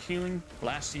a little bit of healing.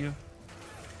 Blast you.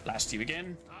 Blast you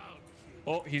again.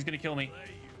 Oh, he's gonna kill me.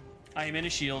 I am in a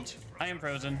shield. I am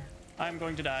frozen. I'm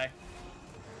going to die.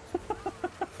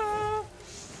 Oh,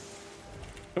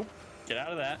 get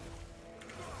out of that.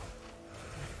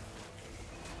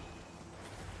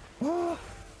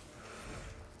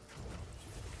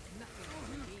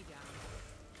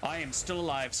 I am still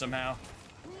alive somehow.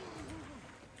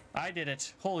 I did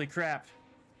it. Holy crap.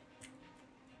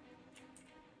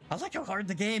 I like how hard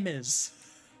the game is.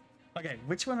 Okay,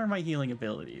 which one are my healing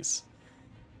abilities?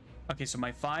 Okay, so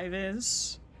my 5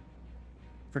 is...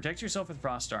 Protect yourself with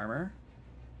frost armor.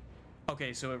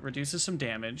 Okay, so it reduces some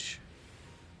damage.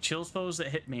 Chills foes that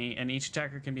hit me, and each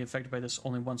attacker can be affected by this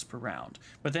only once per round.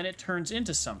 But then it turns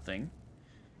into something.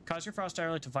 Cause your frost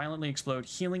arrow to violently explode,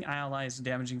 healing allies and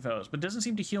damaging foes. But it doesn't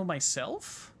seem to heal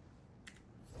myself?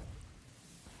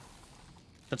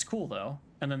 That's cool, though.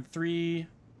 And then 3...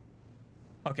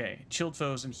 Okay, chilled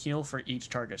foes and heal for each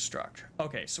target struck.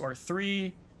 Okay, so our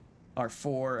 3 Our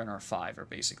 4 and our 5 are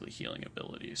basically healing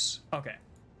abilities. Okay.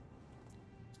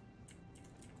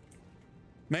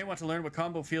 May want to learn what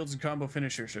combo fields and combo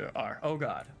finishers are. Oh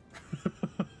god.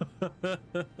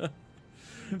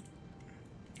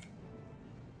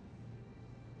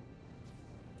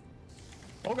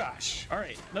 Oh gosh.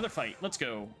 Alright, another fight. Let's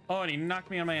go. Oh, and he knocked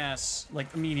me on my ass, like,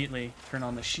 immediately. Turn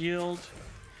on the shield.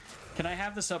 Can I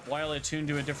have this up while attuned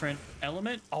to a different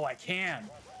element? Oh, I can.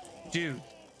 Dude,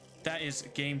 that is a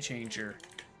game changer.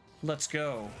 Let's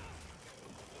go.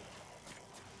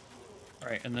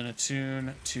 Alright, and then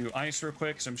attune to ice real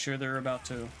quick, because I'm sure they're about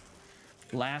to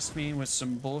blast me with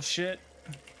some bullshit.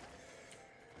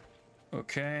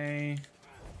 Okay.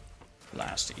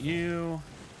 Blast at you.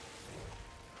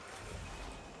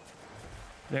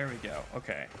 There we go.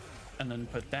 Okay. And then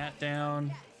put that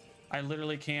down. I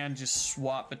literally can just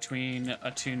swap between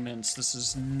attunements. This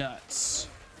is nuts.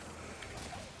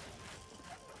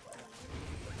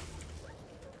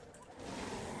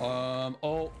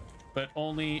 Oh, but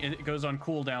only it goes on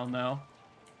cooldown though.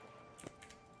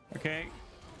 Okay.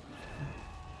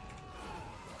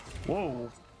 Whoa,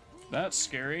 that's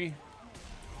scary.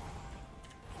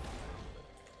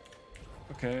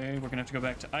 Okay, we're gonna have to go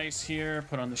back to ice here,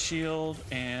 put on the shield,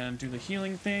 and do the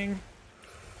healing thing.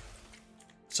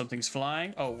 Something's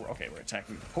flying. Oh, okay, we're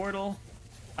attacking the portal.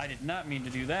 I did not mean to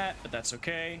do that, but that's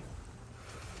okay.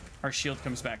 Our shield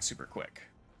comes back super quick.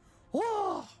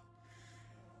 Whoa!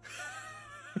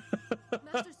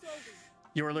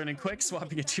 You are learning quick,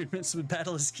 swapping attunements with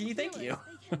battle is key. Thank you.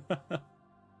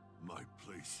 My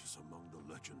place is among the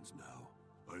legends now.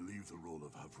 I leave the role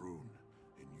of Havrun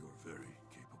in your very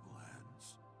capable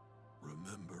hands.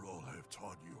 Remember all I have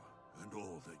taught you and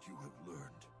all that you have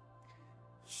learned.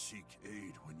 Seek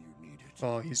aid when you need it.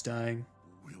 Oh, he's dying.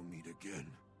 We'll meet again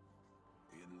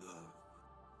in the...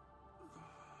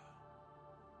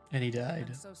 And he died.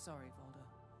 I'm so sorry, Volda.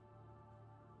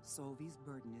 Solvi's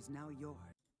burden is now yours.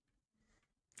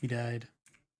 He died.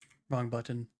 Wrong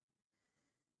button.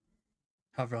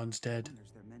 Havron's dead.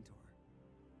 Honors their mentor.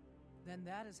 Then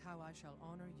that is how I shall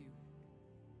honor you.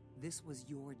 This was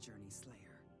your journey,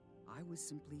 Slayer. I was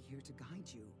simply here to guide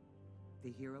you.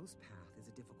 The hero's path is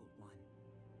a difficult one.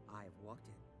 I have walked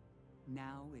it.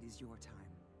 Now it is your time.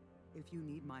 If you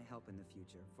need my help in the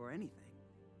future for anything,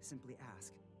 simply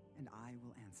ask, and I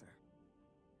will answer.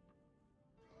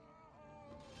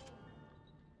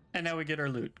 And now we get our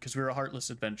loot, because we're a heartless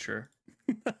adventurer.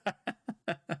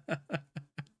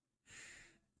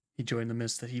 He joined the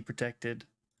mist that he protected.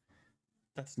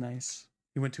 That's nice.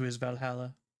 He went to his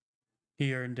Valhalla.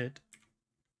 He earned it.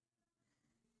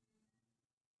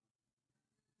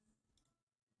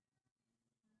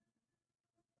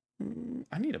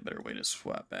 I need a better way to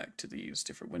swap back to these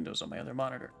different windows on my other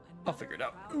monitor. I'll figure it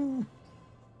out. Ooh.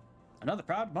 Another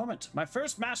proud moment. My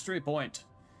first mastery point.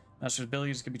 Master's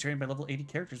abilities can be trained by level 80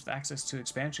 characters with access to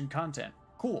expansion content.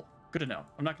 Cool. Good to know.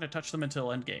 I'm not going to touch them until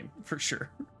endgame, for sure.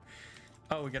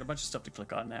 Oh, we got a bunch of stuff to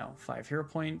click on now. 5 hero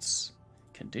points.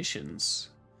 Conditions.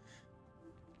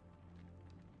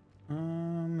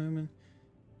 Movement.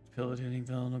 Debilitating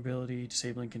vulnerability.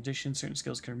 Disabling conditions. Certain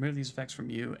skills can remove these effects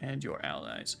from you and your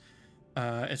allies.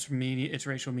 It's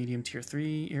racial medium tier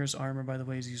 3. Ears armor, by the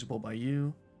way, is usable by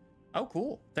you. Oh,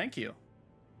 cool. Thank you.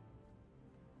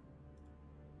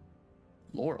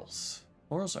 Laurels.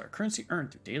 Laurels are currency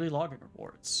earned through daily login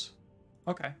rewards.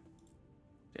 Okay.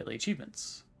 Daily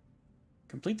achievements.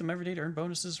 Complete them every day to earn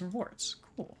bonuses and rewards.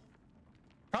 Cool.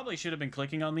 Probably should have been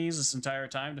clicking on these this entire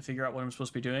time to figure out what I'm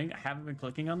supposed to be doing. I haven't been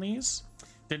clicking on these.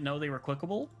 Didn't know they were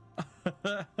clickable.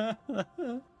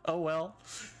 Oh well.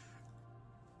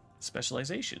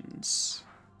 Specializations.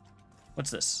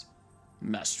 What's this?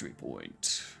 Mastery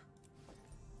point.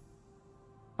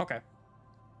 Okay.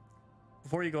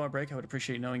 Before you go on break, I would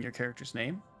appreciate knowing your character's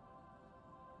name.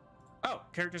 Oh,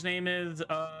 character's name is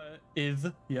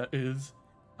Mythrin,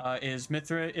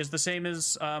 is the same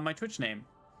as my Twitch name.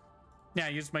 Yeah, I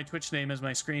used my Twitch name as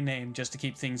my screen name just to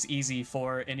keep things easy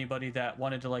for anybody that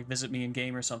wanted to like visit me in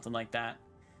game or something like that.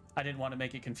 I didn't want to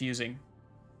make it confusing.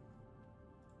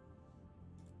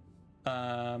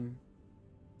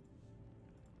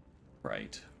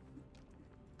 Right.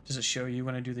 Does it show you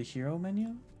when I do the hero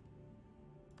menu?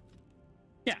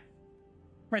 Yeah.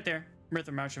 Right there.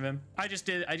 Mythrin Marchavim. I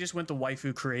just went the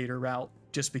waifu creator route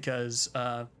just because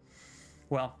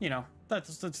well, you know,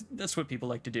 that's what people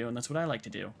like to do, and that's what I like to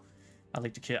do. I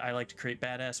like to create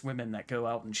badass women that go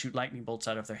out and shoot lightning bolts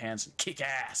out of their hands and kick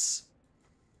ass.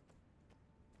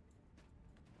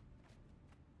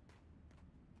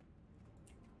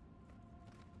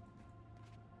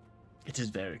 It is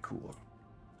very cool.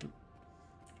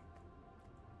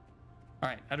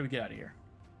 Alright, how do we get out of here?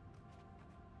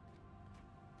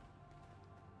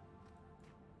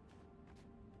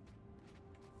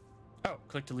 Oh,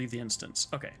 click to leave the instance.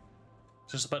 Okay.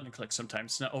 It's just a button to click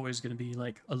sometimes. It's not always going to be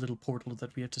like a little portal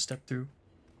that we have to step through.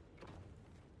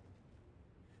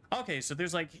 Okay, so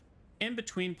there's like in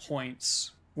between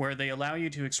points where they allow you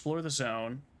to explore the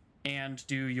zone and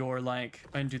do your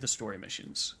and do the story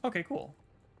missions. Okay, cool.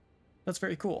 That's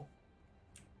very cool.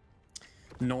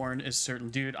 Norn is certain,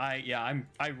 dude. I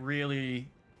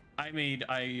know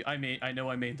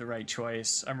I made the right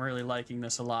choice. I'm really liking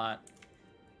this a lot.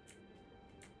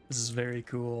 This is very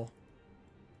cool.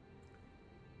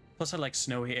 Plus I like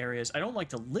snowy areas. I don't like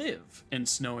to live in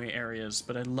snowy areas,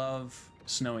 but I love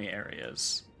snowy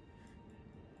areas.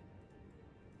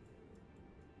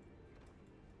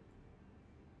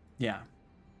 Yeah.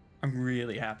 I'm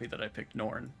really happy that I picked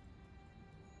Norn.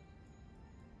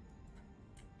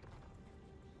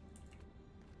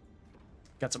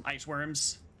 Got some ice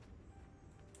worms.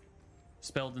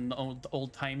 Spelled in the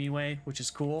old-timey way, which is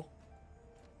cool.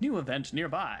 New event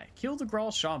nearby. Kill the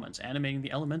Grawl Shamans, animating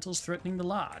the elementals threatening the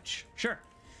lodge. Sure.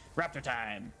 Raptor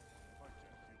time.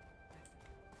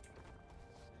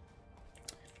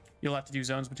 You'll have to do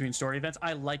zones between story events.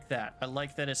 I like that. I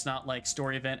like that it's not like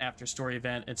story event after story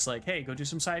event. It's like, hey, go do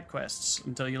some side quests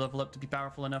until you level up to be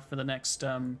powerful enough for the next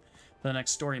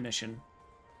story mission.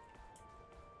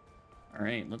 All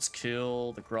right, let's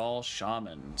kill the Grawl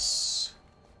Shamans.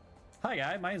 Hi,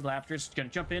 guy. My Laptor's gonna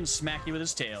jump in and smack you with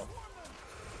his tail.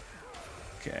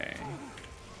 Okay.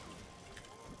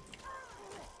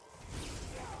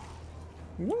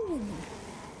 Woo!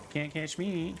 Can't catch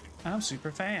me. I'm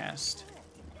super fast.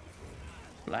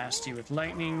 Blast you with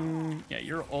lightning. Yeah,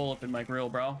 you're all up in my grill,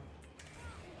 bro.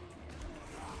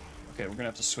 Okay, we're gonna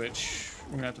have to switch.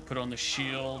 We're gonna have to put on the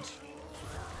shield.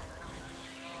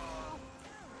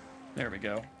 There we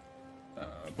go.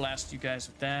 Blast you guys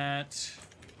with that.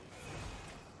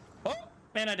 Oh,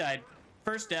 man, I died.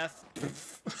 First death.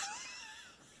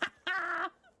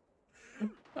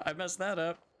 I messed that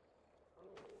up.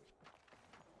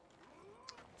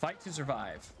 Fight to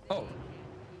survive. Oh.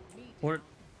 What?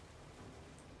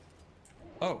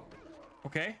 Oh.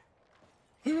 Okay.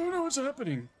 I don't know what's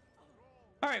happening.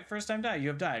 Alright, first time die. You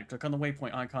have died. Click on the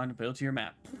waypoint icon to build to your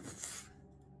map.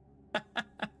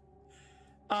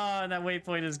 Ah, and that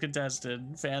waypoint is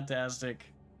contested. Fantastic.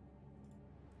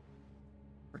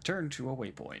 Return to a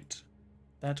waypoint.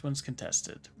 That one's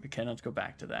contested. We cannot go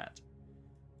back to that.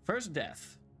 First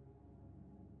death.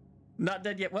 Not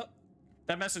dead yet. Well,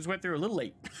 that message went through a little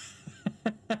late.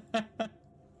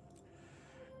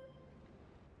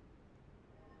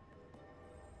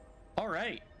 All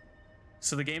right.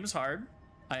 So the game is hard.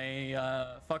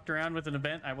 I fucked around with an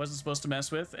event I wasn't supposed to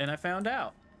mess with, and I found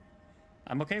out.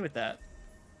 I'm okay with that.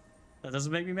 That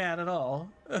doesn't make me mad at all.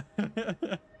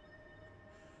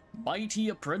 Mighty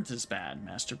Apprentice Band.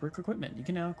 Masterwork equipment. You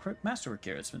can now equip Masterwork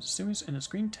gear. It's been distinguished in a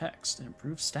screen text and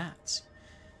improve stats.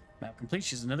 Map complete.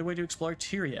 She's another way to explore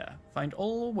Tyria. Find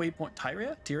all waypoint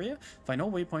Tyria? Find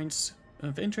all waypoints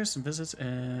of interest and visits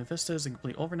vistas and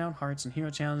complete overrenowned hearts and hero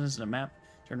challenges in a map.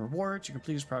 Turn rewards. You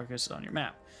complete progress on your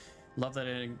map. Love that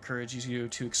it encourages you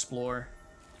to explore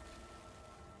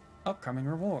upcoming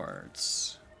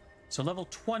rewards. So level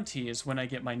 20 is when I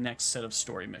get my next set of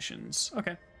story missions.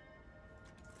 Okay.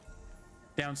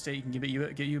 Downstate can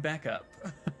get you back up.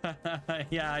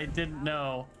 Yeah, I didn't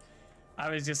know. I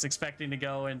was just expecting to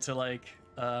go into like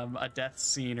a death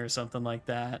scene or something like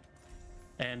that,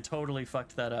 and totally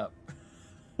fucked that up.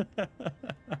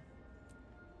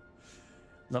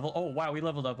 Oh wow, we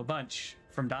leveled up a bunch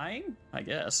from dying, I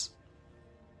guess.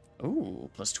 Ooh,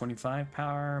 plus 25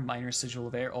 power, minor sigil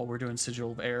of air. Oh, we're doing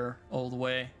sigil of air all the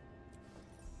way.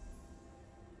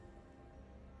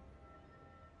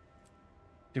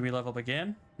 Did we level up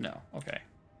again? No. Okay.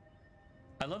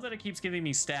 I love that it keeps giving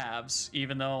me stabs,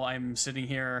 even though I'm sitting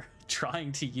here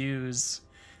trying to use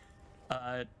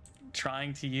the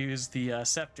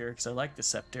scepter, because I like the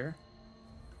scepter.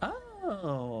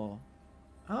 Oh,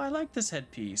 I like this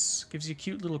headpiece. Gives you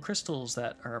cute little crystals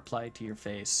that are applied to your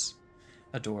face.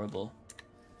 Adorable.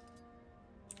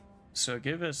 So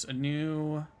give us a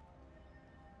new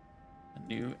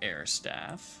air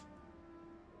staff.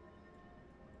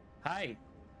 Hi.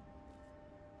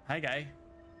 Hi, guy.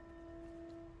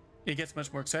 It gets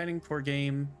much more exciting. Core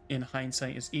game in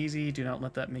hindsight is easy. Do not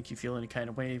let that make you feel any kind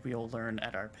of way. We will learn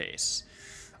at our pace.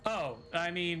 Oh,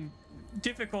 I mean,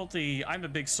 difficulty. I'm a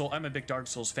big Dark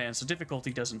Souls fan, so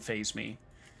difficulty doesn't faze me.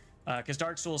 Because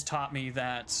Dark Souls taught me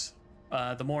that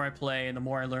the more I play and the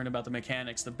more I learn about the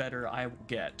mechanics, the better I will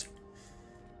get.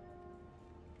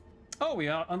 Oh, we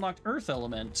unlocked Earth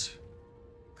Element.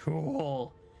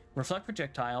 Cool. Reflect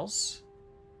projectiles.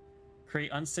 Create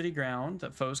unsteady ground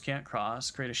that foes can't cross.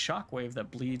 Create a shockwave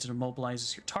that bleeds and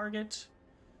immobilizes your target.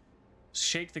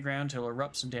 Shake the ground till it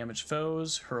erupts and damage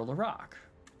foes. Hurl a rock.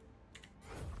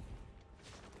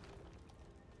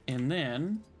 And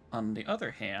then, on the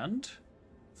other hand,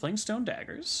 fling stone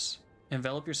daggers.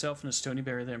 Envelop yourself in a stony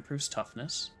barrier that improves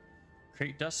toughness.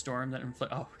 Create dust storm that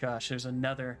inflict. Oh gosh, there's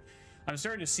another. I'm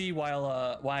starting to see why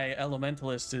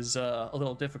Elementalist is a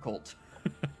little difficult.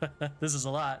 This is a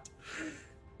lot.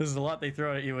 This is a lot they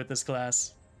throw at you with this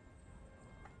class.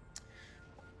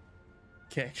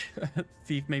 Okay,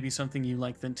 Thief may be something you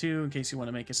like then too, in case you want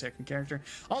to make a second character.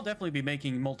 I'll definitely be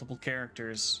making multiple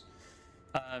characters.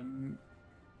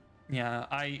 Yeah,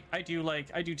 I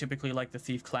do typically like the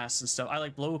Thief class and stuff. I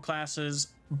like blow classes,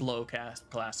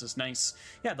 classes, nice.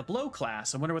 Yeah, the blow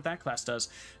class. I wonder what that class does.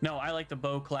 No, I like the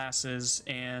bow classes,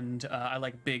 and I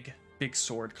like big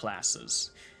sword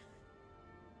classes.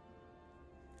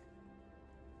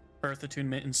 Earth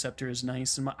Attunement and Scepter is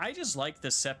nice. And I just like the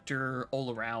Scepter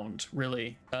all around,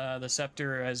 really. The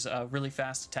Scepter has really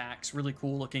fast attacks, really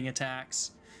cool looking attacks.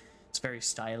 It's very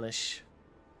stylish.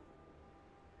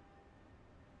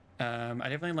 I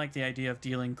definitely like the idea of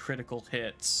dealing critical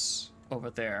hits over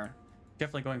there.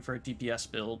 Definitely going for a DPS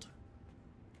build.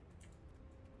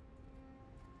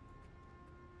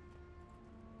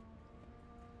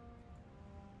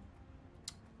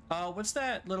 What's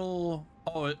that little...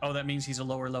 Oh, that means he's a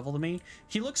lower level than me.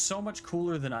 He looks so much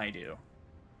cooler than I do.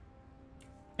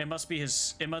 It must be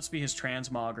his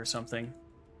transmog or something.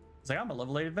 It's like, I'm a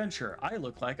level 8 adventurer. I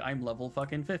look like I'm level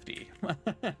fucking 50.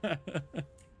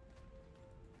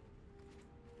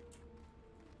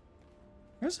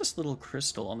 There's this little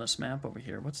crystal on this map over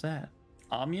here. What's that?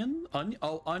 Onion?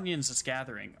 Oh, Onion's is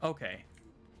gathering. Okay.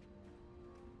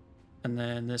 And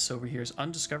then this over here is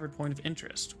undiscovered point of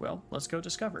interest. Well, let's go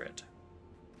discover it.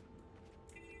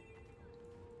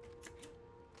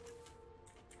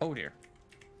 Oh dear.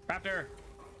 Raptor!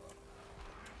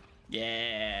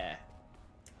 Yeah!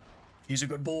 He's a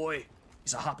good boy.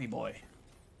 He's a hoppy boy.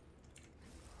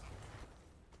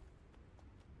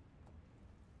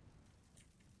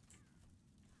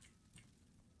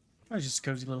 Oh, it's just a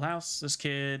cozy little house. This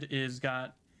kid is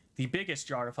got the biggest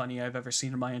jar of honey I've ever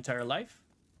seen in my entire life.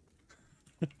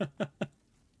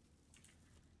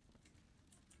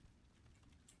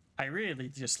 I really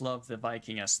just love the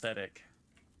Viking aesthetic.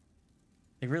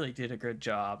 They really did a good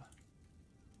job.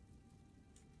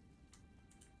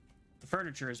 The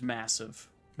furniture is massive,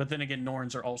 but then again,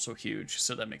 Norns are also huge,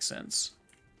 so that makes sense.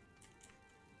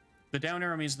 The down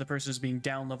arrow means the person is being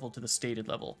down leveled to the stated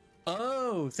level.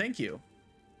 Oh, thank you.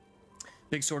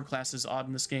 Big sword class is odd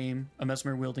in this game. A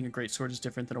mesmer wielding a greatsword is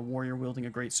different than a warrior wielding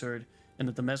a greatsword, and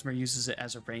that the mesmer uses it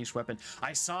as a ranged weapon.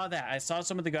 I saw that. I saw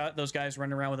some of those guys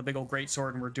running around with a big old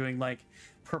greatsword and were doing like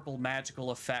purple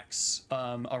magical effects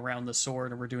around the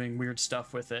sword, and were doing weird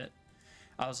stuff with it.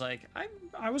 I was like,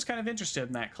 I was kind of interested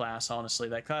in that class, honestly.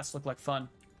 That class looked like fun.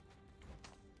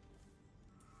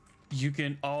 You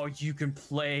can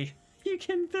play. You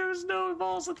can throw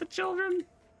snowballs at the children.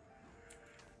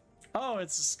 Oh,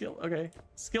 it's a skill. Okay.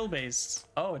 Skill based.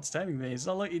 Oh, it's timing based.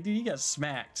 Oh, look, dude, he got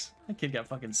smacked. That kid got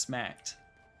fucking smacked.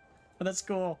 But that's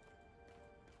cool.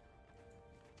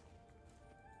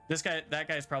 That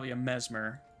guy's probably a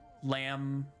mesmer.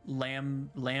 Lamthalomiel?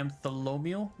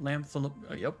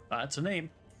 Yep, that's a name.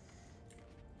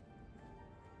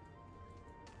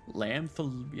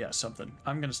 Yeah, something.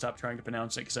 I'm gonna stop trying to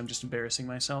pronounce it because I'm just embarrassing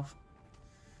myself.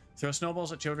 Throw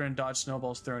snowballs at children and dodge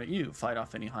snowballs thrown at you. Fight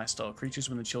off any hostile creatures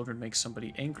when the children make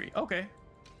somebody angry. Okay.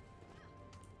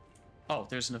 Oh,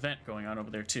 there's an event going on over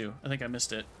there too. I think I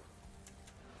missed it.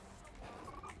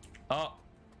 Oh.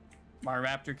 My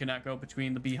raptor cannot go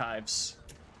between the beehives.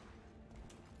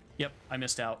 Yep, I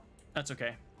missed out. That's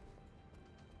okay.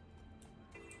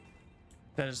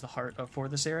 That is the heart for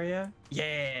this area.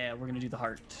 Yeah, we're gonna do the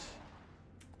heart.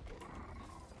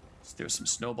 Let's throw some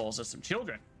snowballs at some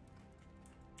children.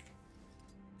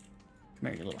 Come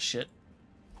here, you little shit.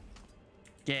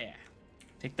 Yeah.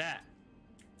 Take that.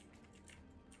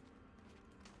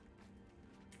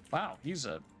 Wow, he's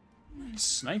a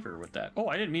sniper with that. Oh,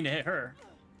 I didn't mean to hit her.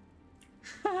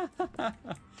 I like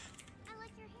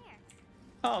your hair.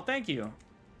 Oh, thank you.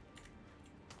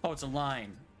 Oh, it's a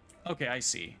line. Okay, I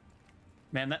see.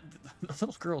 Man, the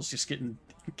little girl's just getting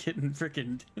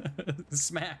freaking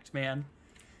smacked, man.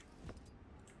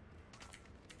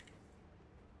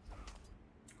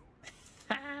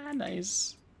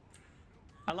 Nice.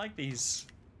 I like these.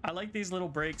 I like these little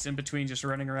breaks in between just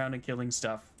running around and killing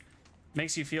stuff.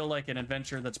 Makes you feel like an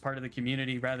adventurer that's part of the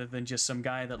community rather than just some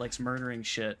guy that likes murdering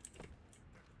shit.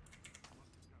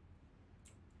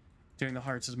 Doing the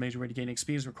hearts is a major way to gain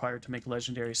XP is required to make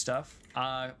legendary stuff.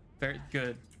 Very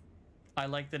good. I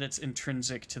like that it's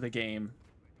intrinsic to the game.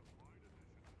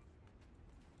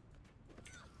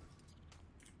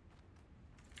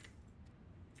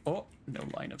 Oh, no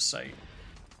line of sight.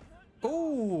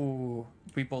 Oh,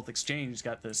 we both exchanged,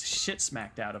 got this shit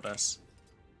smacked out of us.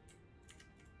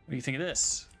 What do you think of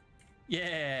this?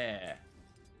 Yeah.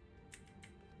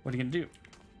 What are you gonna do?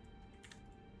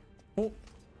 Oh.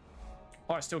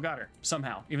 Oh, I still got her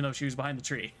somehow, even though she was behind the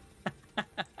tree.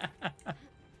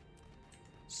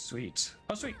 Sweet.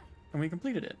 Oh, sweet. And we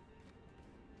completed it.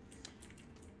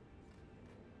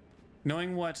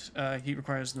 Knowing what heat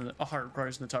requires in the heart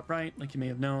requires in the top right, like you may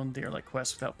have known, they are like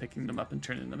quests without picking them up and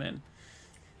turning them in.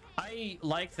 I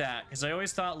like that because I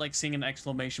always thought like seeing an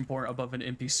exclamation point above an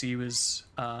NPC was,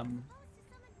 I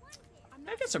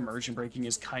guess immersion breaking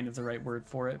is kind of the right word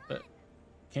for it, but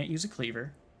can't use a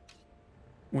cleaver.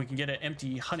 We can get an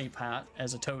empty honey pot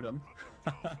as a totem.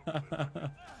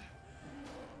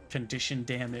 Condition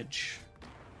damage.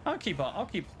 I'll keep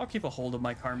a hold of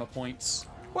my karma points.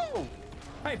 Whoa!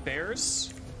 Hi,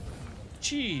 bears.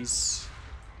 Jeez.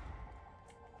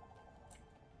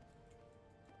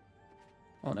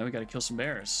 Oh, now we gotta kill some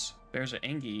bears. Bears are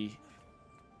angry.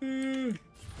 Oh,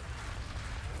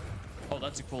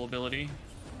 that's a cool ability.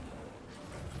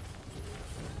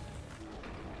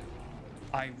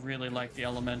 I really like the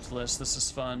Elementalist. This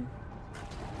is fun.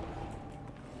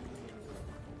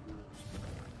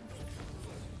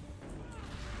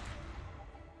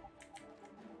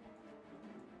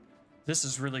 This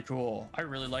is really cool. I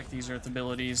really like these Earth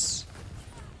abilities.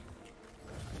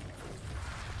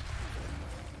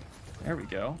 There we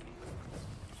go.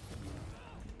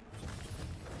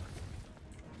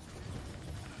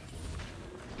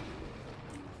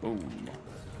 Boom.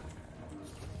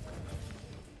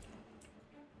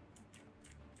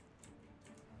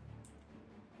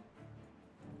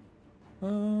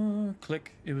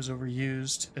 Click. It was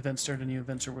overused. Events start. New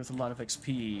events are worth a lot of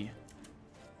XP.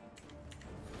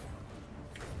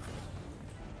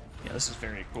 Yeah, this is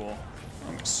very cool.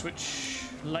 I'm gonna switch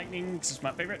lightning because it's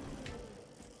my favorite.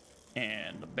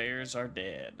 And the bears are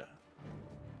dead.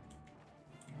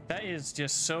 That is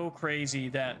just so crazy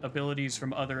that abilities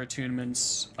from other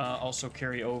attunements also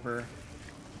carry over.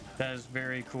 That is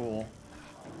very cool.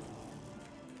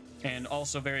 And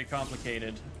also very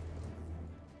complicated.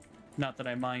 Not that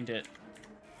I mind it.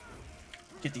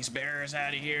 Get these bears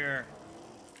out of here.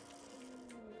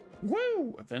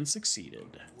 Woo! Event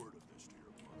succeeded.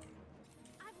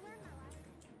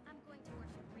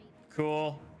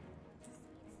 Cool.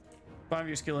 Bottom of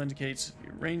your skill indicates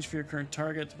your range for your current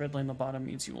target. The red line on the bottom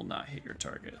means you will not hit your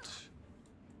target.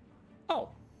 Oh,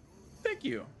 thank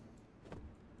you.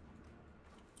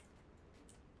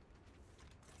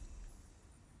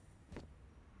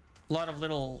 A lot of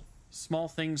little small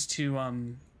things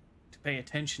to pay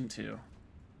attention to.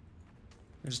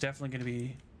 There's definitely going to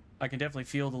be. I can definitely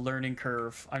feel the learning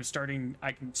curve. I can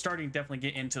definitely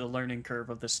get into the learning curve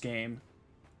of this game.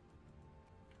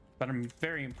 But I'm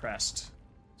very impressed.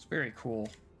 It's very cool.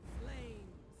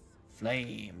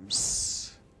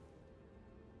 Flames.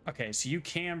 Okay, so you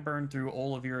can burn through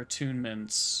all of your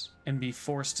attunements and be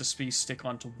forced to stick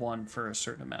onto one for a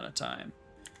certain amount of time.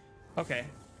 Okay.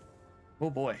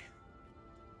 Oh boy.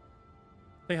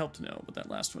 They help to know, but that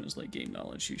last one is like game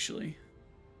knowledge usually.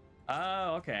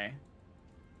 Oh, okay.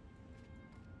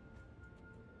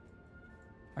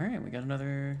 Alright, we got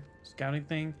another scouting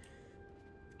thing.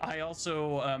 I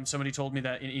also, somebody told me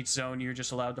that in each zone you're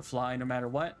just allowed to fly no matter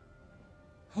what.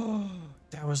 Oh,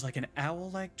 that was like an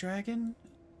owl-like dragon?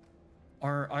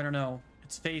 Or, I don't know,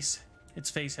 its face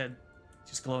had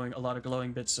just glowing, a lot of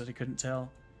glowing bits that I couldn't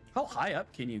tell. How high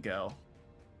up can you go?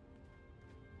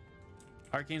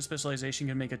 Arcane specialization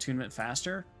can make attunement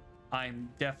faster? I'm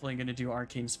definitely going to do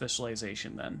arcane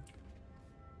specialization then.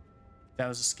 That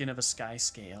was a skin of a sky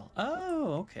scale.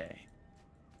 Oh, okay.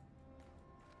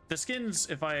 The skins,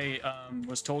 if I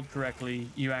was told correctly,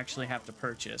 you actually have to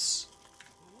purchase.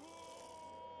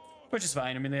 Which is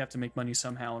fine. I mean, they have to make money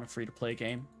somehow in a free-to-play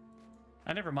game.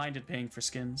 I never minded paying for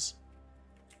skins.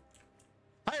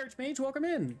 Hi, Archmage. Welcome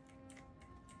in.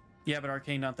 Yeah, but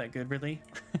Arcane not that good, really.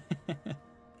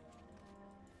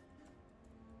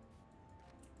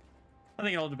 I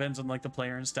think it all depends on, like, the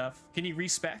player and stuff. Can you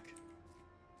respec?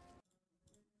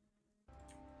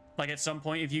 Like, at some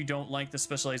point, if you don't like the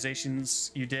specializations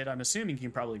you did, I'm assuming you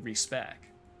can probably respec.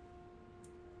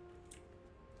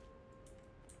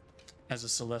 As a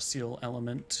celestial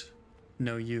element,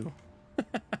 no you.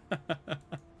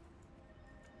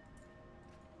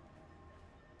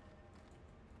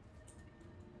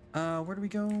 Where do we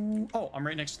go? Oh, I'm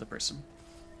right next to the person.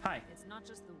 Hi. It's not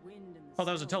just the wind and the Oh,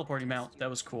 that was a snow teleporting that mount. tests That you.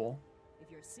 was cool.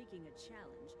 If you're seeking a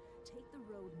challenge, take the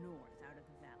road north out of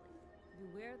the valley.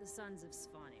 Beware the Sons of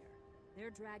Svanir. Their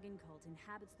dragon cult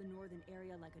inhabits the northern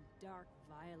area like a dark,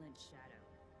 violent shadow.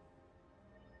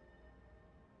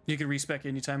 You can respec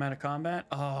anytime out of combat.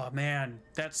 Oh man,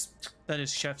 that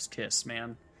is chef's kiss,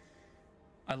 man.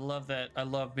 I love that. I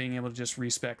love being able to just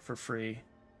respec for free.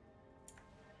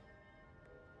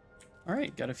 All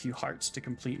right, got a few hearts to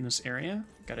complete in this area.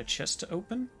 Got a chest to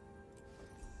open.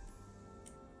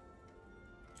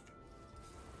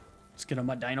 Let's get on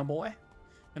my Dino Boy.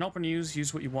 In open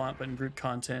use what you want, but in group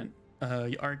content,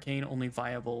 arcane only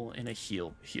viable in a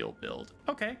heal build.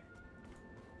 Okay.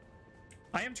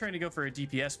 I am trying to go for a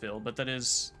DPS build, but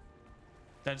that's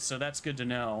good to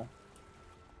know.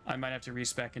 I might have to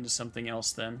respec into something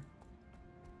else then.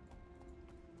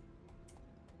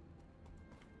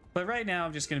 But right now,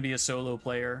 I'm just going to be a solo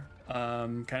player,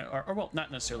 or well,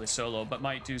 not necessarily solo, but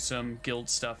might do some guild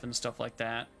stuff and stuff like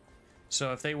that.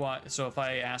 So if if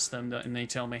I ask them and they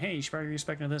tell me, hey, you should probably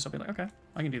respec into this, I'll be like, okay,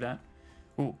 I can do that.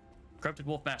 Ooh, Corrupted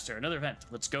Wolfmaster, another event.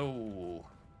 Let's go.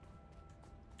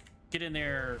 Get in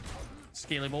there,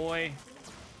 Scaly boy.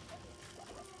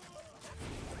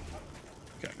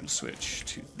 Okay, I'm gonna switch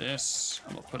to this.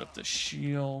 I'm gonna put up the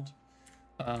shield.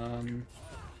 I'm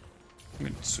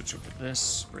gonna switch over to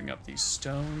this, bring up these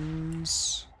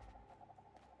stones.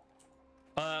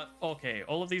 Okay,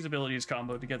 all of these abilities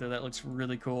comboed together. That looks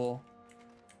really cool.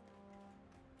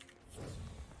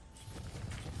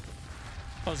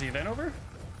 Oh, is the event over?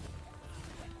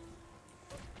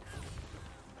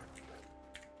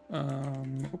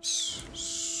 Oops.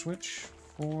 Switch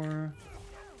for...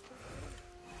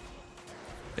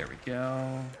 There we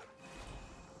go.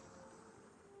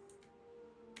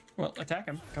 Well, attack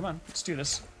him. Come on, let's do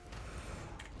this.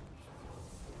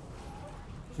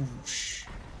 Whoosh.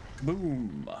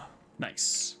 Boom.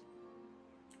 Nice.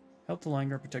 Help the line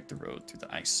guard protect the road through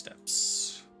the ice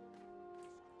steps.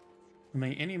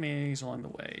 Remain any enemies along the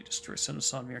way. Destroy some of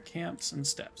Sodmere camps and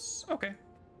steps. Okay.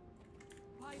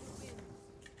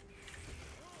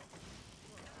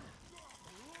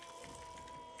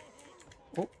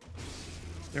 Oh.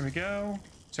 There we go.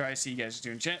 Sorry, I see you guys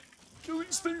doing chat. Kill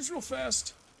these things real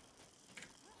fast.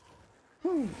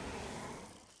 Whew.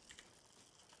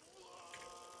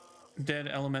 Dead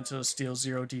Elemental Steel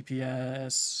 0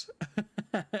 DPS.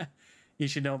 You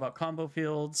should know about combo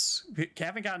fields. We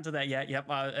haven't gotten to that yet. Yep,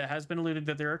 it has been alluded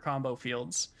that there are combo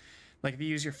fields. Like if you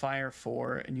use your Fire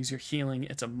 4 and use your healing,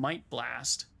 it's a Might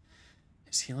Blast.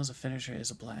 His heal is a finisher,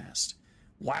 is a blast.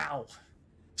 Wow.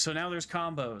 So now there's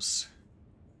combos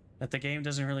that the game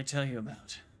doesn't really tell you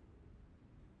about.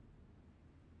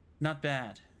 Not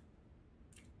bad.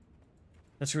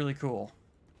 That's really cool.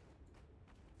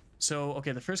 So,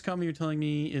 okay, the first combo you're telling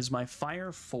me is my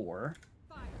Fire 4.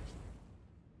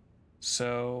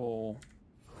 So,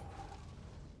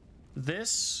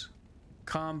 this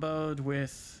comboed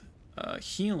with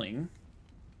healing.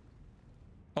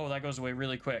 Oh, that goes away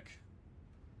really quick.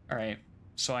 All right,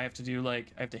 so I have to do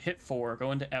like, I have to hit 4,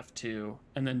 go into F2,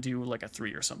 and then do like a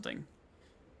 3 or something.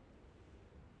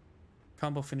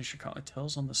 Combo finisher, it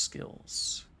tells on the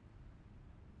skills.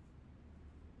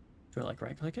 Do I like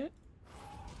right click it?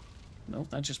 Nope,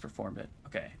 that just performed it.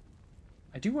 Okay.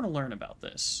 I do want to learn about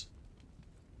this.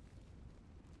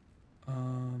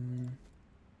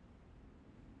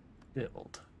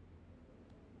 Build.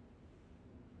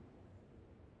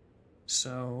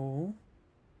 So,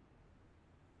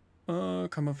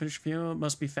 combo finish field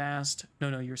must be fast.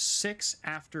 No, you're 6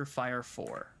 after Fire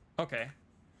 4. Okay.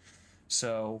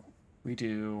 So, we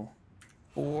do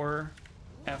 4,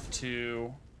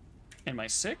 F2, and my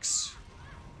 6.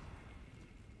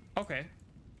 Okay.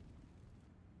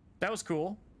 That was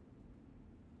cool.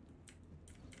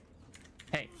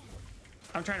 Hey,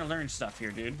 I'm trying to learn stuff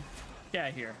here, dude. Get out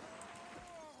of here.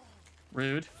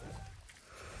 Rude.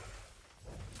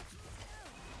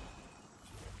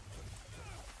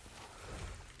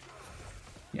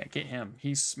 Yeah, get him.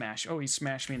 He's smashed. Oh, he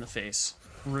smashed me in the face.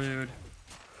 Rude.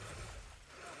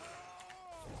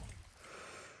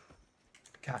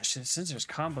 Gosh, since there's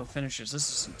combo finishers, this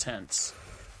is intense.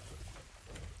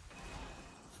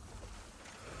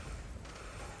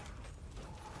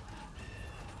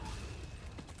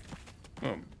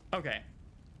 Boom. Okay.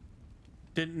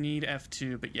 Didn't need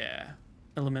F2, but yeah.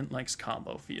 Element likes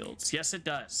combo fields. Yes, it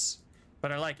does.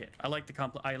 But I like it. I like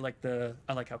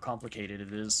how complicated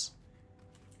it is.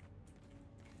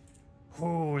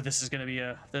 Oh, this is gonna be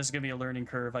a learning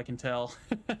curve, I can tell.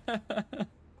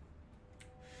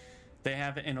 They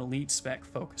have an elite spec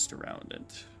focused around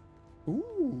it.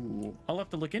 Ooh, I'll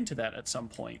have to look into that at some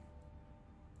point.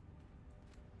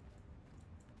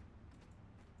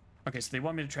 Okay, so they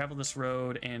want me to travel this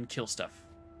road and kill stuff.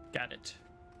 Got it.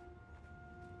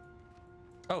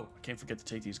 Oh, I can't forget to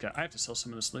take these guys. I have to sell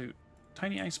some of this loot.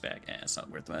 Tiny ice bag. Eh, it's not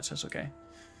worth much. That's okay.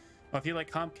 Well, if you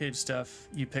like comp kid stuff,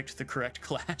 you picked the correct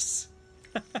class.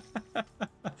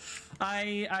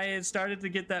 I have started to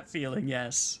get that feeling,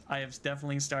 yes. I have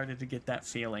definitely started to get that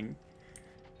feeling.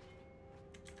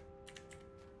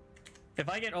 If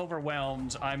I get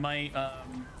overwhelmed, I might,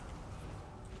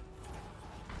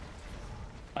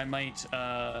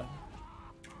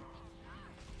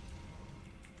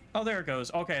 oh, there it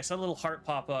goes. Okay, I saw a little heart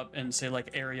pop up and say,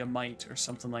 like, area might or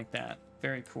something like that.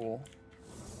 Very cool.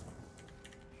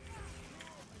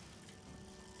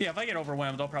 Yeah, if I get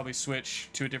overwhelmed, I'll probably switch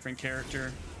to a different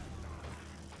character.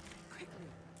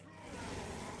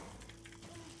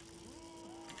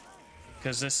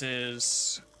 Because this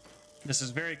is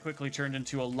very quickly turned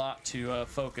into a lot to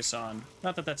focus on.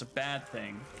 Not that that's a bad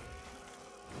thing.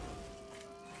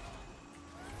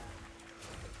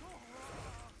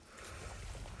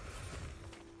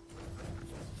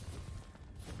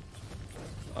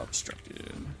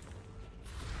 Obstructed.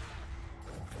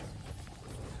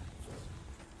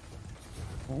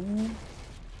 Oh,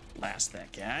 blast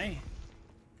that guy.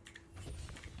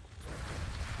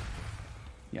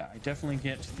 Yeah, I definitely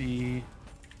get the...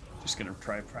 Just gonna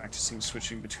try practicing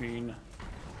switching between...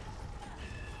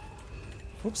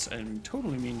 Whoops, I didn't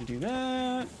totally mean to do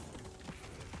that.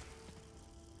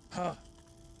 Huh.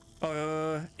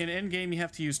 In endgame, you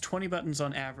have to use 20 buttons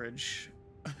on average.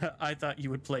 I thought you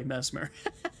would play Mesmer.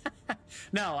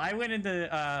 No, I went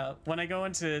into... when I go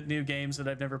into new games that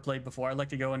I've never played before, I like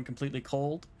to go in completely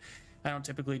cold. I don't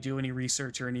typically do any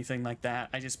research or anything like that.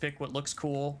 I just pick what looks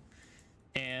cool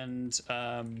and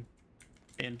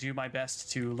do my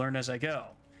best to learn as I go.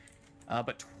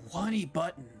 But 20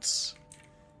 buttons.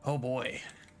 Oh boy.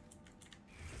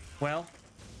 Well,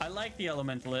 I like the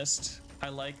Elementalist. I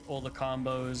like all the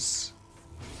combos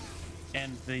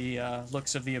and the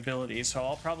looks of the ability, so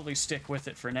I'll probably stick with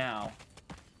it for now.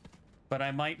 But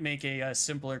I might make a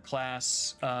simpler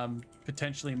class,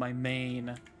 potentially my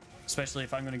main, especially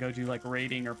if I'm going to go do like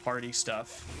raiding or party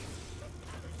stuff.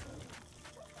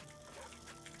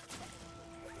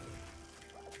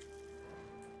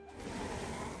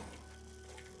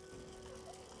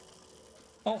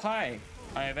 Oh, hi.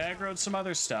 I have aggroed some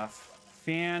other stuff.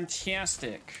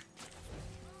 Fantastic.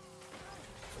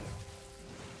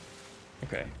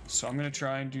 Okay, so I'm gonna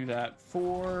try and do that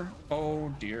for...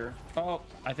 Oh, dear. Oh,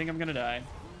 I think I'm gonna die.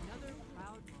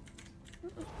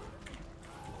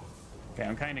 Okay,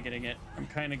 I'm kind of getting it. I'm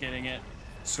kind of getting it.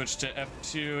 Switch to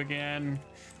F2 again.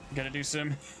 Gotta do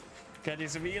some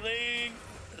healing.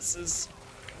 This is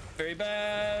very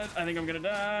bad. I think I'm gonna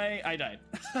die. I died.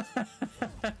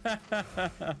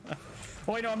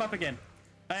 Oh, wait, no, I'm up again.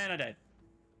 And I died.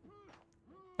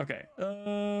 Okay.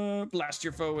 Blast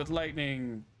your foe with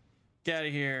lightning. Get out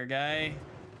of here, guy.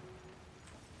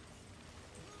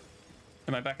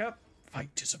 Am I back up? Fight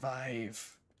to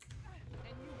survive.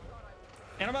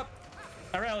 And I'm up.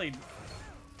 I rallied.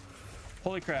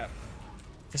 Holy crap.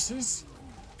 This is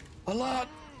a lot.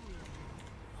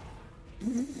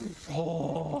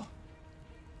 Oh.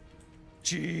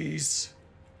 Jeez.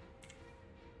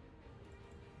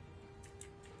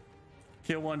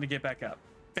 Kill one to get back up.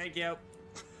 Thank you.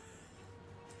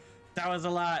 That was a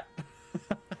lot.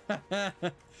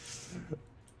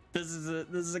 This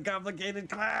is a complicated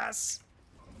class.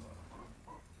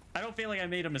 I don't feel like I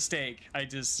made a mistake. I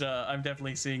just I'm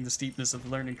definitely seeing the steepness of the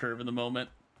learning curve in the moment.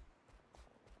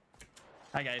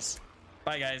 Hi guys.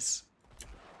 Bye guys.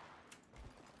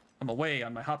 I'm away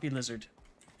on my hoppy lizard.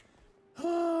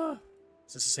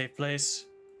 Is this a safe place?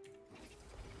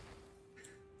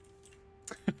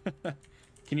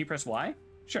 Can you press Y?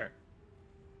 Sure.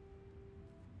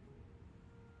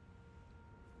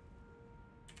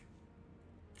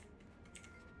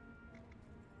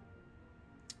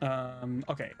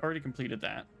 Okay, already completed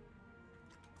that.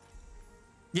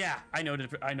 Yeah, I know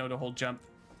to hold jump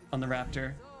on the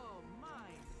raptor.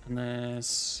 And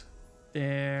this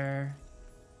there.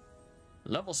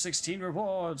 Level 16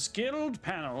 rewards, guild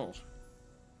panel.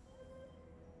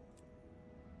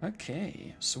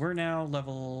 Okay, so we're now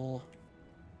level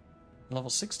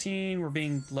 16. We're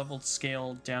being leveled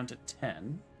scaled down to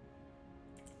 10.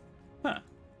 Huh.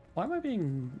 Why am I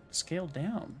being scaled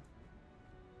down?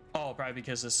 Oh, probably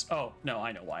because this... Oh, no,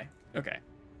 I know why. Okay.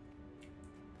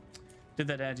 Did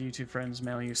that add YouTube friends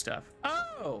mail you stuff?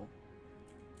 Oh!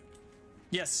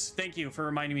 Yes, thank you for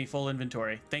reminding me full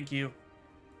inventory. Thank you.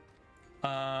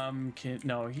 Can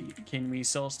we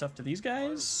sell stuff to these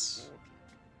guys?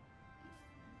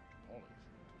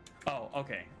 Oh,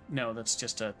 okay. No, that's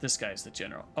just this guy's the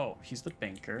general. Oh, he's the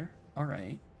banker. All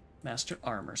right. Master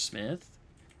armorsmith.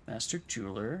 Master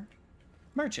jeweler.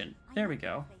 Merchant. There we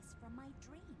go.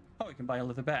 Oh, we can buy a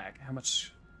leather bag. How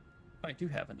much? Oh, I do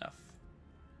have enough.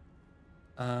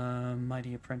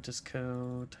 Mighty apprentice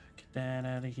code. Get that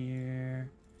out of here.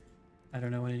 I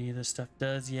don't know what any of this stuff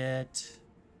does yet.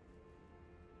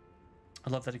 I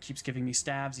love that it keeps giving me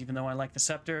stabs, even though I like the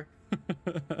scepter.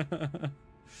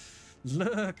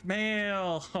 Look,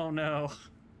 mail! Oh no.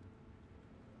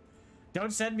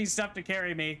 Don't send me stuff to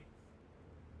carry me.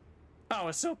 Oh,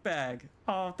 a soap bag.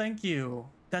 Oh, thank you.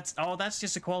 That's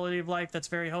just a quality of life that's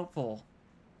very helpful.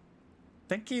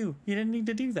 Thank you. You didn't need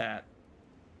to do that.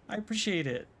 I appreciate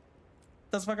it.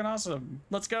 That's fucking awesome.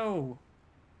 Let's go.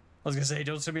 I was gonna say,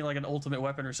 don't send me like an ultimate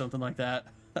weapon or something like that.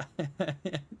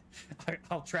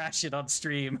 I'll trash it on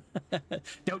stream.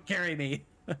 Don't carry me.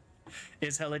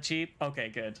 Is hella cheap? Okay,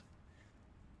 good.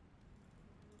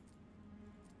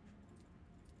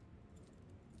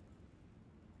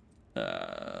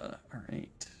 All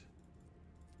right.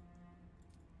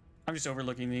 I'm just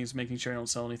overlooking these, making sure I don't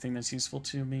sell anything that's useful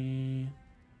to me.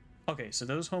 Okay, so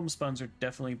those homespuns are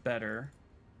definitely better.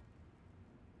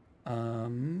 We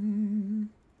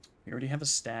already have a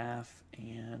staff,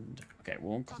 and okay,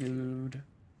 we'll include.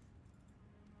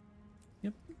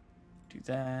 Yep, do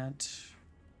that.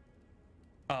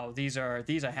 Oh, these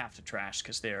I have to trash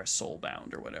because they are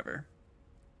soulbound or whatever.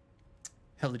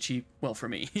 Hella cheap. Well, for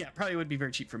me, yeah, probably would be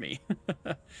very cheap for me.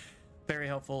 Very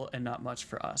helpful and not much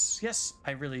for us. Yes,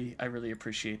 I really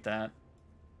appreciate that.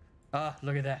 Ah,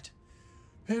 look at that.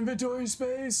 Inventory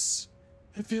space.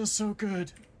 It feels so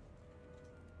good.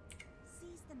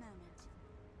 Seize the moment.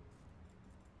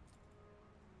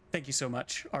 Thank you so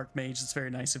much, Archmage. It's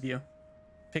very nice of you.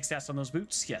 Pick stats on those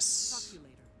boots? Yes.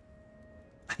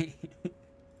 Talk to you later.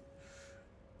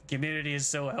 The community is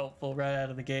so helpful right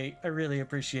out of the gate. I really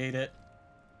appreciate it.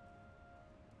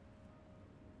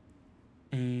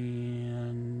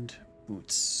 And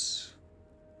boots.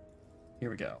 Here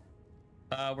we go.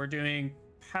 We're doing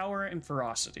power and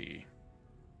ferocity.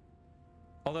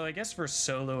 Although I guess for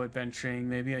solo adventuring,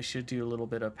 maybe I should do a little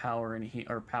bit of power and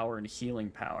healing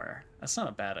power. That's not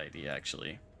a bad idea,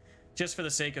 actually. Just for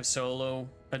the sake of solo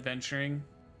adventuring,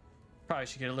 probably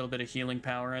should get a little bit of healing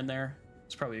power in there.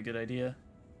 It's probably a good idea.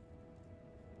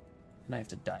 And I have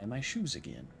to dye my shoes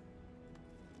again.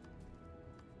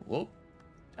 Whoop.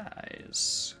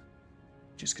 Dyes.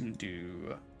 Just gonna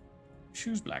do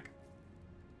shoes black.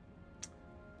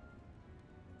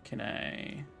 Can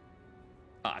I?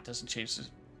 Ah, it doesn't change the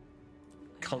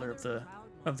color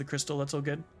of the crystal. That's all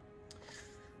good.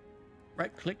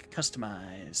 Right click,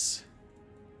 customize.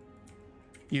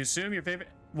 You assume your favorite.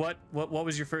 What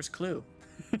was your first clue?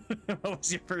 What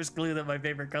was your first clue that my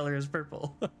favorite color is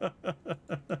purple?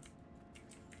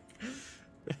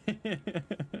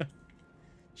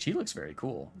 She looks very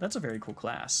cool. That's a very cool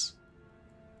class.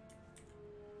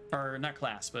 Or not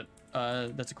class, but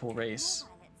that's a cool race.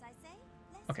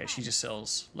 Okay, she just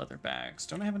sells leather bags.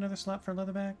 Don't I have another slot for a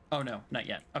leather bag? Oh no, not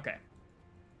yet. Okay.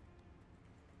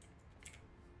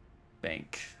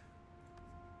 Bank.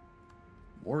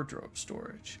 Wardrobe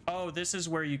storage. Oh, this is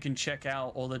where you can check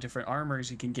out all the different armors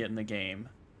you can get in the game.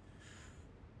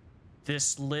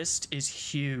 This list is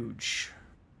huge.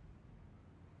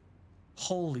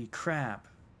 Holy crap.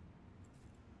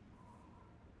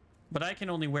 But I can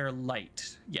only wear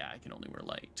light. Yeah, I can only wear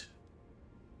light.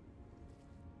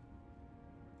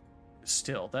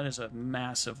 Still, that is a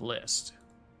massive list.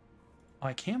 Oh,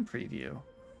 I can preview.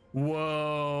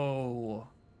 Whoa.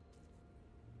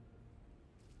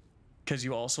 Because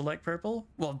you also like purple?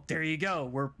 Well, there you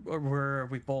go.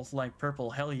 We both like purple.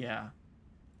 Hell yeah.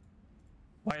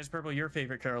 Why is purple your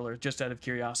favorite color? Just out of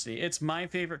curiosity. It's my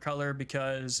favorite color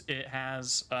because it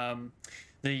has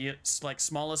the like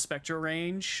smallest spectral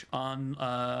range on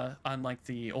like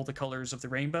all the colors of the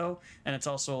rainbow, and it's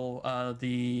also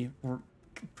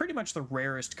pretty much the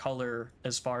rarest color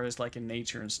as far as like in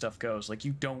nature and stuff goes. Like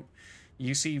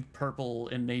you see purple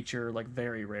in nature like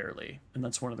very rarely, and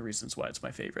that's one of the reasons why it's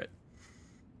my favorite.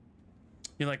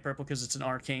 You like purple because it's an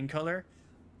arcane color?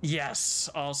 Yes,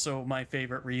 also my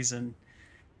favorite reason.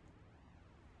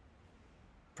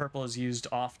 Purple is used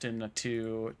often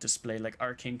to display like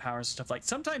arcane powers and stuff, like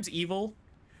sometimes evil.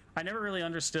 I never really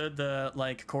understood the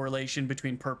like correlation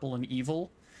between purple and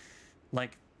evil,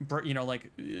 like you know,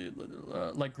 like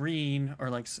green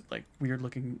or like weird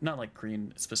looking, not like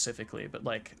green specifically, but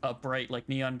like a bright like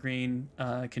neon green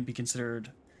can be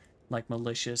considered like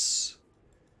malicious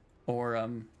or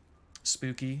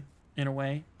spooky in a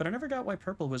way. But I never got why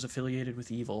purple was affiliated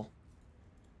with evil.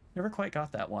 Never quite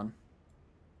got that one.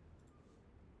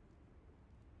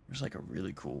 There's like a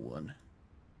really cool one.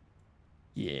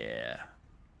 Yeah.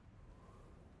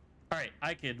 All right,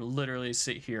 I could literally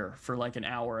sit here for like an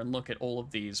hour and look at all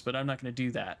of these, but I'm not going to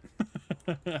do that.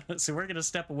 So we're going to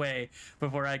step away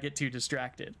before I get too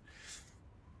distracted.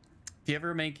 If you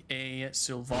ever make a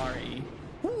Sylvari...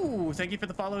 Ooh, thank you for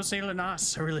the follow, Sailor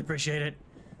Nas. I really appreciate it.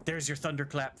 There's your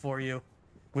thunderclap for you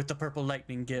with the purple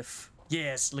lightning gif.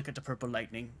 Yes, look at the purple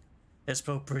lightning. It's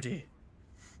so pretty.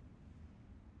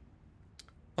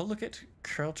 Oh, look at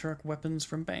Kaltrock weapons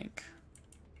from bank.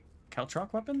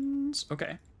 Kaltrock weapons?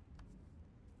 Okay.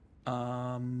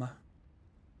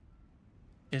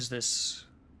 Is this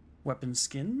weapon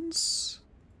skins?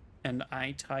 And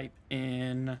I type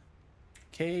in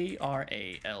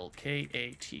KralkatOrrik.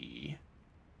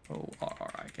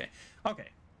 Okay,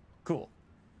 cool.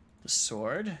 The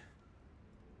sword.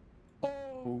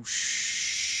 Oh,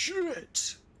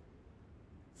 shit!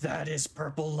 That is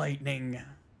purple lightning.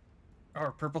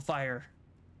 Or purple fire.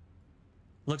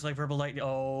 Looks like purple lightning.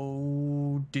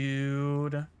 Oh,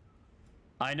 dude.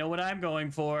 I know what I'm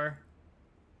going for.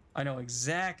 I know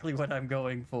exactly what I'm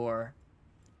going for.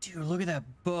 Dude, look at that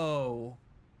bow.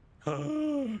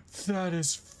 That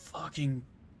is fucking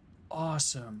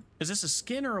awesome. Is this a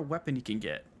skin or a weapon you can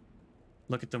get?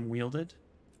 Look at them wielded.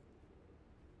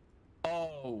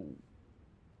 Oh.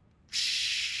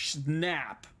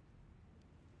 Snap.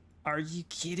 Are you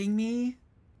kidding me?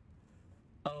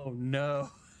 Oh no.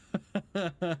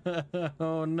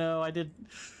 Oh no, I didn't.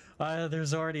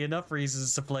 There's already enough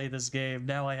reasons to play this game.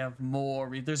 Now I have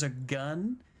more. There's a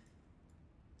gun.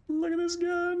 Look at this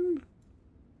gun.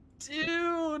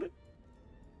 Dude.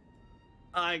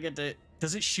 I get to...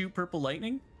 Does it shoot purple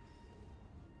lightning?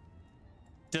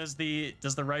 Does the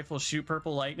rifle shoot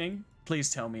purple lightning?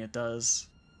 Please tell me it does.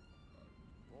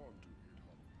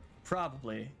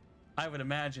 Probably. I would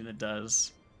imagine it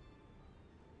does.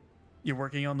 You're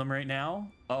working on them right now?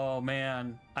 Oh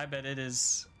man, I bet it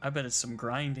is. I bet it's some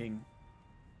grinding.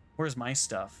 Where's my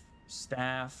stuff?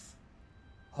 Staff.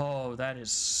 Oh, that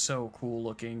is so cool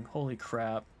looking. Holy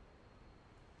crap.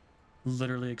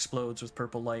 Literally explodes with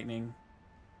purple lightning.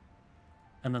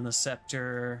 And then the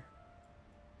scepter.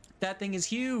 That thing is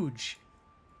huge.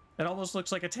 It almost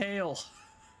looks like a tail.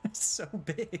 It's so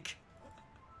big.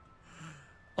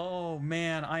 Oh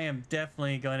man, I am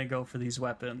definitely going to go for these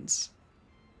weapons.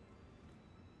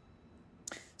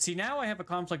 See, now I have a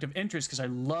conflict of interest because I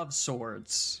love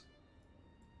swords.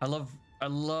 I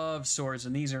love swords,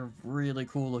 and these are really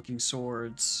cool looking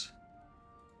swords.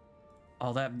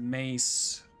 Oh, that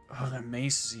mace. Oh, that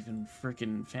mace is even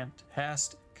freaking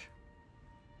fantastic.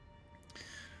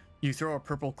 You throw a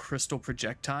purple crystal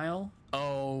projectile?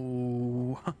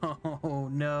 Oh, oh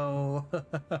no.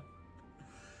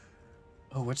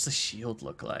 Oh, what's the shield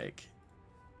look like?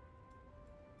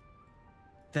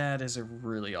 That is a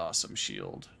really awesome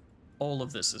shield. All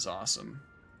of this is awesome.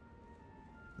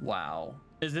 Wow.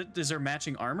 Is there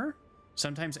matching armor?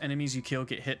 Sometimes enemies you kill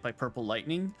get hit by purple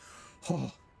lightning.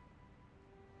 Oh.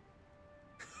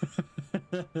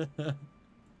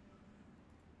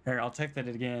 Here, I'll type that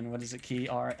again. What is it?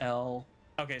 KRL.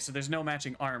 Okay, so there's no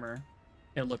matching armor,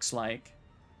 it looks like.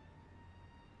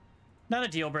 Not a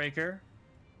deal breaker.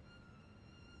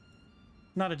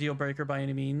 Not a deal breaker by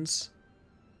any means.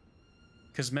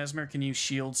 Because Mesmer can use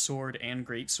shield, sword, and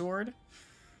greatsword.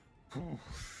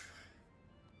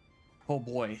 Oh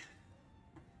boy.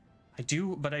 I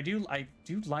do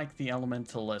like the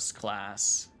Elementalist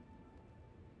class.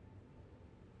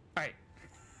 Alright.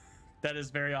 That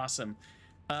is very awesome.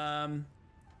 I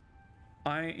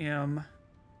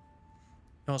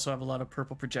also have a lot of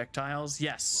purple projectiles.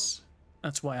 Yes.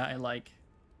 That's why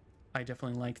I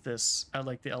definitely like this. I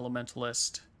like the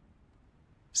Elementalist.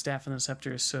 Staff and the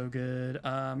scepter is so good.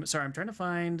 Sorry, I'm trying to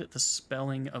find the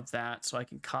spelling of that so I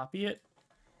can copy it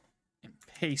and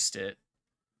paste it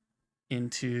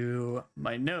into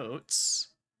my notes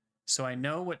so I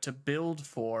know what to build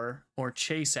for or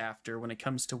chase after when it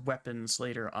comes to weapons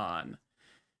later on.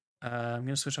 I'm going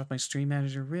to switch off my stream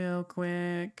manager real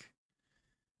quick.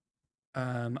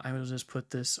 I will just put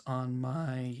this on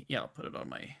my... Yeah, I'll put it on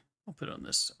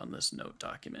this note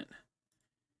document.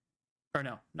 Or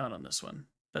no, not on this one.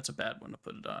 That's a bad one to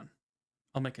put it on.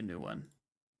 I'll make a new one.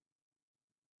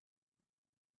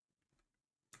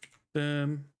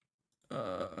 Boom.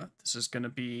 This is gonna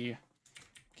be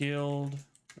Guild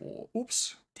War.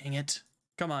 Oops. Dang it.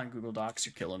 Come on, Google Docs,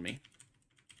 you're killing me.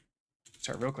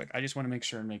 Sorry, real quick. I just want to make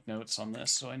sure and make notes on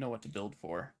this so I know what to build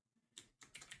for.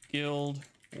 Guild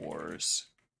Wars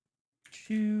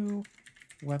 2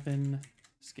 weapon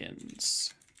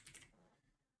skins.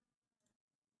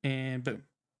 And boom.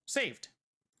 Saved.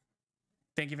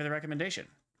 Thank you for the recommendation.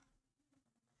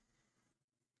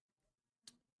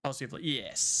 Also,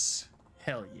 yes.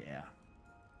 Hell yeah.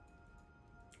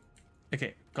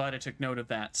 Okay, glad I took note of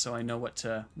that, so I know what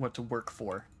to work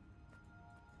for.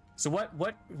 So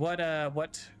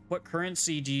what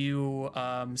currency do you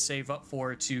save up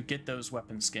for to get those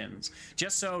weapon skins?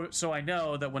 Just so I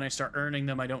know that when I start earning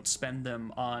them, I don't spend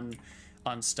them on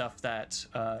stuff that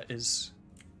is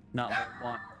not what I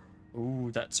want.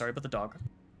 Ooh, sorry about the dog.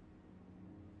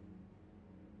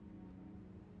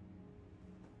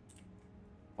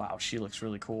 Wow, she looks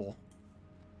really cool.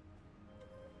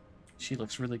 She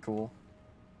looks really cool.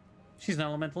 She's an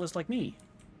elementalist like me,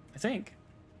 I think.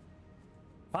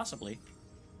 Possibly.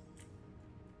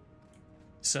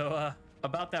 So,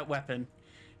 about that weapon,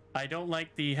 I don't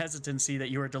like the hesitancy that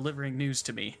you are delivering news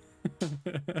to me.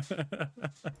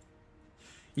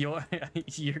 You're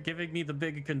giving me the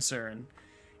big concern.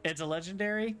 It's a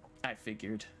legendary? I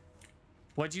figured.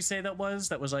 What'd you say that was?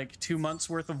 That was like 2 months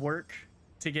worth of work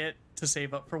to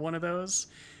save up for one of those?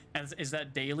 And is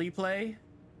that daily play?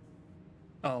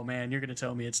 Oh man, you're gonna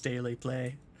tell me it's daily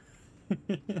play.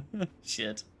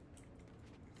 Shit.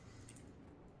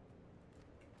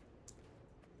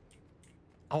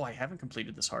 Oh, I haven't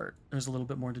completed this heart. There's a little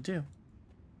bit more to do.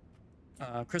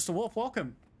 Crystal Wolf,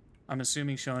 welcome. I'm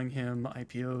assuming showing him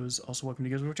IPOs. Also, welcome to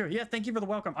Guild Wars 2. Yeah, thank you for the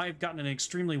welcome. I've gotten an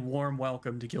extremely warm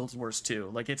welcome to Guild Wars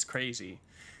 2. Like, it's crazy.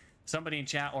 Somebody in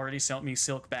chat already sent me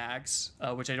silk bags,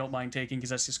 which I don't mind taking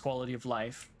because that's just quality of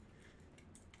life.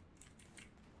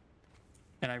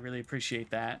 And I really appreciate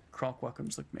that. Croc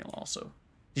welcomes the mail also.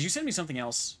 Did you send me something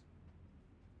else?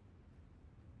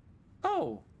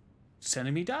 Oh,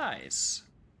 sending me dyes.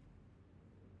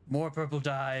 More purple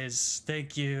dyes.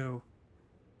 Thank you.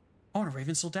 Oh, and a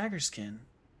Raven Soul dagger skin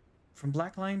from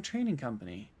Black Lion Training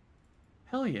Company.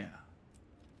 Hell yeah.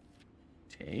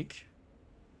 Take.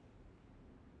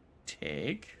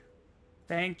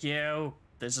 Thank you.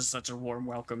 This is such a warm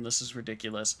welcome. This is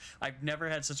ridiculous. I've never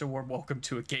had such a warm welcome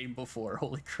to a game before.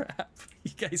 Holy crap.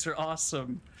 You guys are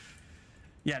awesome.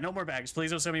 Yeah, no more bags. Please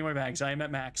don't send me more bags. I am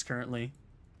at max currently.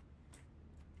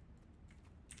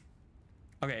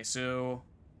 Okay, so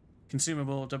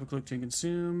consumable, double click to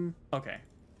consume. Okay.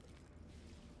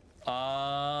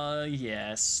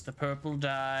 Yes, the purple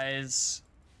dyes.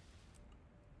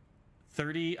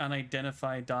 30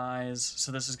 unidentified dyes.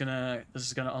 So this is gonna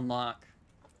unlock.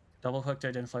 Double click to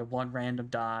identify one random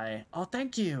dye. Oh,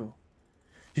 thank you.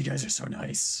 You guys are so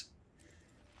nice.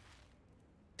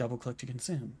 Double click to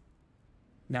consume.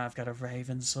 Now I've got a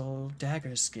Raven Soul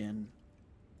dagger skin.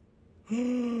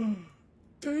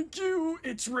 Thank you.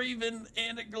 It's Raven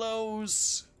and it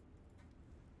glows.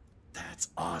 That's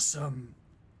awesome.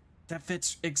 That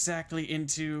fits exactly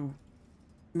into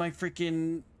my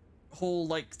freaking whole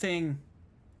like thing.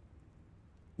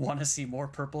 Want to see more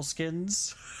purple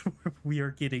skins? We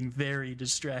are getting very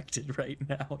distracted right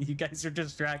now. You guys are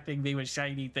distracting me with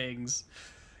shiny things.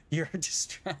 You're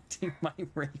distracting my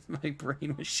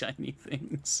brain with shiny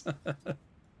things.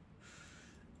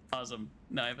 Awesome.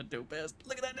 Now I have a dope ass.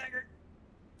 Look at that dagger.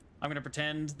 I'm gonna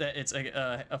pretend that it's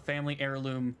a family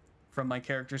heirloom from my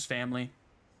character's family.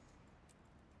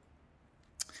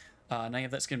 Now you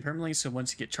have that skin permanently, so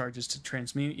once you get charges to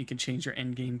transmute, you can change your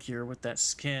endgame gear with that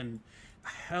skin.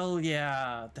 Hell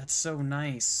yeah, that's so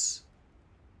nice.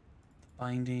 The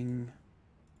binding.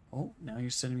 Oh, now you're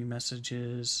sending me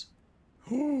messages.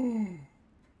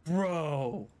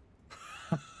 Bro.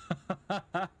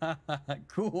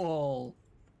 Cool.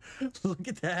 Look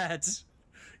at that.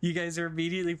 You guys are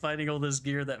immediately finding all this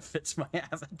gear that fits my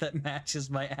that matches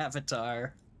my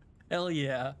avatar. Hell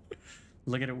yeah.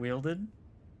 Look at it wielded.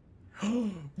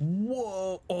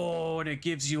 Whoa. Oh, and it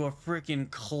gives you a freaking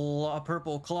claw,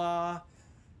 purple claw.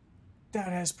 That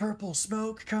has purple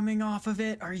smoke coming off of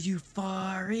it. Are you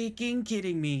freaking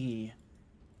kidding me?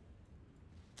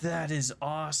 That is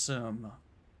awesome.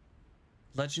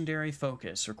 Legendary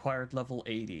focus, required level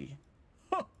 80.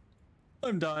 Huh.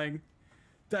 I'm dying.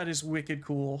 That is wicked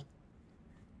cool.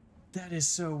 That is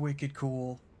so wicked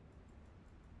cool.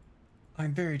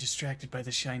 I'm very distracted by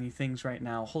the shiny things right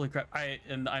now. Holy crap.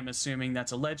 I'm assuming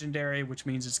that's a legendary, which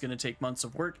means it's going to take months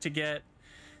of work to get.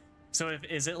 So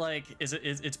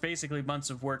it's basically months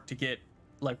of work to get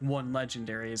like one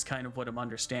legendary is kind of what I'm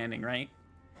understanding, right?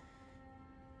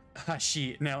 Ah,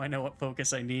 shit. Now I know what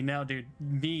focus I need now, dude.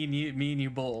 Me and you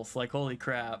both. Like, holy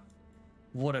crap.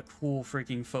 What a cool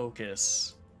freaking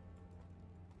focus.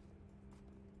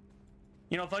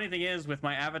 You know, funny thing is, with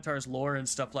my avatar's lore and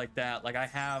stuff like that, like I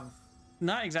have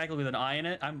not exactly with an eye in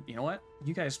it. You know what?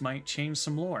 You guys might change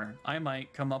some lore. I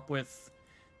might come up with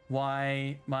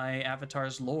why my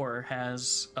avatar's lore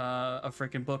has a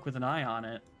freaking book with an eye on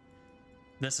it.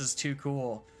 This is too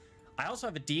cool. I also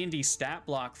have a D&D stat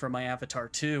block for my avatar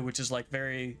too, which is like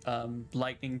very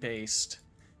lightning based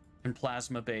and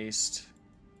plasma based.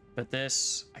 But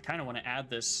this, I kind of want to add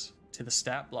this to the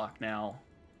stat block now.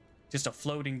 Just a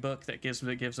floating book that gives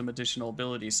them additional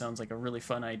abilities sounds like a really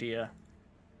fun idea.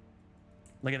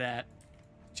 Look at that.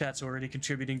 Chat's already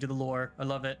contributing to the lore. I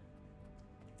love it.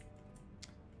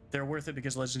 They're worth it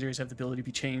because legendaries have the ability to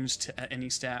be changed at any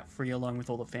stat free along with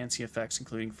all the fancy effects,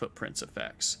 including footprints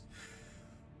effects.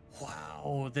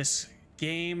 Wow, this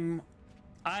game...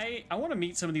 I want to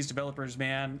meet some of these developers,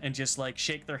 man, and just like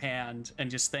shake their hand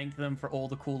and just thank them for all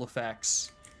the cool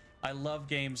effects. I love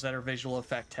games that are visual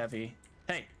effect heavy.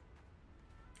 Hey,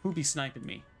 who be sniping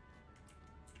me?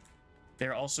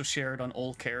 They're also shared on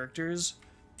all characters.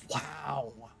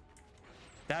 Wow.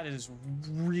 That is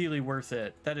really worth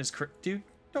it. That is... Dude,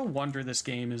 no wonder this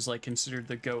game is like considered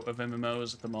the GOAT of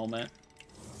MMOs at the moment.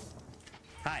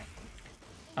 Hi.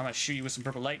 I'm gonna shoot you with some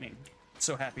purple lightning.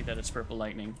 So happy that it's purple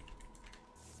lightning.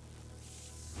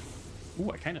 Ooh,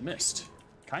 I kind of missed.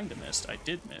 Kind of missed. I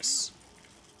did miss.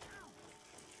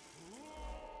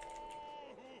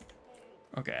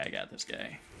 Okay, I got this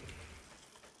guy.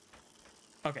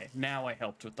 Okay, now I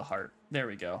helped with the heart. There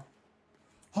we go.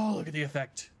 Oh, look at the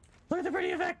effect. Look at the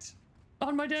pretty effect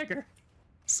on my dagger.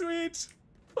 Sweet.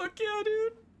 Fuck yeah,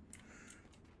 dude.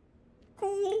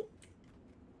 Cool.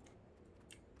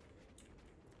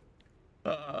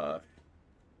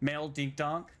 Male ding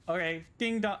donk. Okay,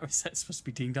 ding dong. Is that supposed to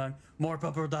be ding dong? More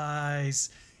purple dies.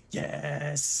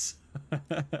 Yes. I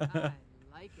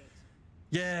like it.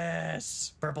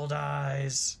 Yes. Purple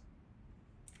dies.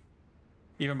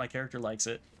 Even my character likes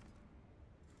it.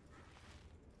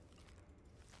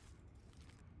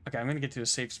 Okay, I'm gonna get to a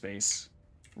safe space.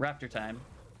 Raptor time.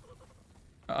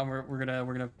 We're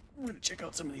gonna check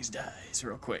out some of these dies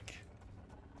real quick.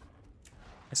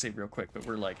 I say real quick, but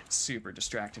we're like super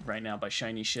distracted right now by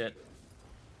shiny shit.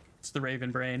 It's the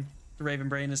Raven Brain. The Raven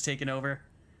Brain has taken over.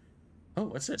 Oh,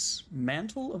 what's this?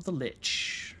 Mantle of the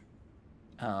Lich.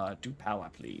 Do power,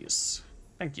 please.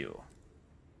 Thank you.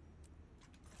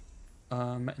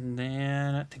 And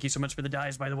then thank you so much for the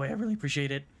dies, by the way. I really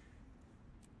appreciate it.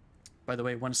 By the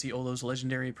way, want to see all those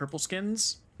legendary purple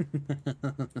skins?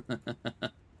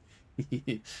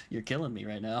 You're killing me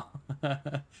right now.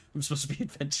 I'm supposed to be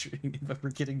adventuring, but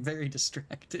we're getting very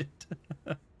distracted.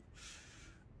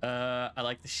 I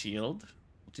like the shield.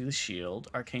 We'll do the shield.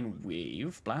 Arcane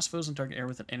Wave. Blast foes and target air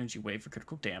with an energy wave for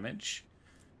critical damage.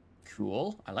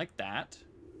 Cool. I like that.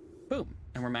 Boom.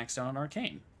 And we're maxed out on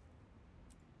Arcane.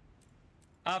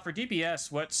 For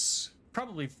DPS, what's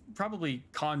probably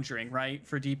Conjuring, right?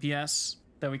 For DPS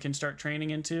that we can start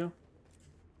training into.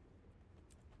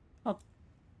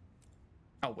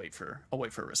 I'll wait for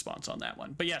a response on that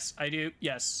one. But yes, I do.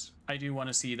 Yes, I do want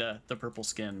to see the purple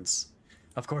skins.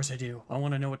 Of course I do. I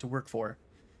want to know what to work for.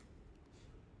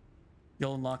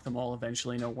 You'll unlock them all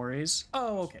eventually, no worries.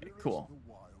 Oh, okay, cool.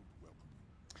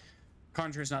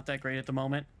 Conjure's not that great at the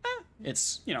moment.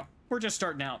 It's, you know, we're just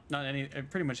starting out.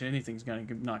 Pretty much anything's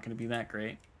not gonna be that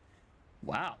great.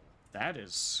 Wow,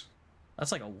 that's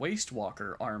like a Waste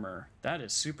Walker armor. That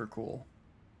is super cool.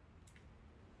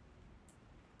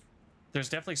 There's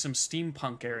definitely some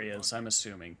steampunk areas, I'm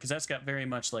assuming, because that's got very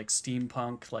much like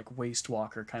steampunk, like Waste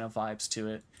Walker kind of vibes to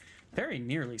it. Very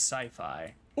nearly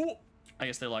sci-fi. Oh, I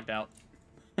guess they logged out.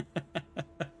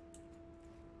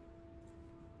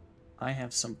 I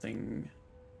have something.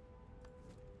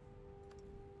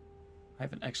 I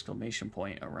have an exclamation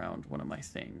point around one of my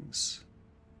things.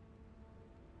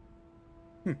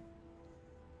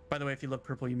 By the way, if you look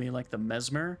purple, you may like the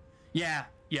Mesmer. Yeah.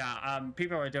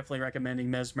 People are definitely recommending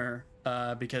Mesmer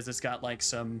because it's got like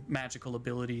some magical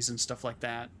abilities and stuff like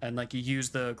that, and like you use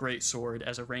the great sword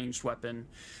as a ranged weapon.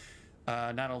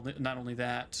 Not only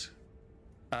that.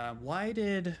 Why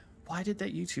did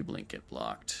that YouTube link get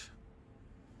blocked?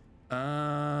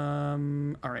 All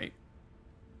right.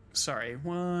 Sorry,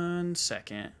 1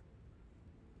 second.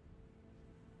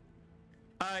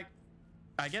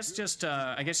 I guess just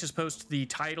post the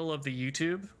title of the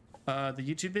YouTube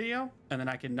video, and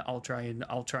then I'll try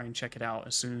and check it out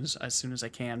as soon as I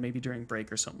can, maybe during break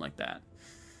or something like that.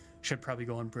 Should probably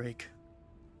go on break.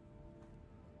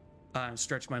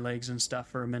 Stretch my legs and stuff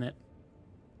for a minute.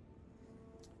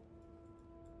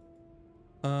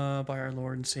 By our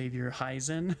Lord and Savior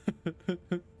Hyzen.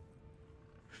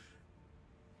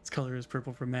 Its color is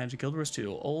purple from Magic Guild Wars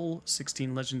 2. All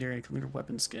 16 legendary clear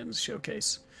weapon skins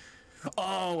showcase.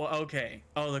 Oh, okay.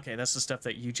 Oh, okay. That's the stuff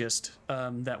that you just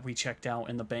that we checked out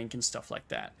in the bank and stuff like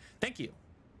that. Thank you.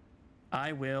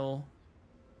 I will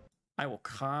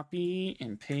copy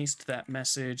and paste that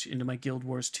message into my Guild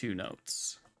Wars 2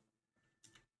 notes.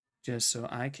 just so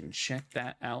I can check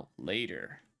that out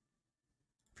later.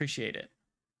 Appreciate it.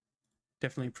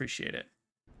 Definitely appreciate it.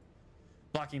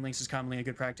 Blocking links is commonly a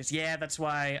good practice. Yeah, that's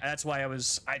why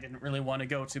I didn't really want to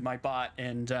go to my bot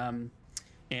and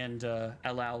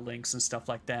allow links and stuff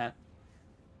like that.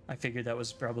 I figured that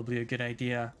was probably a good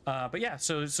idea. But yeah,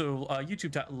 so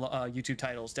YouTube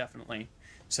titles definitely,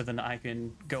 so then I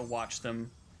can go watch them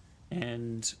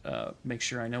and make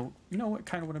sure I know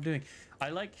what I'm doing. I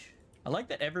like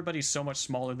that everybody's so much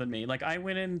smaller than me. Like I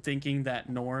went in thinking that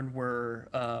Norn were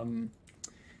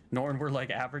like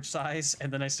average size,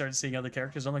 and then I started seeing other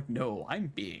characters. I'm like, no,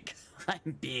 I'm big.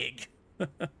 I'm big.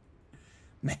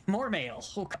 More male.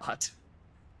 Oh god.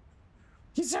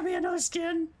 You sent me another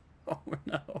skin? Oh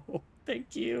no.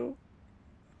 Thank you.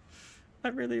 I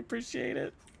really appreciate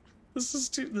it. This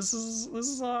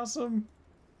is awesome.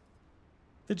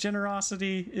 The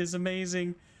generosity is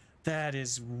amazing. That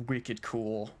is wicked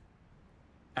cool.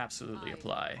 Absolutely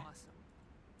apply. Awesome.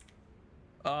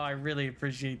 Oh, I really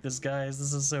appreciate this, guys.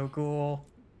 This is so cool.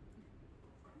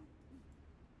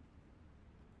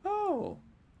 Oh.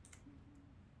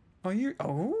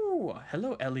 Oh,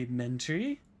 hello,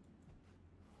 Elementary.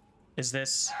 Is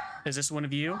this one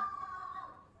of you?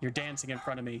 You're dancing in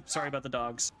front of me. Sorry about the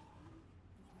dogs.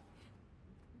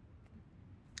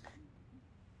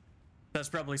 That's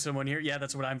probably someone here. Yeah,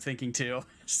 that's what I'm thinking too.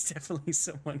 It's definitely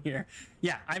someone here.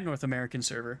 Yeah, I'm North American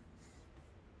server.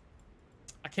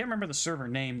 I can't remember the server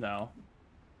name though.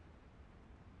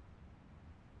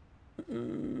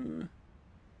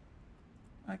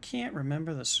 I can't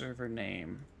remember the server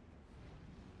name.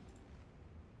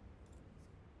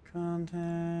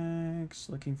 Contacts,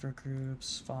 looking for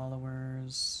groups,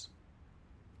 followers.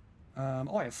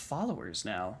 Oh, I have followers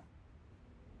now.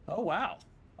 Oh wow,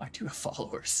 I do have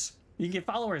followers. You can get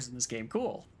followers in this game.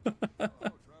 Cool.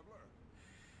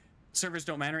 Servers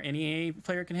don't matter. Any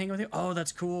player can hang with you. Oh,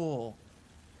 that's cool.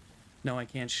 No, I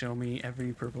can't show me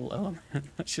every purple element.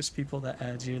 That's just people that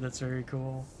add you. That's very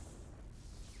cool.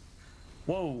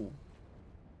 Whoa.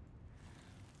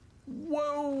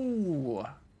 Whoa.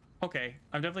 Okay,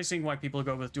 I'm definitely seeing why people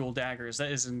go with dual daggers.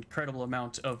 That is an incredible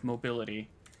amount of mobility.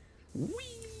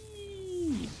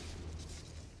 Whee!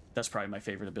 That's probably my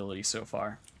favorite ability so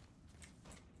far.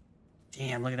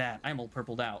 Damn, look at that. I'm all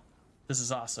purpled out. This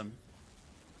is awesome.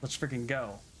 Let's freaking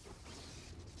go.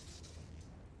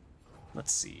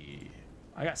 Let's see.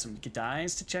 I got some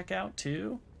guys to check out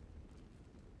too.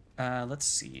 Let's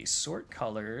see. Sort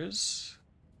colors.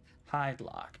 Hide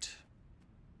locked.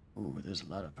 Ooh, there's a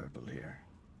lot of purple here.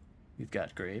 We've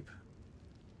got grape.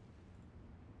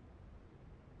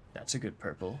 That's a good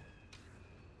purple.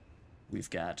 We've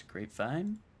got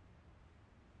grapevine.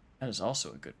 That is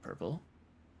also a good purple.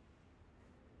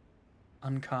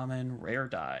 Uncommon, rare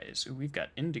dyes. Ooh, we've got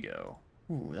indigo.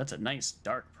 Ooh, that's a nice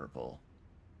dark purple.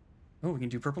 Oh, we can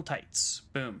do purple tights.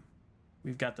 Boom.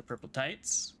 We've got the purple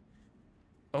tights.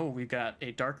 Oh, we've got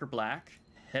a darker black.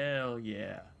 Hell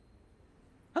yeah.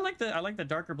 I like the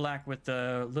darker black with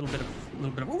the little bit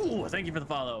of ooh, thank you for the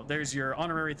follow. There's your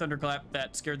honorary thunderclap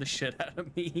that scared the shit out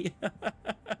of me.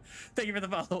 Thank you for the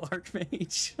follow,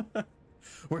 Archmage.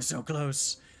 We're so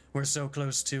close. We're so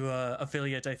close to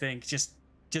affiliate, I think. Just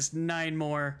 9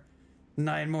 more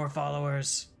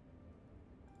followers.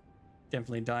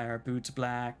 Definitely dye our boots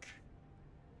black.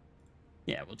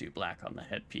 Yeah, we'll do black on the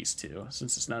headpiece too,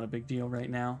 since it's not a big deal right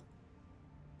now.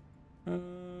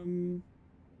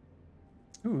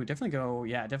 Ooh, definitely go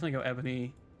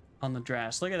ebony on the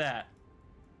dress. Look at that.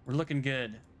 We're looking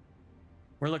good.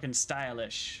 We're looking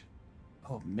stylish.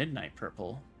 Oh, midnight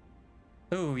purple.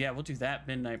 Oh, yeah, we'll do that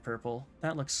midnight purple.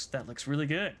 That looks really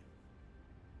good.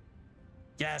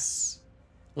 Yes.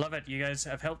 Love it. You guys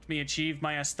have helped me achieve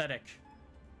my aesthetic.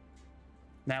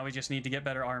 Now we just need to get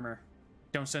better armor.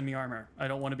 Don't send me armor. I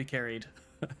don't want to be carried.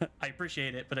 I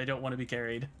appreciate it, but I don't want to be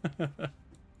carried.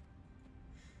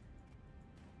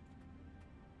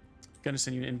 Gonna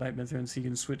send you an invite, Mythrin, so you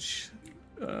can switch.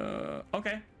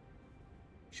 Okay.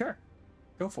 Sure.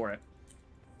 Go for it.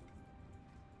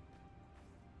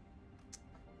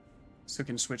 So you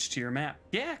can switch to your map.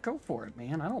 Yeah, go for it,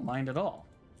 man. I don't mind at all.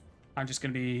 I'm just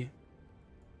gonna be...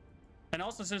 And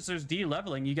also, since there's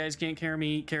de-leveling, you guys can't carry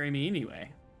me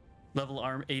anyway.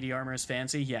 Level 80 armor is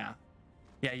fancy? Yeah.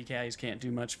 Yeah, you guys can't do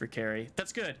much for carry.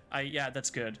 That's good. Yeah, that's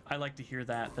good. I like to hear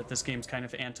that this game's kind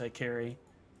of anti-carry.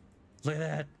 Look at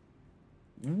that.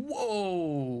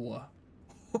 Whoa!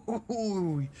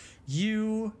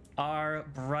 You are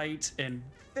bright and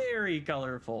very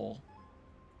colorful.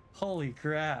 Holy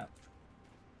crap.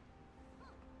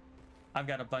 I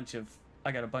got a bunch of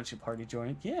party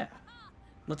joint. Yeah.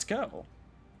 Let's go.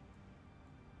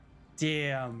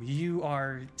 Damn, you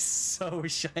are so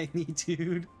shiny,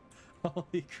 dude.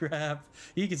 Holy crap.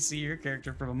 You can see your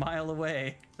character from a mile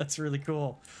away. That's really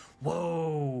cool.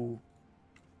 Whoa.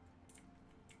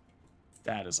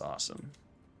 That is awesome.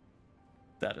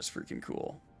 That is freaking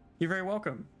cool. You're very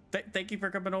welcome. Thank you for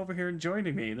coming over here and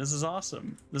joining me. This is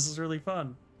awesome. This is really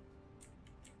fun.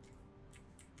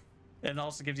 And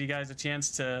also gives you guys a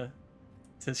chance to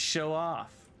show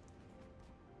off.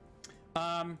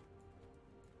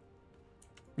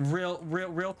 Real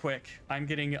quick. I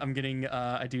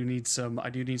do need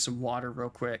some water real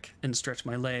quick and stretch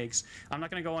my legs. I'm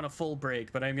not gonna go on a full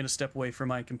break, but I'm gonna step away from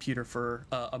my computer for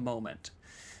a moment.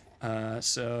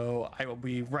 So I will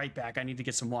be right back. I need to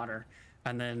get some water,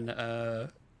 and then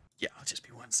yeah, I'll just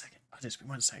be 1 second.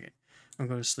 I'm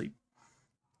going to sleep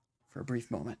for a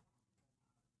brief moment.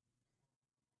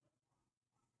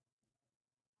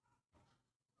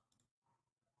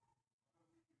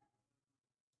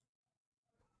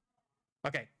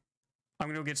 Okay, I'm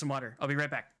gonna go get some water. I'll be right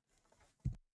back.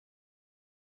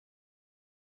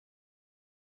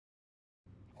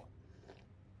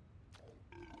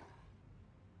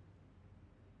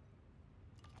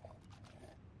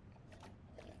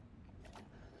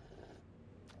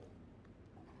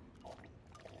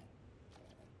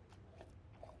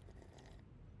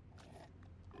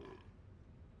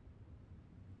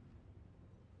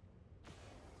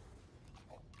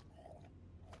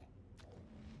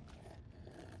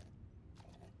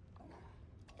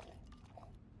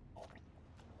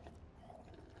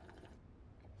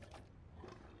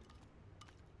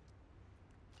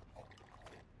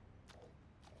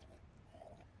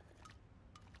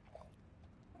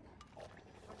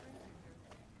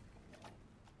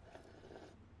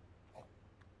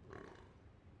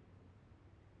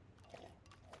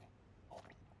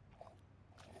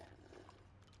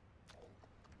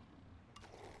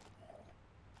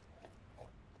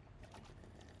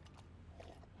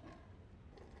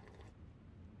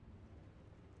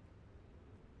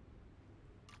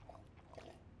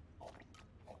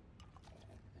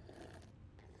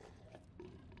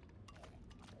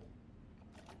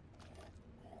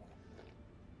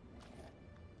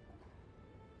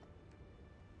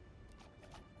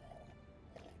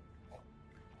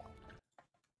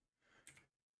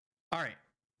 All right.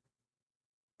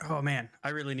 Oh man, I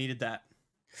really needed that.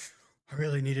 I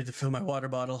really needed to fill my water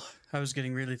bottle. I was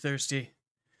getting really thirsty.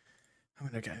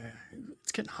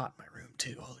 It's getting hot in my room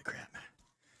too. Holy crap.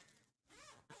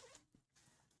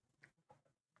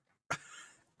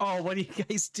 Oh, what are you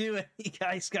guys doing? You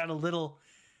guys got a little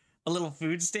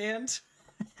food stand?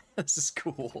 This is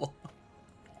cool.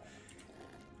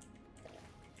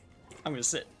 I'm gonna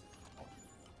sit.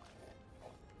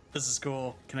 This is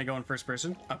cool. Can I go in first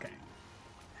person? Okay.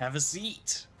 Have a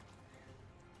seat.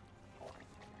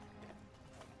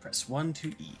 Press 1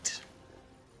 to eat.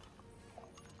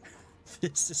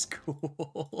 This is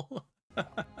cool.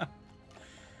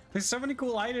 There's so many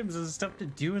cool items and stuff to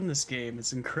do in this game.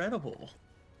 It's incredible.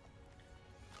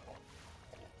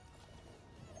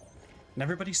 And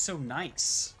everybody's so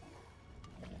nice.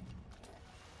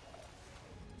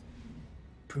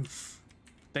 Poof.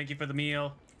 Thank you for the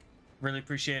meal. Really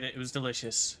appreciate it. It was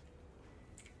delicious.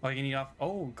 Oh, you can eat off.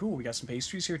 Oh, cool. We got some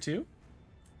pastries here too.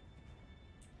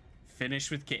 Finish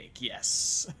with cake.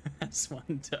 Yes. As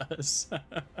one does.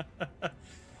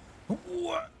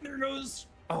 What? There goes.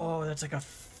 Oh, that's like a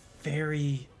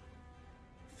fairy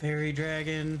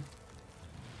dragon.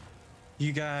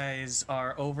 You guys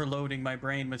are overloading my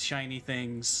brain with shiny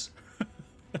things.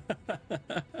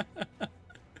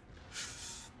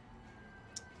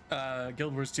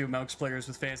 Guild Wars 2 Melks players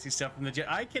with fancy stuff from the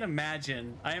I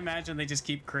imagine they just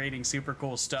keep creating super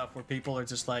cool stuff where people are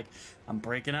just like, I'm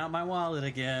breaking out my wallet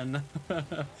again.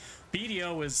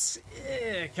 BDO was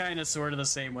kind of sort of the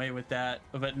same way with that,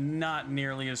 but not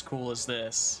nearly as cool as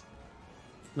this.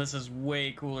 This is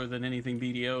way cooler than anything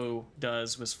BDO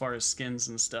does as far as skins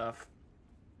and stuff.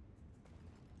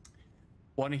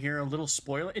 Want to hear a little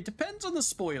spoiler? It depends on the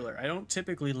spoiler. I don't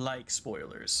typically like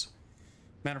spoilers.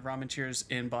 Amount of ramen cheers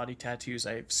and body tattoos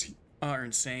I've seen are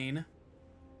insane.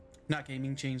 Not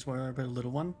gaming chain spoiler, but a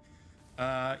little one.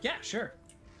 Yeah, sure.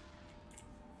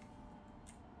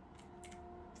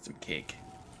 Some cake.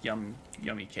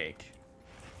 Yummy cake.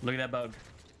 Look at that bug.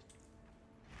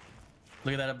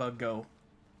 Look at that bug go.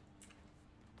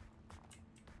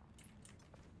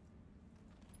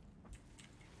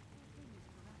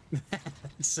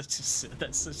 That's such a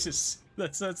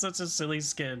silly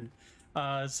skin.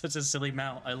 Such a silly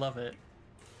mount. I love it.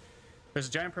 There's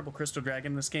a giant purple crystal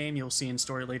dragon in this game. You'll see in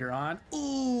story later on.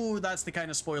 Ooh, that's the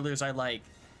kind of spoilers I like.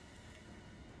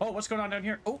 Oh, what's going on down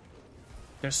here? Oh,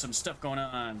 there's some stuff going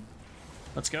on.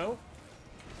 Let's go.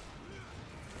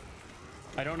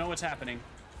 I don't know what's happening,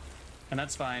 and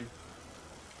that's fine.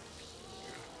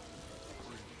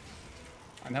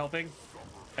 I'm helping,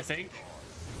 I think.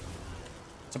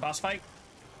 It's a boss fight.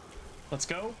 Let's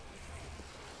go.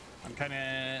 I'm kind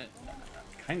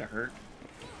of hurt.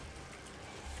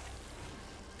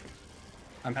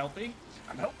 I'm helping.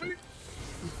 I'm helping.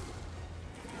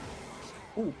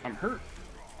 Ooh, I'm hurt.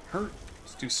 Hurt.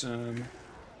 Let's do some...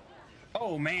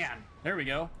 Oh, man. There we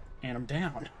go. And I'm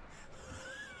down.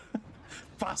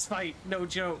 Boss fight. No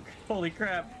joke. Holy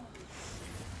crap.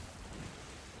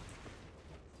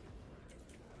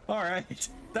 Alright.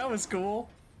 That was cool.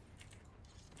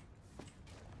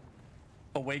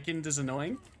 Awakened is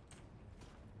annoying.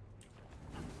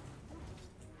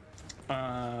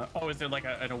 Oh, is there like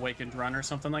an awakened run or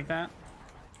something like that?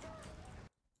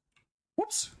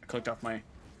 Whoops. I clicked off my...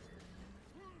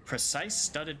 Precise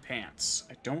studded pants.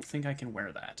 I don't think I can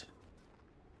wear that.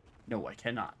 No, I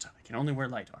cannot. I can only wear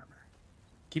light armor.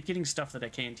 Keep getting stuff that I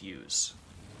can't use.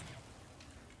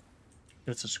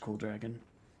 That's such a cool dragon.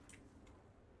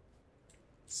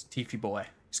 It's a teefy boy.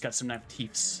 He's got some nice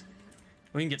teeths.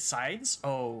 We can get scythes?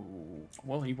 Oh,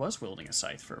 well, he was wielding a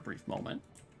scythe for a brief moment.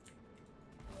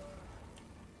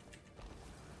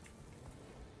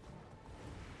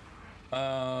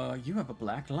 You have a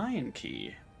black lion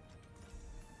key.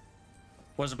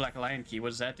 What is a black lion key? What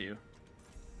does that do?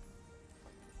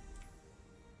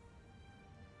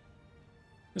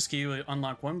 This key will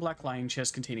unlock one black lion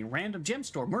chest containing random gem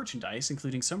store merchandise,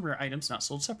 including some rare items not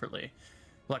sold separately.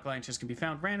 Black lion chests can be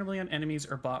found randomly on enemies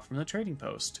or bought from the trading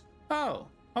post. Oh,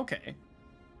 okay.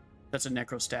 That's a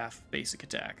necro staff basic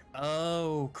attack.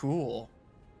 Oh, cool.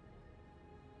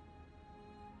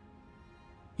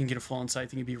 You can get a full-on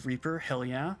scythe. You can be a reaper. Hell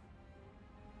yeah.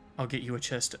 I'll get you a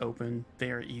chest to open.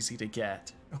 They are easy to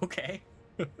get. Okay.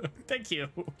 Thank you.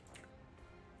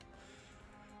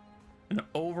 An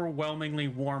overwhelmingly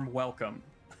warm welcome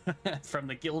from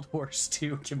the Guild Wars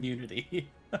 2 community.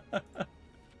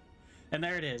 And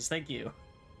there it is. Thank you.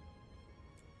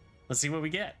 Let's see what we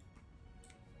get.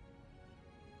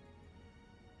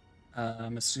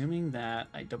 I'm assuming that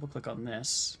I double-click on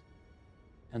this.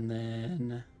 And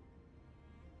then...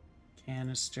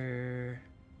 Canister...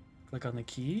 Click on the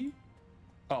key.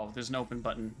 Oh, there's an open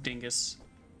button. Dingus.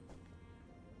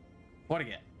 What do I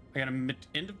get? I got a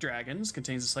End of Dragons.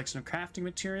 Contains a selection of crafting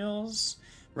materials.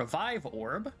 Revive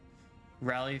Orb.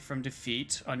 Rally from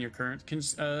defeat on your current...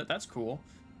 that's cool.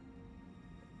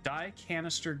 Dye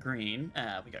Canister Green.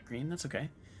 We got green. That's okay.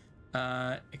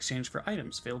 Exchange for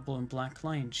items. Available in black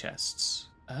lion chests.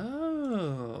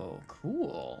 Oh,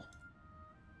 cool.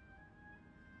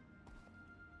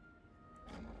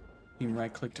 You can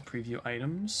right-click to preview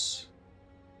items.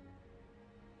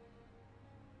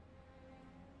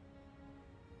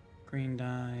 Green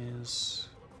dyes.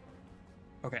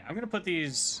 Okay, I'm gonna put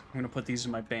these. I'm gonna put these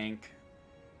in my bank.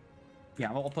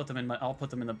 Yeah, I'll put them in my. I'll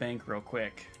put them in the bank real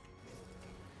quick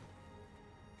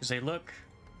because they look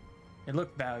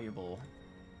valuable.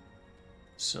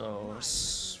 So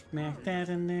smack that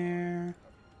in there.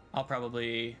 I'll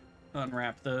probably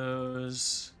unwrap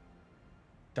those.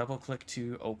 Double click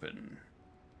to open.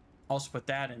 Also put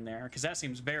that in there because that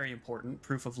seems very important.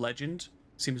 Proof of legend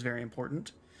seems very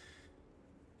important.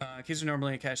 Keys are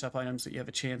normally cash up items that you have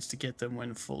a chance to get them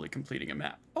when fully completing a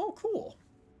map. Oh, cool.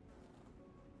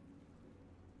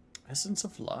 Essence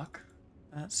of Luck.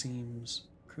 That seems...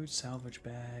 Crude salvage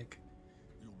bag.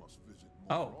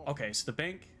 Oh, okay. So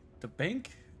the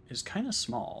bank is kind of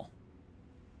small.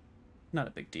 Not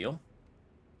a big deal.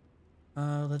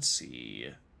 Let's see.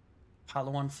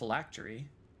 Palawan Phylactery.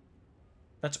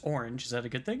 That's orange. Is that a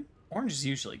good thing? Orange is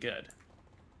usually good.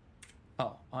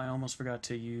 Oh, I almost forgot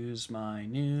to use my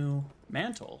new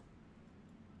mantle.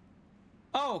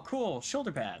 Oh, cool.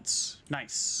 Shoulder pads.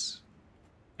 Nice.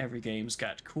 Every game's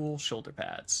got cool shoulder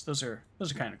pads. Those are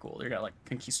kind of cool. They got like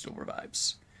conquistador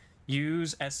vibes.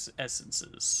 Use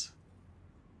essences.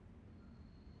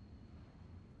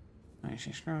 Nice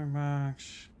strong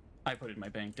box. I put it in my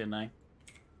bank, didn't I?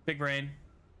 Big brain.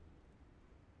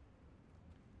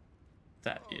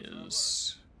 That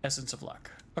is Essence of Luck.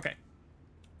 Okay.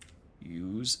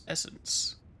 Use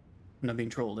Essence. I'm not being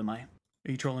trolled, am I?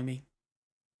 Are you trolling me?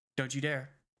 Don't you dare.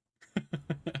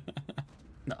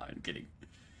 No, I'm kidding.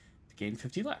 To gain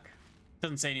 50 luck.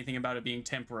 Doesn't say anything about it being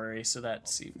temporary, so that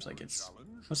seems like it's...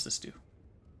 What's this do?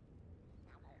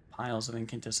 Piles of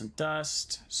incandescent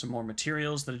dust. Some more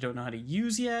materials that I don't know how to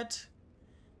use yet.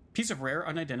 Piece of rare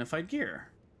unidentified gear.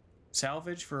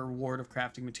 Salvage for a reward of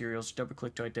crafting materials. Double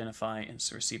click to identify and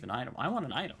to receive an item. I want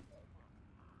an item.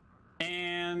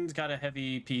 And got a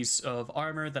heavy piece of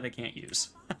armor that I can't use.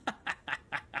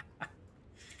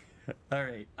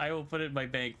 Alright, I will put it in my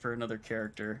bank for another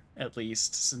character, at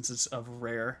least, since it's of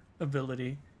rare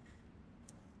ability.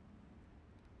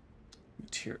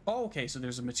 Oh, okay, so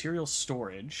there's a material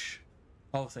storage.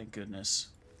 Oh, thank goodness.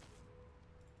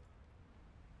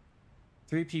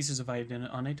 3 pieces of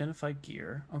unidentified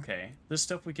gear. Okay, this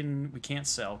stuff we can't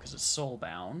sell because it's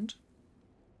soul-bound.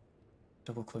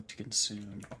 Double click to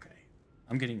consume. Okay.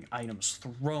 I'm getting items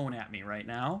thrown at me right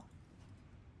now,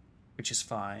 which is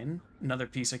fine. Another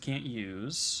piece I can't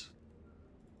use.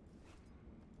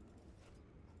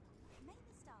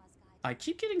 I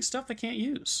keep getting stuff I can't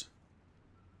use.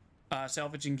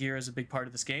 Salvaging gear is a big part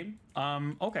of this game.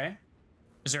 Okay.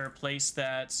 Is there a place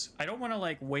that I don't want to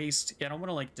like waste? I don't want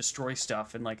to like destroy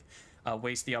stuff and like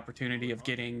waste the opportunity of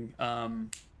getting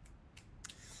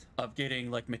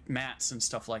like mats and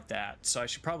stuff like that. So I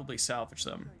should probably salvage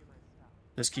them.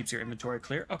 This keeps your inventory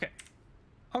clear. Okay.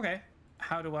 Okay.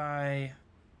 How do I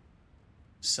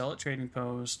sell at trading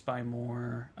post? Buy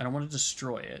more. I don't want to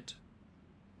destroy it.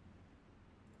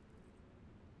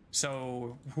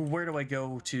 So where do I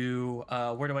go to?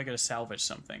 Where do I go to salvage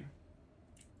something?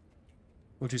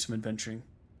 We'll do some adventuring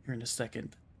here in a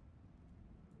second.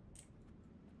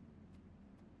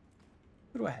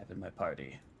 What do I have in my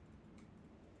party?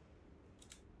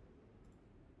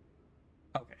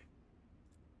 Okay.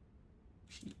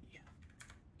 P.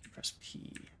 Press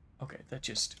P. Okay, that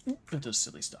just... that does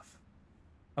silly stuff.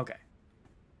 Okay.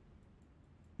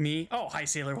 Me? Oh, hi,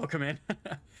 Sailor. Welcome in.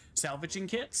 Salvaging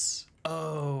kits?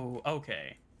 Oh,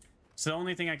 okay. So the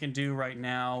only thing I can do right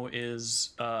now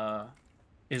is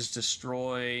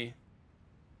destroy...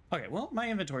 Okay, well, my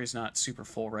inventory's not super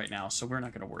full right now, so we're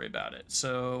not going to worry about it.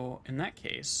 So, in that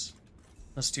case,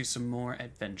 let's do some more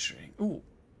adventuring. Ooh.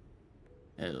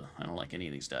 Ew, I don't like any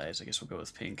of these dyes. I guess we'll go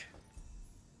with pink.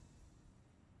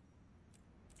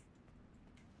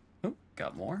 Oh,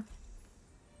 got more.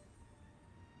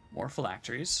 More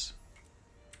phylacteries.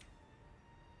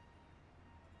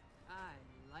 I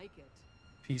like it.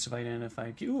 Piece of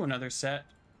identified... Ooh, another set.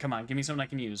 Come on, give me something I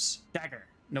can use. Dagger.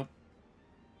 Nope.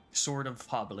 Sword of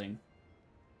Hobbling.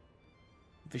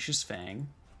 Vicious Fang.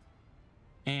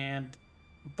 And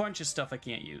a bunch of stuff I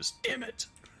can't use. Damn it!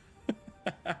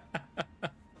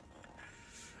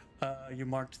 You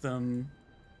marked them...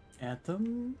 Add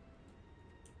them?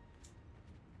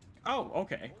 Oh,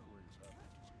 okay.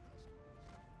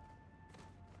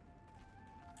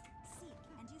 Seek,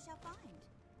 and you shall find.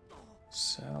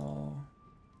 Sell...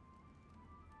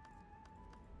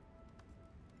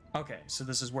 Okay, so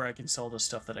this is where I can sell the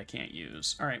stuff that I can't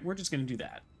use. Alright, we're just gonna do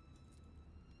that.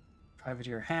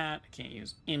 Privateer hat. I can't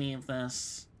use any of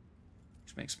this,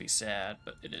 which makes me sad,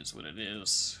 but it is what it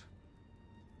is.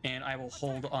 And I will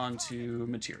hold on to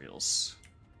materials.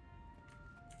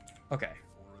 Okay.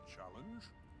 For a challenge?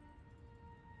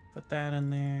 Put that in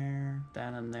there,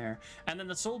 that in there. And then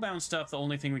the soulbound stuff, the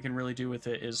only thing we can really do with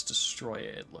it is destroy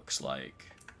it, it looks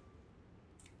like.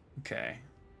 Okay.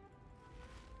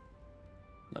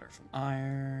 Letter from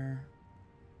Ire.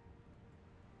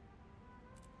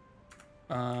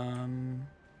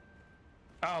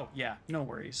 Oh, yeah, no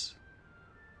worries.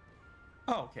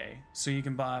 Oh, okay. So you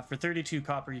can buy, for 32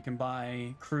 copper, you can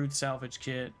buy crude salvage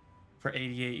kit. For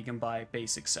 88, you can buy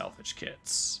basic salvage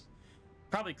kits.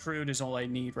 Probably crude is all I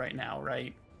need right now,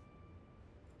 right?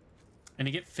 And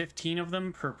you get 15 of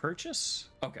them per purchase?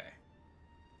 Okay.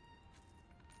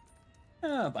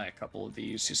 I'll buy a couple of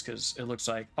these just because it looks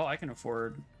like... Oh, I can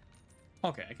afford...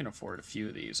 Okay, I can afford a few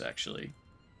of these, actually.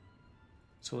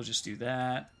 So we'll just do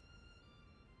that.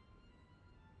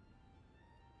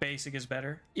 Basic is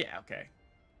better? Yeah, okay.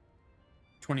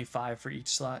 25 for each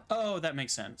slot. Oh, that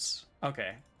makes sense.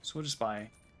 Okay, so we'll just buy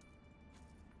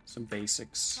some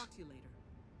basics. Talk to you later.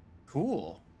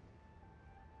 Cool.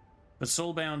 But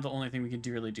soulbound, the only thing we can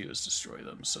really do is destroy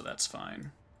them, so that's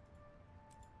fine.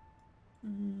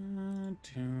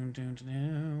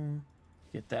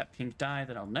 Get that pink dye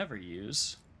that I'll never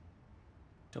use.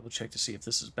 Double check to see if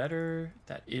this is better.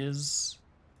 That is.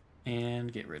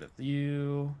 And get rid of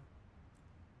you.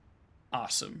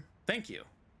 Awesome. Thank you.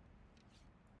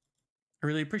 I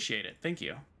really appreciate it. Thank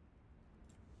you.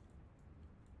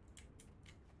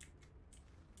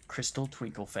 Crystal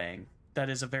Twinklefang. That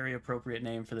is a very appropriate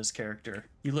name for this character.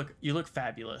 You look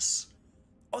fabulous.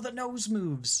 Oh, the nose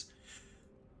moves.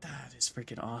 That is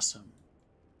freaking awesome.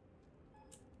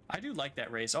 I do like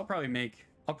that race. I'll probably make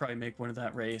one of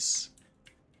that race.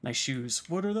 Nice shoes.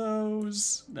 What are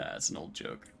those? Nah, that's an old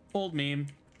joke. Old meme.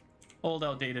 Old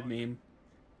outdated meme.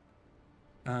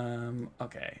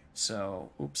 Okay. So,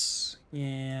 oops.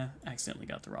 Yeah, accidentally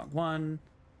got the wrong one.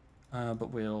 But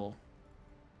we'll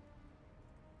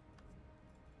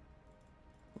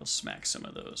We'll smack some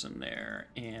of those in there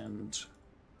and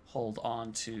hold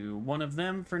on to one of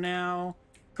them for now.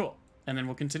 Cool. And then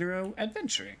we'll continue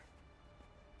adventuring.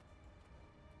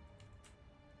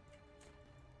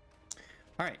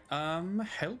 All right,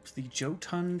 help the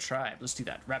Jotun tribe. Let's do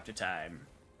that. Raptor time.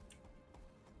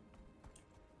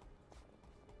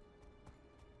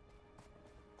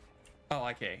 Oh,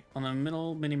 okay. On the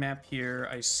middle mini-map here,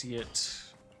 I see it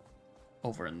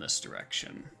over in this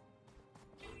direction.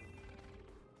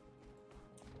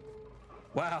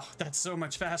 Wow, that's so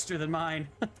much faster than mine.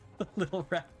 The little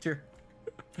raptor.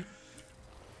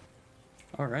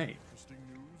 All right.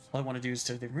 All I want to do is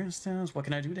trade the runestones. What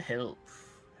can I do to help?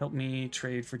 Help me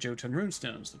trade for Jotun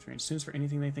runestones. The trade stones for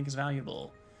anything they think is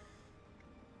valuable.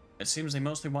 It seems they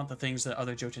mostly want the things that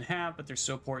other Jotun have, but they're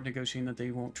so poor at negotiating that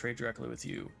they won't trade directly with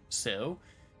you. So,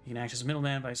 you can act as a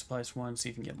middleman, buy supplies from one, see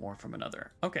if you can get more from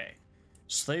another. Okay.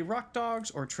 Slay rock dogs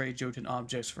or trade Jotun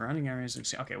objects for hunting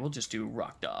areas. Okay, we'll just do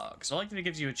rock dogs. I like that it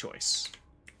gives you a choice.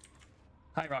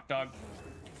 Hi, rock dog.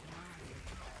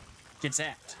 Get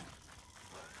zapped.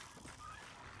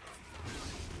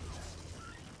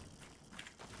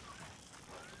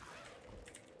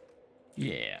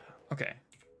 Yeah, okay.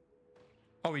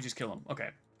 Oh, we just kill him.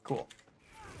 Okay, cool.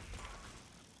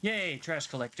 Yay, trash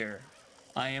collector.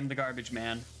 I am the garbage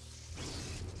man.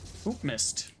 Oop,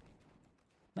 missed.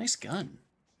 Nice gun.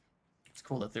 It's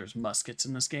cool that there's muskets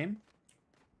in this game.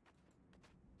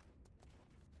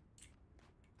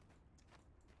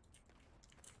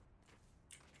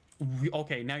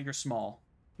 Okay, now you're small.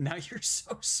 Now you're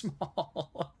so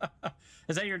small.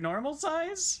 Is that your normal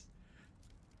size?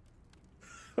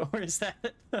 Or is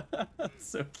that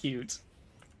so cute?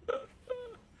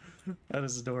 That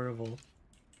is adorable.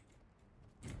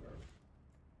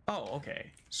 Oh,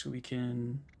 okay. So we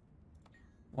can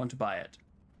want to buy it.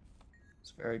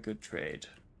 It's a very good trade.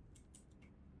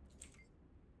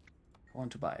 I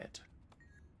want to buy it.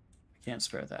 I can't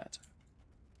spare that.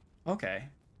 Okay.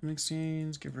 In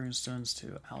exchange, give runestones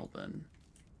to Albin.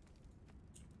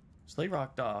 Slay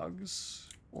rock dogs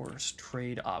or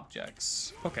trade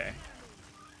objects. Okay.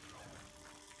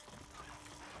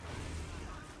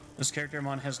 This character I'm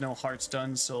on has no hearts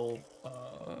done, so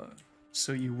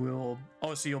you will.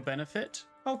 Oh, so you'll benefit?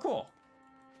 Oh, cool.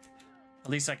 At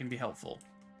least I can be helpful.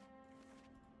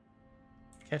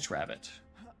 Catch rabbit.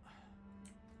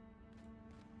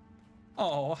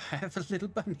 Oh, I have a little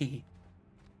bunny.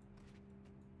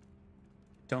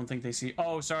 Don't think they see.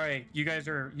 Oh, sorry. You guys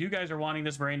are wanting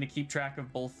this brain to keep track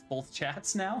of both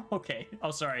chats now? Okay. Oh,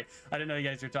 sorry. I didn't know you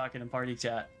guys were talking in party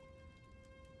chat.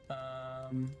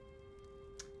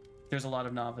 There's a lot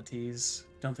of novelties.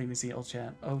 Don't think they see old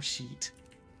chat. Oh, sheet.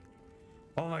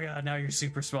 Oh my god, now you're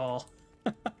super small.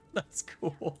 That's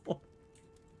cool.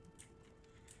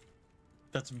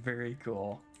 That's very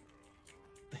cool.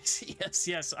 They see,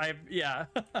 yes, yeah.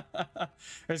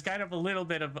 There's kind of a little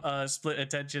bit of split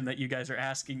attention that you guys are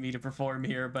asking me to perform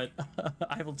here, but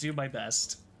I will do my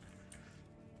best.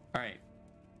 All right.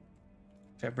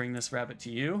 Should I bring this rabbit to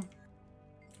you?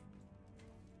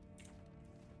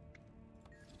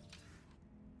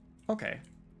 Okay.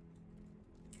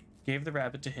 Gave the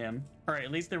rabbit to him. All right,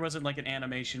 at least there wasn't like an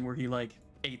animation where he like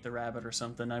ate the rabbit or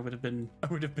something. I would have been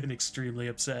extremely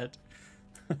upset.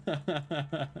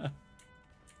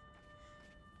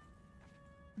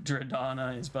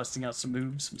 Dredana is busting out some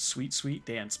moves, some sweet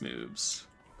dance moves.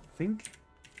 I think.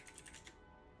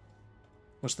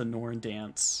 What's the Norn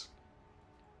dance?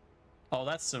 Oh,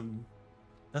 that's a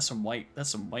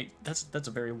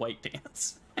very white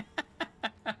dance.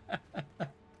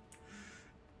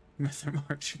 Mythrin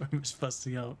March is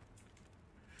busting out.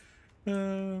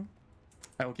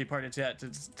 I will keep part of chat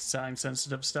to time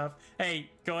sensitive stuff.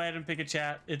 Hey, go ahead and pick a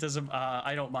chat. It doesn't.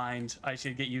 I don't mind. I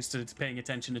should get used to paying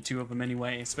attention to two of them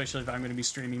anyway, especially if I'm going to be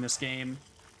streaming this game,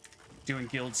 doing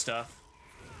guild stuff.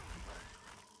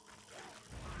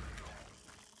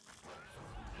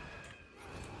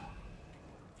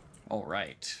 All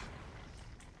right.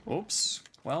 Oops.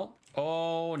 Well.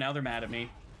 Oh, now they're mad at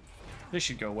me. This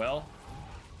should go well.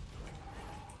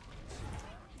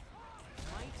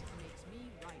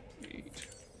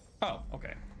 Oh,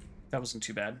 okay. That wasn't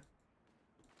too bad.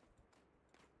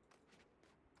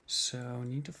 So,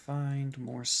 need to find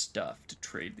more stuff to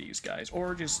trade these guys,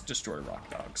 or just destroy rock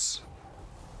dogs.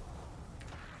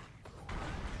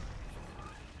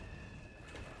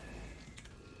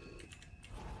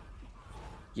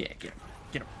 Yeah, get him.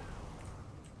 Get him.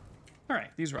 Alright,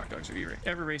 these rock dogs are here.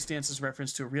 Every race dance is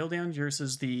reference to a real dance. Yours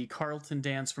is the Carlton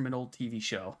dance from an old TV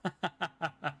show.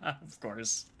 Of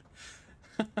course.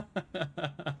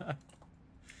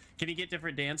 Can you get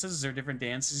different dances? Is there different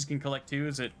dances you can collect too?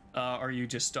 Is it, are you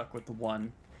just stuck with the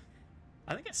one?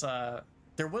 I think it's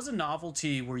there was a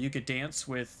novelty where you could dance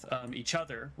with each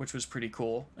other, which was pretty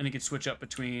cool, and you could switch up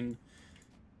between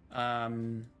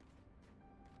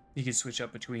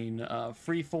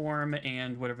freeform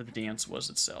and whatever the dance was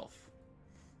itself.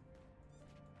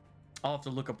 I'll have to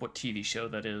look up what TV show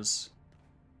that is,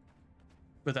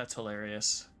 but that's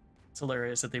hilarious. It's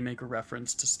hilarious that they make a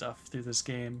reference to stuff through this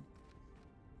game.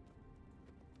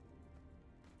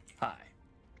 Hi.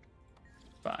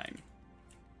 Fine.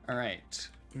 All right.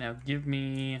 Now give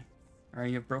me... All right,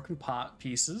 you have broken pot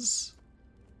pieces.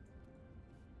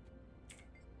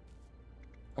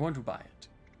 I want to buy it.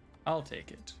 I'll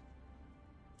take it.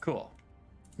 Cool.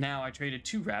 Now I traded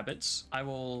 2 rabbits.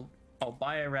 I'll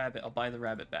buy a rabbit. I'll buy the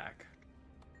rabbit back.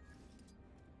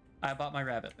 I bought my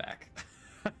rabbit back.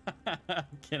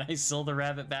 Can I sell the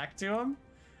rabbit back to him?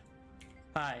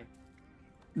 Hi.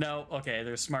 No, okay,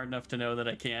 they're smart enough to know that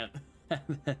I can't.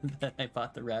 That I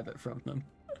bought the rabbit from them.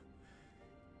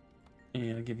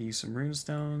 And I'll give you some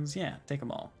runestones. Yeah, take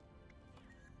them all.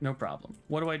 No problem.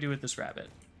 What do I do with this rabbit?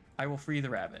 I will free the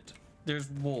rabbit. There's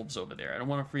wolves over there. I don't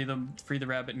want to free the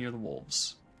rabbit near the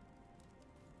wolves.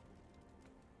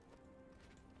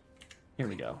 Here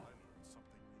we go.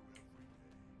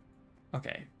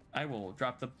 Okay, I will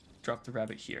drop the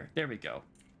rabbit here. There we go.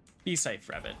 Be safe,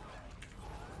 rabbit.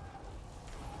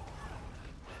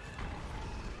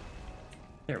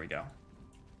 There we go.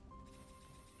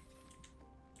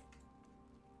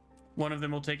 One of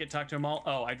them will take it, talk to them all.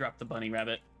 Oh, I dropped the bunny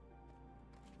rabbit.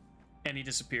 And he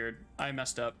disappeared. I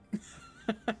messed up.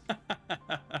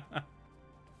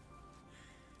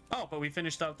 Oh, but we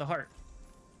finished out the heart.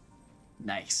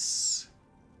 Nice.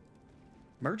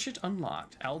 Merchant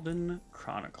unlocked. Albin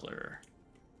Chronicler.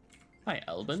 Hi,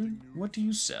 Albin. What do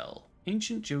you sell?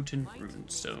 Ancient Jotun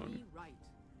runestone.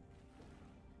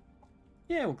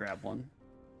 Yeah, we'll grab one.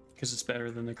 Because it's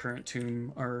better than the current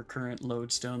tomb or current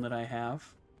lodestone that I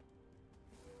have.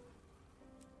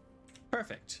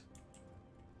 Perfect.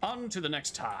 On to the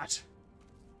next heart.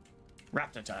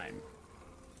 Raptor time.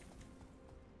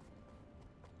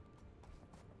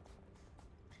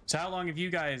 So how long have you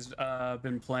guys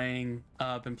been playing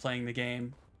the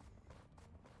game?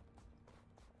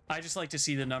 I just like to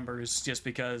see the numbers just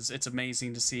because it's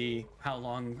amazing to see how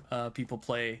long people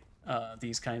play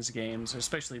these kinds of games,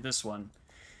 especially this one.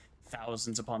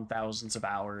 Thousands upon thousands of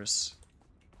hours.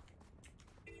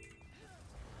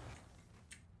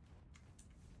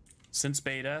 Since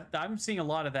beta. I'm seeing a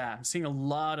lot of that. I'm seeing a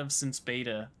lot of since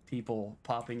beta people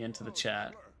popping into the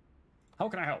chat. How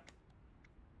can I help?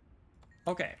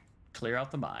 Okay. Clear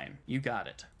out the mine. You got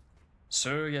it.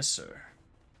 Sir, yes, sir.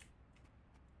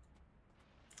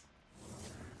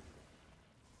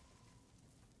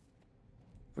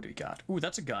 What do we got? Ooh,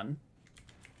 that's a gun.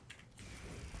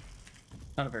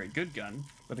 Not a very good gun,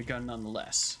 but a gun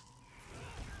nonetheless.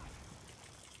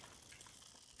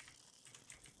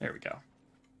 There we go.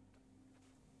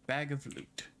 Bag of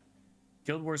loot.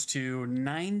 Guild Wars 2,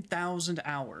 9,000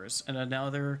 hours, and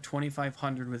another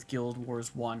 2,500 with Guild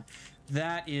Wars 1.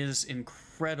 That is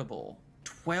incredible.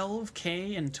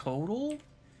 12K in total?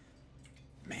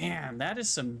 Man, that is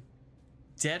some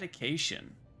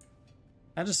dedication.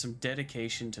 That is some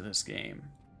dedication to this game.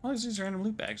 All these random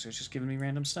loot bags are just giving me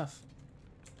random stuff.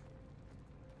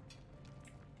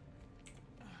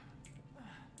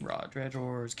 Raw dredge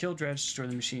ores. Kill dredge, destroy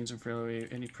the machines, and free away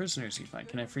any prisoners you find.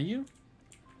 Can I free you?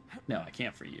 No, I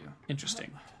can't free you.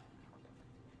 Interesting.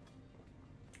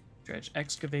 Dredge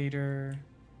excavator.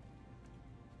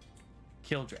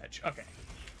 Kill dredge. Okay.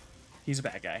 He's a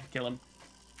bad guy. Kill him.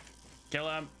 Kill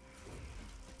him.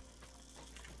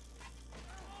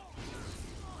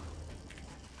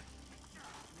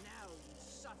 Now you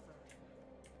suffer.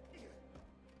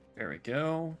 There we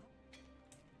go.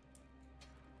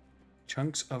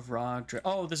 Chunks of raw dredge.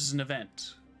 Oh, this is an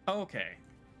event. Okay.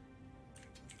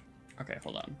 Okay,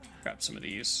 hold on. Grab some of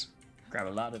these. Grab a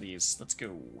lot of these. Let's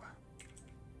go.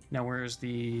 Now, where's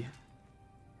the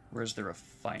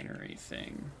refinery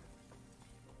thing?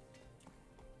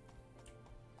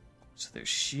 So there's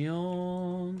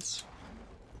shields.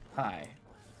 Hi.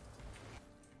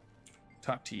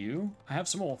 Talk to you. I have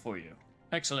some ore for you.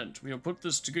 Excellent. We'll put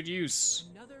this to good use.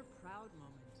 Another proud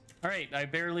moment. All right, I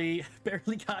barely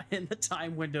got in the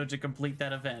time window to complete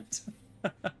that event.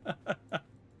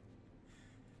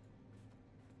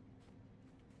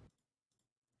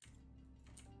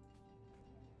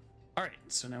 All right,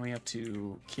 so now we have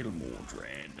to kill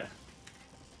Mordred.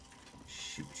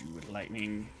 Shoot you with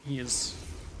lightning. He is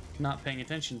not paying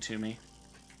attention to me.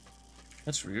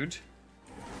 That's rude.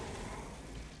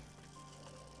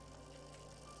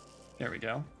 There we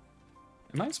go.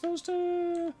 Am I supposed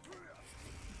to...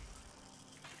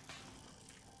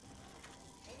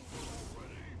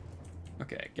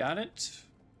 Okay, got it.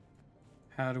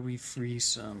 How do we free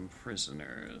some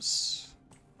prisoners?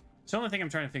 So the only thing I'm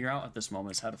trying to figure out at this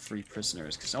moment is how to free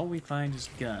prisoners, because all we find is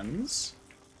guns.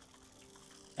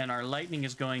 And our lightning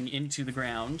is going into the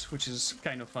ground, which is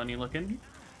kind of funny looking.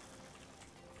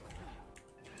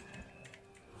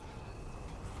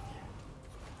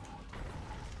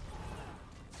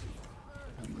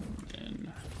 And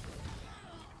then...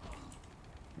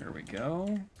 There we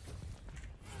go.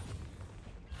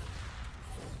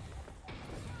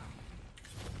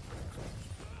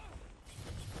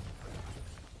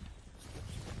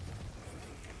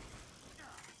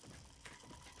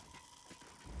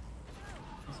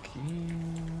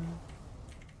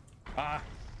 Ah,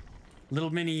 little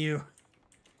mini you.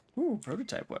 Ooh,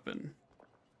 prototype weapon.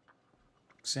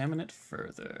 Examine it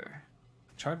further.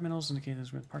 Charred metals indicate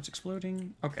there's parts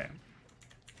exploding. Okay.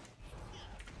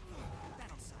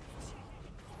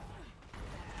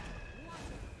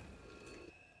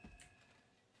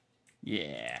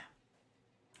 Yeah.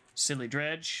 Silly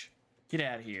dredge. Get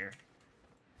out of here.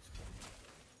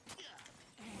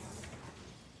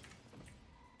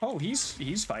 Oh,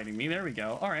 he's fighting me. There we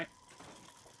go. All right.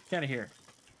 Get out of here.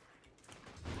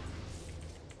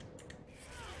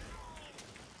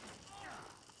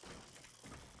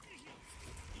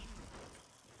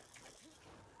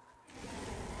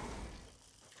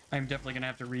 I'm definitely gonna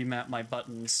have to remap my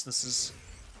buttons. This is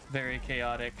very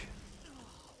chaotic.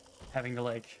 Having to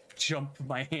like jump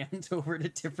my hand over to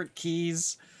different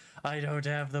keys. I don't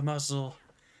have the muscle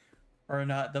or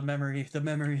not the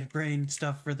memory brain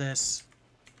stuff for this.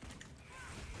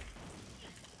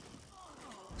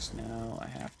 So now I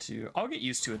have to... I'll get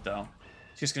used to it, though.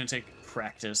 It's just going to take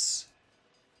practice.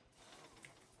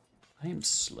 I am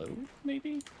slow,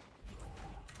 maybe?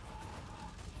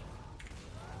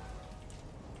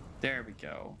 There we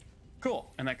go.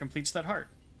 Cool, and that completes that heart.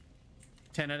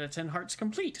 10 out of 10 hearts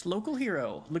complete. Local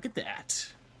hero. Look at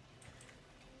that.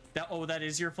 Oh, that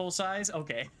is your full size?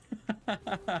 Okay.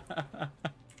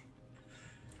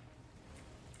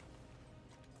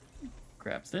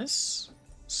 Grab this.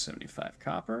 75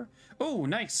 copper. Oh,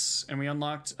 nice. And we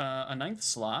unlocked a 9th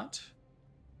slot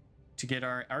to get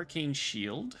our arcane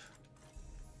shield.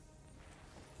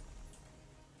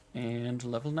 And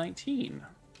level 19.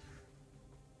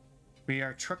 We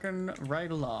are trucking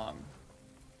right along.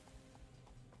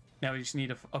 Now we just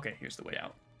need a... Okay, here's the way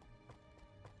out.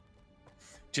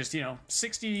 Just, you know,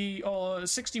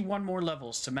 61 more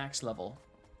levels to max level.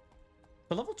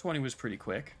 But level 20 was pretty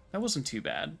quick. That wasn't too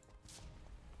bad.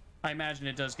 I imagine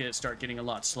it does start getting a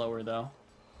lot slower, though.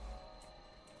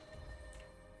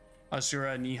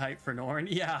 Asura knee height for Norn.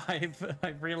 Yeah,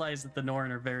 I've realized that the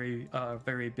Norn are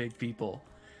very big people.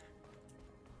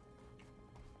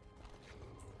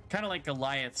 Kind of like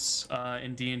Goliaths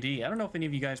in D&D. I don't know if any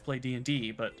of you guys play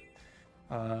D&D, but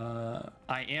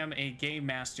I am a game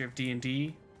master of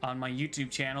D&D. On my YouTube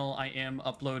channel, I am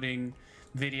uploading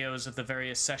videos of the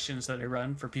various sessions that I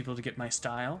run for people to get my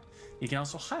style. You can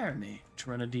also hire me to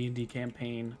run a D&D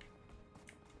campaign.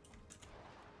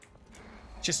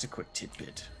 Just a quick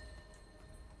tidbit.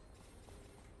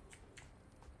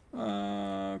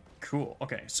 Cool.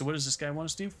 Okay, so what does this guy want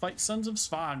us to do? Fight Sons of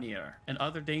Svanir and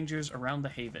other dangers around the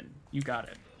Haven. You got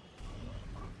it.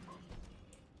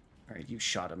 Alright, you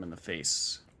shot him in the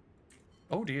face.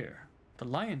 Oh dear. The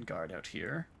Lion Guard out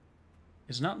here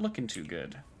is not looking too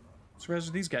good. Let's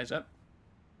res these guys up.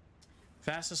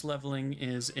 Fastest leveling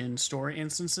is in story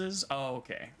instances. Oh,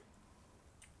 okay.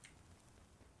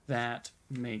 That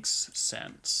makes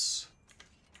sense.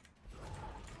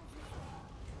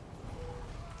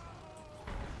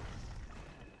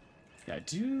 Yeah, I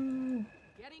do...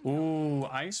 Ooh,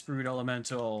 Ice Brood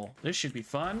Elemental. This should be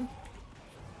fun.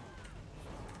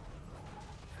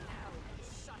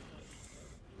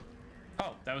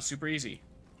 Oh, that was super easy.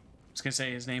 I was gonna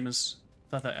say his name is...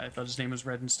 I thought his name was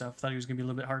red and stuff. Thought he was gonna be a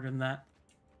little bit harder than that.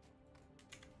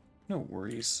 No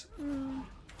worries.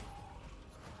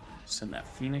 Send that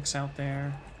Phoenix out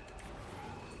there.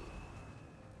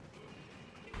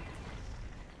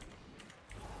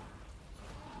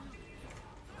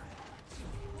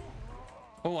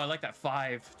 Oh, I like that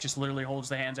 5. Just literally holds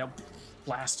the hands out,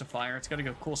 blast of fire. It's got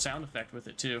a cool sound effect with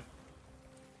it too.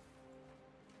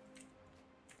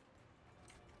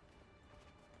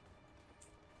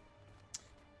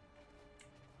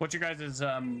 What's your guys'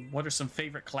 what are some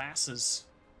favorite classes?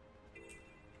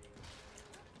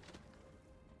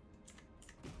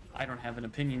 I don't have an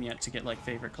opinion yet to get like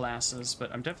favorite classes,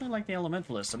 but I'm definitely like the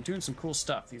Elementalist. I'm doing some cool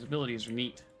stuff. These abilities are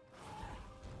neat.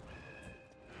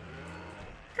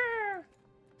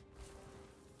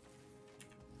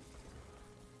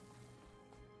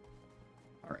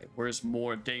 Where's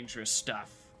more dangerous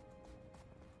stuff?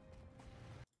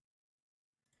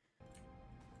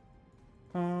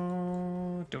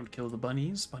 Oh, don't kill the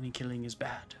bunnies. Bunny killing is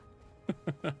bad.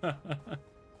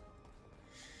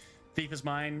 Thief is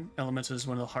mine. Elemental is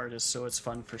one of the hardest, so it's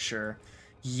fun for sure.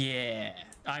 Yeah,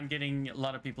 I'm getting a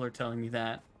lot of people are telling me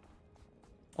that.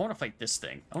 I want to fight this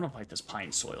thing. I want to fight this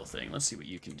pine soil thing. Let's see what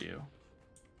you can do.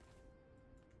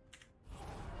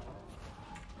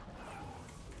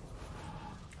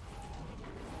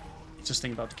 It's this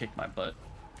thing about to kick my butt.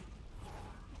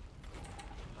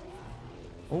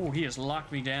 Oh, he has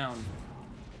locked me down.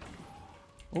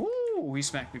 Oh, he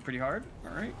smacked me pretty hard.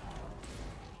 All right.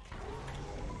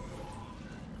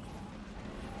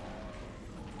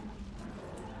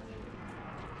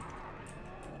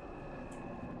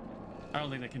 I don't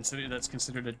think that's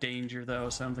considered a danger, though,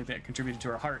 so I don't think that contributed to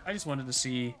her heart. I just wanted to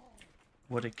see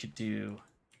what it could do.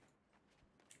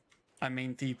 I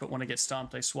main thief, but when I get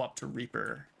stomped, I swap to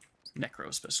Reaper.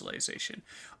 Necro specialization.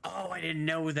 Oh, I didn't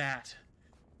know that.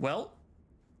 Well,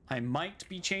 I might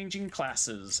be changing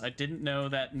classes. I didn't know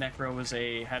that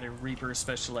Necro had a Reaper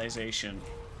specialization.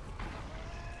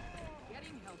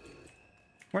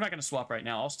 We're not going to swap right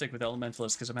now. I'll stick with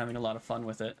Elementalist because I'm having a lot of fun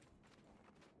with it.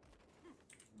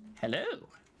 Hello.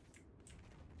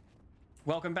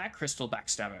 Welcome back, Crystal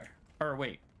Backstabber. Or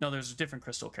wait, no, there's a different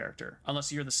Crystal character.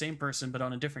 Unless you're the same person, but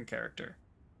on a different character.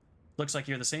 Looks like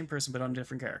you're the same person, but on a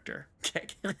different character.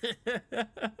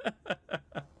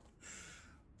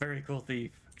 Very cool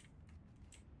thief.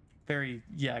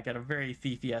 Yeah, got a very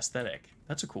thiefy aesthetic.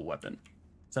 That's a cool weapon.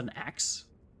 Is that an axe?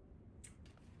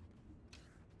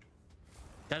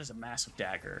 That is a massive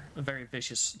dagger. A very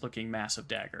vicious looking massive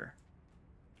dagger.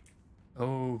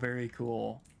 Oh, very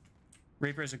cool.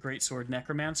 Reaper is a great sword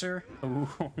necromancer.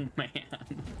 Oh,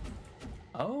 man.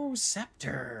 Oh,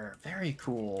 scepter. Very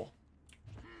cool.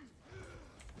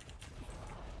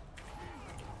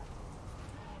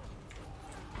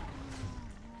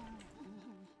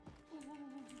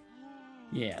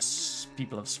 Yes,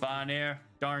 people of Svanir,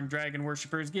 darn dragon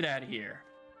worshippers, get out of here.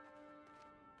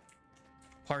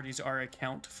 Parties are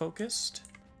account focused,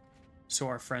 so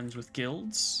are friends with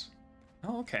guilds.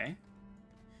 Oh, okay.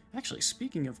 Actually,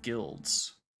 speaking of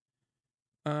guilds,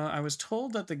 I was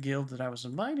told that the guild that I was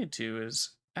invited to is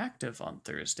active on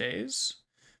Thursdays,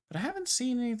 but I haven't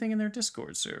seen anything in their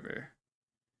Discord server.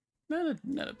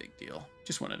 Not a big deal.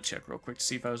 Just wanted to check real quick to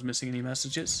see if I was missing any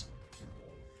messages.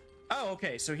 Oh,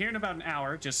 okay, so here in about an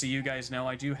hour, just so you guys know,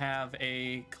 I do have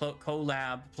a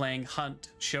collab playing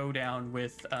Hunt Showdown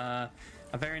with a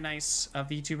very nice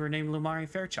VTuber named Lumari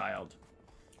Fairchild.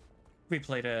 We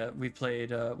played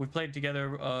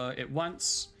together it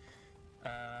once.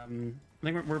 I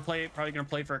think we're probably gonna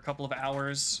play for a couple of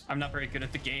hours. I'm not very good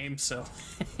at the game, so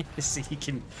so you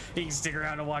can stick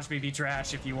around and watch me be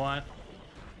trash if you want.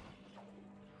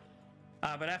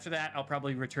 But after that, I'll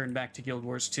probably return back to Guild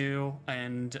Wars 2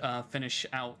 and finish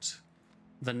out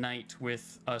the night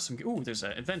with some... Ooh, there's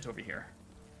an event over here.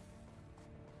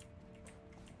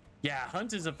 Yeah,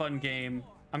 Hunt is a fun game.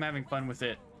 I'm having fun with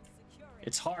it.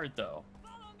 It's hard, though.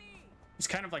 It's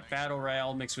kind of like Battle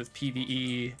Royale mixed with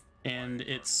PvE, and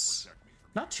it's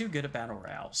not too good at Battle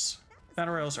Royales.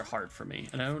 Battle Royales are hard for me,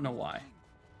 and I don't know why.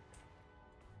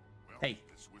 Hey.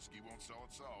 This whiskey won't sell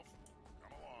itself.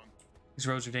 Come along. These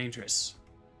roads are dangerous.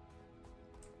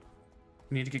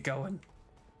 We need to get going.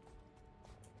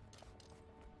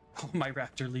 Oh, my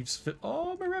raptor leaves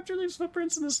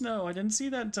footprints in the snow. I didn't see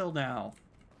that until now.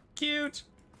 Cute.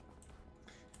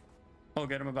 Oh,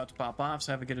 good. I'm about to pop off,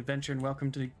 so have a good adventure and welcome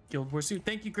to Guild Wars 2.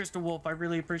 Thank you, Crystal Wolf. I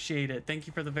really appreciate it. Thank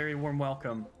you for the very warm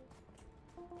welcome.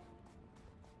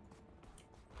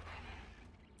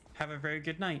 Have a very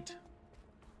good night.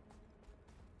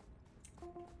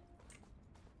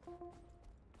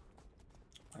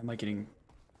 Why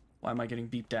am I getting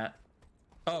beeped at?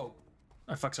 Oh,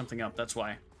 I fucked something up. That's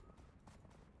why.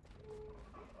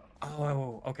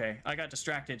 Oh, okay. I got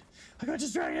distracted.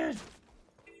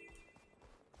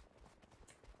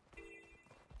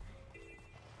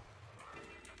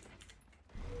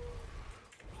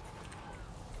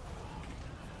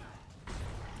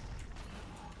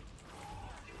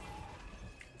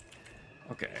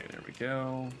 Okay, there we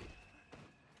go.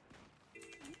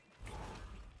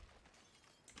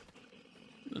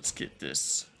 Let's get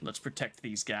this. Let's protect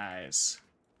these guys.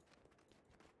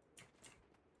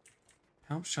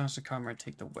 Help Shasta Comrade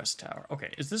take the West Tower.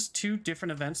 Okay, is this 2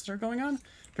 different events that are going on?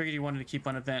 Figured you wanted to keep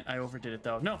one event. I overdid it,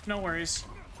 though. No worries.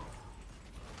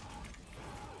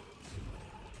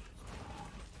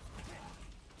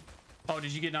 Oh,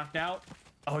 did you get knocked out?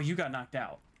 Oh, you got knocked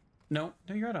out. No,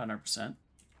 you're at 100%.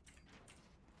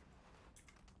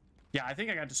 Yeah, I think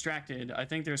I got distracted. I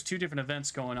think there's 2 different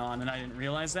events going on, and I didn't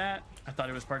realize that. I thought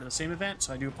it was part of the same event,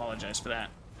 so I do apologize for that.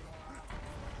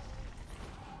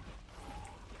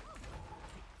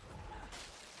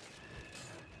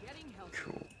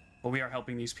 Cool. Well, we are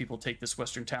helping these people take this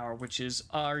Western Tower, which is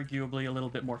arguably a little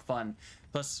bit more fun.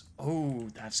 Plus, oh,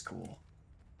 that's cool.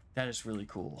 That is really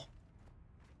cool.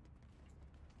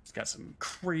 It's got some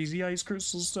crazy ice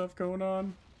crystal stuff going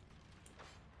on.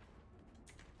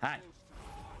 Hi.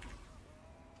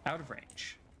 Out of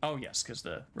range. Oh yes, because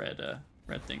the red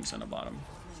thing's on the bottom.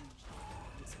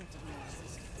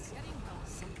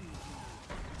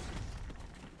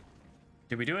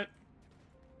 Did we do it?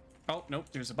 Oh nope,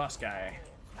 there's a boss guy.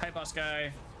 Hi, boss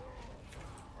guy.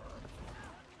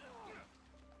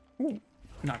 Ooh,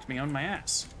 knocked me on my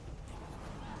ass.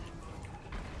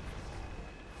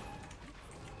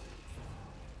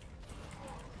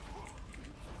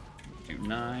 Do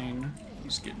 9.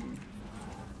 He's getting.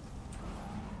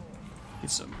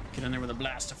 Get in there with a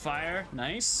blast of fire.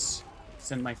 Nice.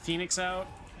 Send my Phoenix out.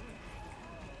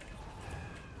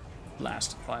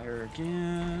 Blast of fire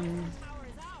again.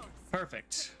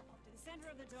 Perfect.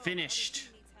 Finished.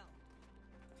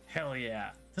 Hell yeah.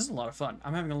 This is a lot of fun.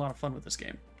 I'm having a lot of fun with this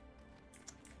game.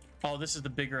 Oh, this is the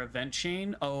bigger event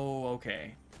chain? Oh,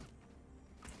 okay.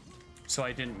 So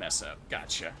I didn't mess up.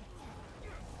 Gotcha.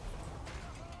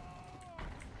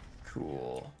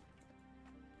 Cool.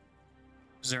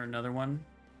 Is there another one?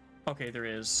 Okay, there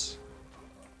is.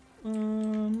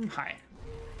 Hi.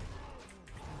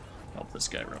 Help this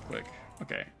guy real quick.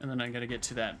 Okay, and then I gotta get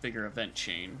to that bigger event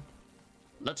chain.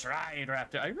 Let's ride,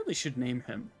 Raptor. I really should name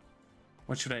him.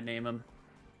 What should I name him?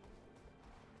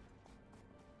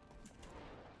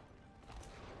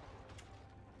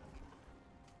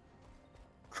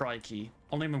 Crikey.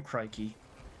 I'll name him Crikey.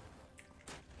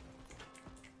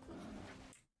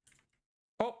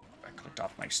 Oh, I clicked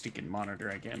off my stinking monitor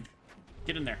again.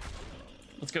 Get in there.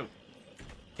 Let's go.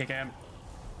 Kick him.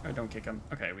 Or don't kick him.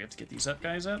 Okay, we have to get these up,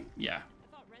 guys up? Yeah.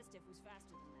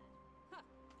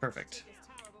 Perfect.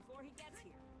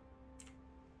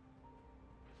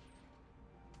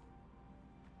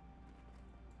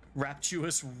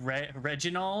 Raptuous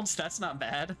Reginalds? That's not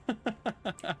bad.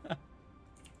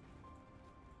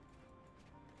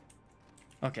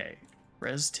 Okay.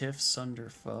 Res Tiff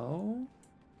Sunderfoe.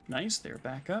 Nice, they're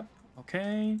back up.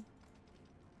 Okay.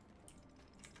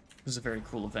 This is a very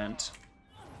cool event.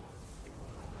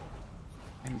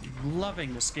 I'm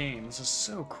loving this game. This is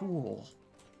so cool.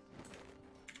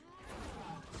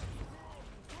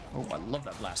 Oh, I love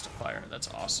that blast of fire. That's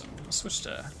awesome. Let's switch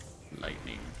to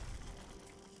lightning.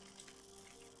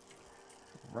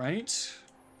 Right.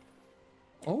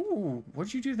 Oh,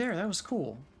 what'd you do there? That was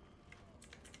cool.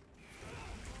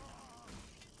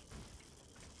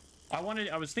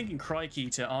 I was thinking Crikey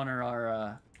to honor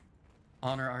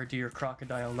our dear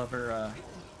crocodile lover.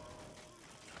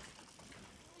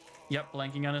 Yep,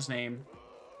 blanking on his name.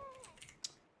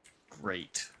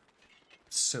 Great.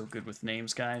 So good with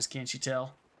names, guys. Can't you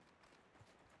tell?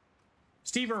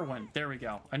 Steve Irwin. There we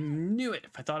go. I knew it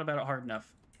if I thought about it hard enough.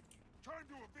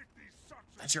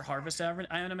 That's your harvest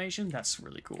animation? That's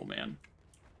really cool, man.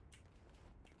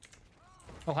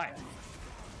 Oh, hi.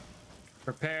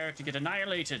 Prepare to get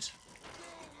annihilated.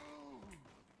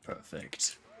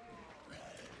 Perfect.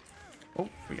 Oh,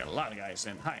 we got a lot of guys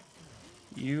in. Hi.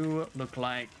 You look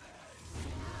like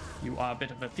you are a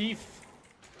bit of a thief.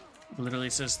 Literally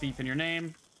says thief in your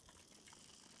name.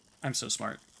 I'm so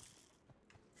smart.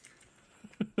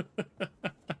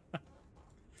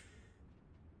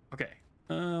 Okay.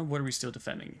 What are we still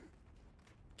defending?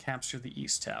 Capture the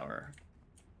East Tower.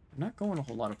 I'm not going a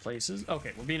whole lot of places.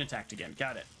 Okay, we're being attacked again.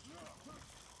 Got it.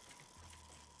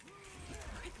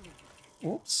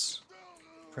 Whoops.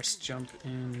 Press jump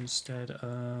instead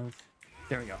of...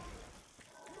 There we go.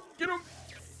 Get him!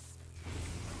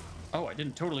 Oh, I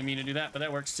didn't totally mean to do that, but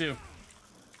that works too.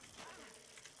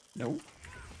 Nope.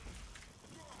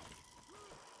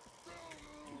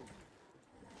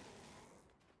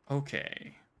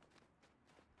 Okay.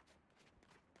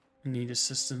 Need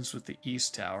assistance with the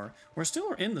East Tower. We're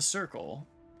still in the circle.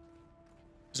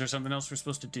 Is there something else we're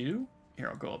supposed to do? Here,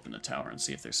 I'll go up in the tower and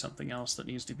see if there's something else that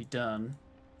needs to be done.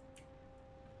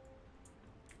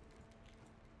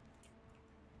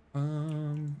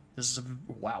 This is a...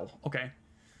 Wow, okay.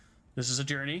 This is a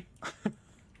journey.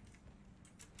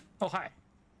 Oh, hi.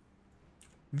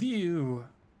 View.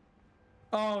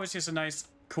 Oh, it's just a nice,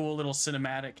 cool little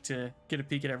cinematic to get a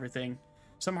peek at everything.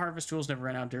 Some harvest tools never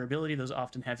run out of durability. Those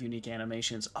often have unique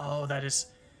animations. Oh, that is...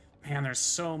 Man, there's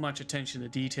so much attention to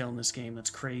detail in this game. That's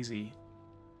crazy.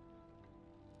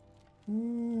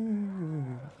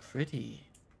 Ooh, pretty.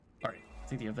 Alright,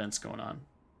 think the event's going on.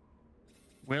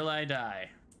 Will I die?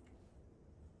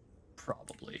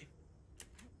 Probably.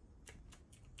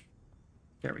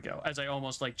 There we go. As I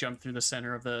almost like jump through the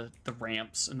center of the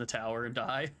ramps in the tower and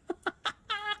die.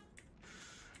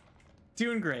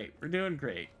 Doing great. We're doing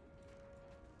great.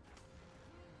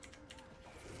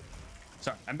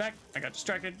 Sorry, I'm back. I got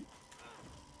distracted.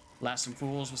 Blast some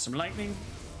fools with some lightning.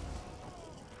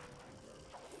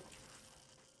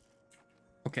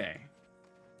 Okay.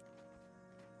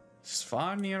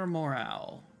 Svanir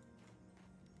Morale.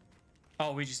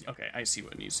 Oh, we just... Okay, I see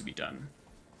what needs to be done.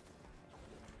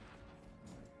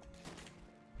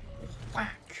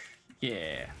 Whack.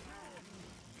 Yeah.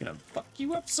 Gonna fuck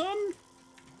you up, son?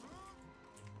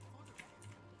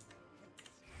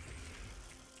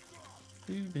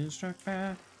 You've been struck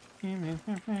by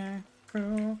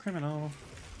cruel criminal.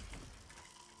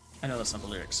 I know that's not the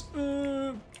lyrics.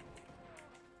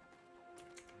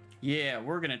 Yeah,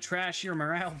 we're gonna trash your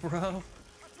morale, bro.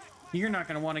 You're not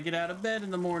gonna want to get out of bed in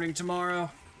the morning tomorrow.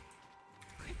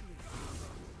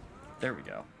 There we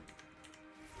go.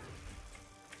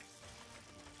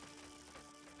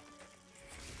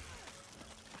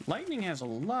 Lightning has a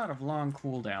lot of long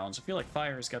cooldowns. I feel like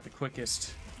fire's got the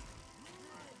quickest.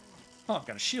 Oh, I've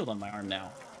got a shield on my arm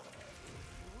now.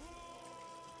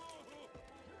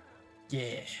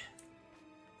 Yeah.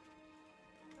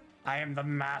 I am the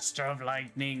master of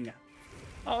lightning.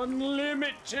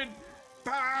 Unlimited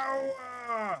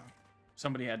power!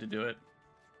 Somebody had to do it.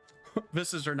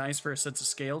 Vistas are nice for a sense of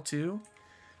scale, too.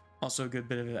 Also a good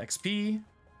bit of XP.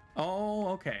 Oh,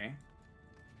 okay.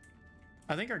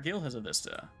 I think our guild has a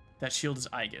Vista. That shield is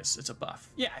Aegis. It's a buff.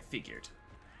 Yeah, I figured.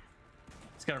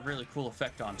 It's got a really cool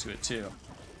effect onto it, too.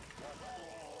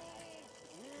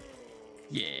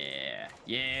 Yeah.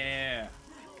 Yeah.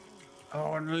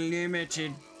 Oh,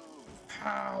 unlimited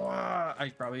power. I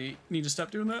probably need to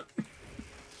stop doing that.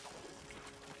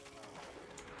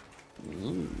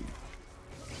 Ooh.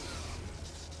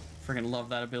 Friggin' love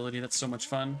that ability. That's so much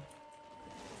fun.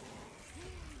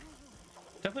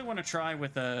 Definitely want to try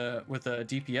with a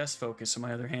DPS focus on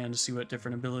my other hand to see what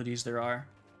different abilities there are.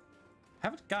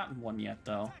 Haven't gotten one yet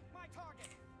though.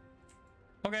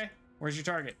 Okay, where's your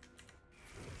target?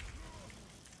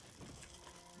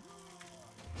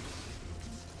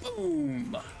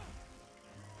 Boom.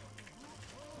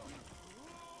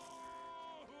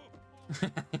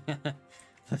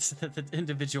 The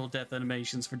individual death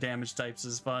animations for damage types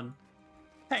is fun.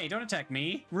 Hey, don't attack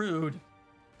me. Rude.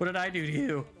 What did I do to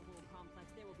you?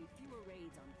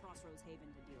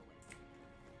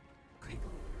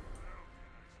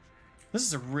 This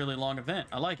is a really long event.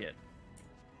 I like it.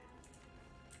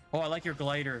 Oh, I like your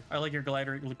glider. I like your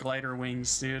glider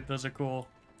wings, dude. Those are cool.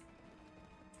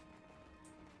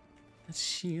 The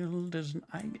shield is an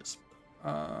Aegis.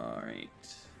 Alright.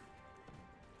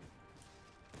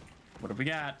 What have we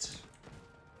got?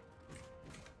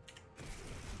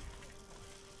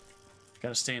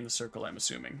 Gotta stay in the circle, I'm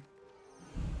assuming.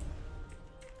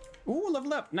 Ooh,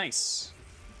 level up. Nice.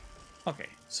 Okay,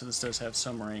 so this does have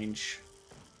some range.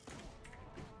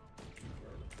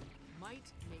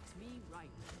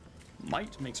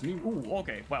 Might makes me... Ooh,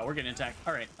 okay. Wow, we're getting attacked.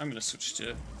 Alright, I'm gonna switch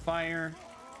to fire.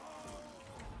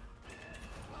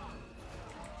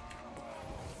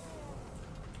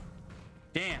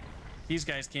 Damn. These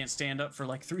guys can't stand up for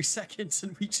like 3 seconds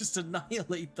and we just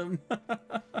annihilate them.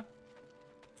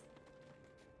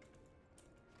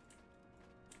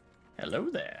 Hello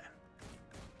there.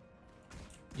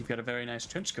 You've got a very nice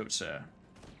trench coat, sir.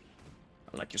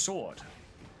 I like your sword.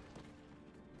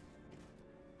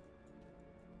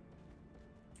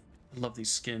 I love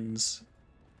these skins.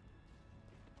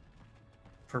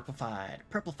 Purplified.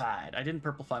 Purplified. I didn't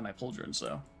purplify my pauldrons,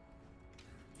 though.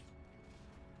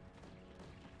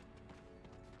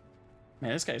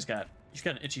 Man, this guy's got... He's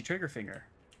got an itchy trigger finger.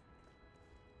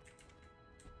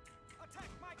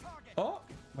 Oh!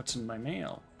 What's in my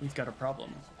mail? We've got a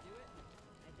problem.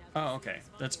 Oh, okay.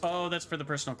 That's... Oh, that's for the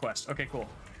personal quest. Okay, cool.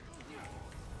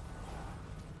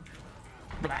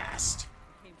 Blast!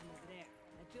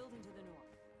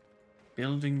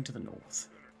 Building to the north.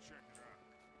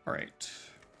 Alright.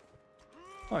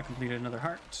 Oh, I completed another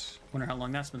heart. Wonder how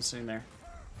long that's been sitting there.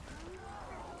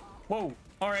 Whoa!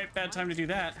 Alright, bad time to do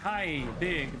that. Hi,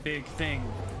 big thing.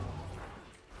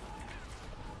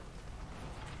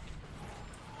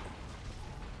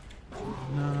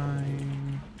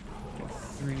 Nine.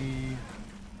 3.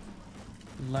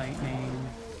 Lightning.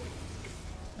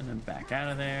 And then back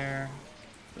out of there.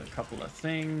 A couple of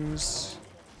things.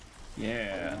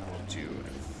 Yeah, we'll do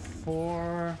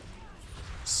 4.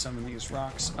 Summon these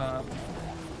rocks up.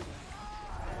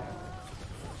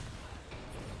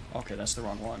 Okay, that's the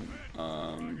wrong one.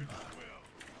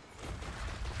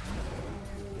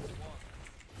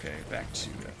 Okay, back to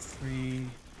F3.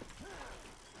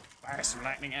 Fire some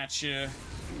lightning at you.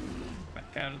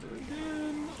 Back out of there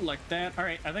again. Like that.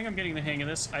 Alright, I think I'm getting the hang of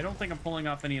this. I don't think I'm pulling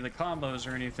off any of the combos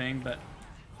or anything, but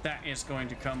that is going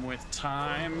to come with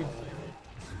time.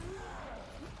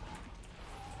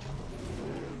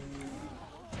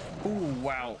 Ooh,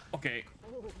 wow. Okay.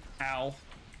 Ow.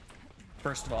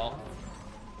 First of all.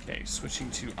 Okay,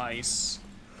 switching to ice.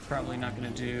 Probably not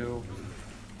going to do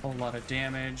a whole lot of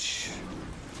damage.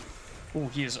 Ooh,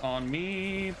 he is on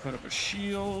me. Put up a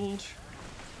shield.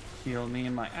 Heal me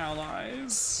and my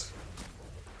allies.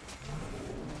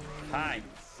 Hi.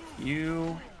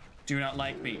 You do not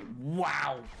like me.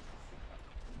 Wow.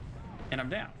 And I'm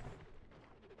down.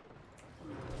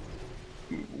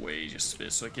 Move away just a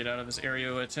bit so I get out of his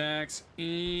aerial attacks.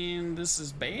 And this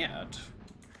is bad.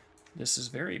 This is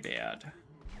very bad.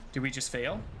 Did we just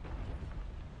fail?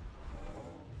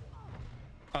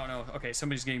 Oh no, okay,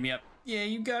 somebody's getting me up. Yeah,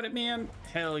 you got it, man.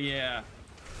 Hell yeah.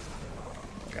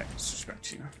 Okay, switch back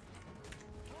to you.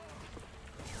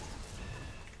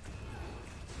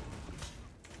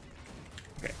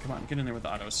 Okay, come on, get in there with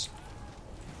the autos.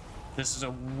 This is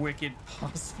a wicked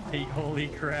boss fight. Holy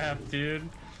crap, dude.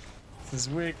 This is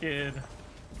wicked.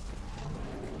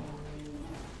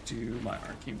 Do my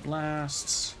arcane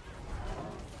blasts.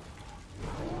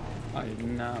 I did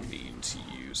not mean to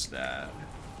use that.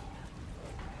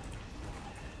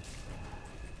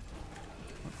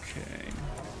 Okay.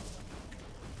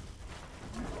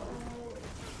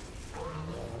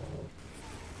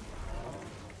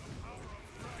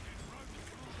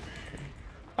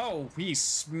 Oh, he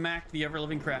smacked the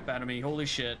ever-living crap out of me. Holy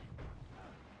shit.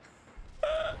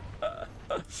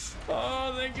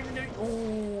 Oh, thank you for getting...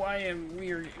 Oh,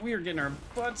 we are getting our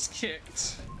butts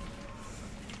kicked.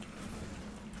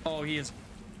 Oh, he is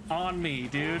on me,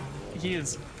 dude. He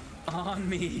is on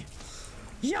me.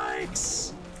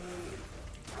 Yikes!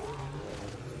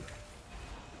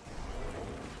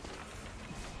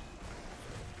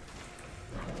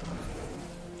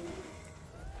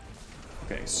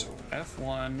 Okay, so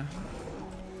F1,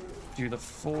 do the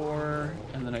 4,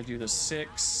 and then I do the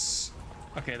 6.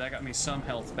 Okay, that got me some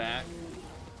health back.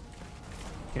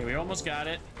 Okay, we almost got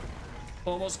it.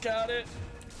 Almost got it.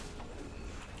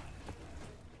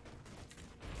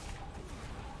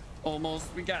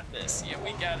 Almost, we got this. Yeah,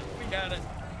 we got it, we got it.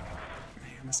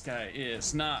 Man, this guy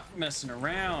is not messing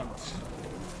around.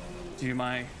 Do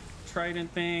my trident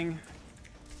thing.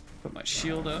 Put my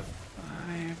shield up.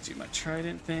 Do my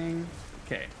trident thing.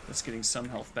 Okay, that's getting some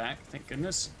health back, thank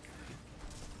goodness.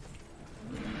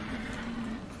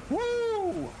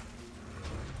 Woo!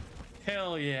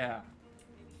 Hell yeah.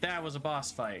 That was a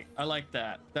boss fight. I like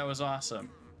that. That was awesome.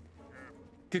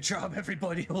 Good job,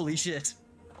 everybody. Holy shit.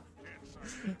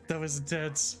 That was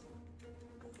intense.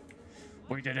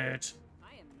 We did it.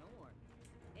 I am Nord.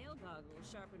 Ale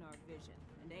goggles sharpen our vision,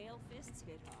 and ale fists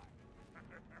hit hard.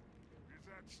 Is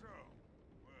that so?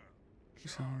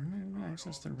 So,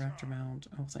 access to the raptor mount.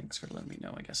 Oh, thanks for letting me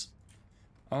know, I guess.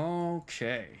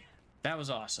 Okay. That was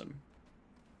awesome.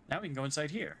 Now we can go inside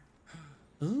here.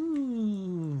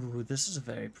 Ooh, this is a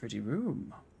very pretty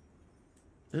room.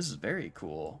 This is very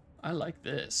cool. I like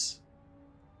this.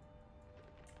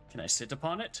 Can I sit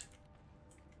upon it?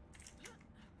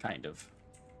 Kind of.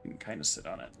 You can kind of sit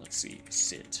on it. Let's see.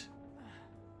 Sit.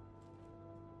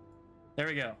 There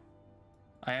we go.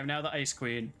 I am now the Ice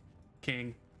Queen.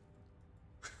 King.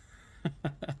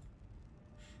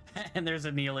 And there's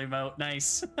a kneel emote.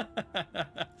 Nice.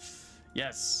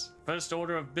 Yes. First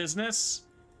order of business.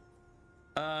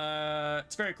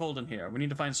 It's very cold in here. We need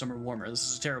to find somewhere warmer. This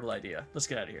is a terrible idea. Let's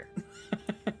get out of here.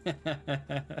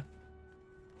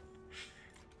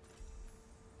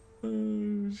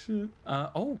 Oh, shit.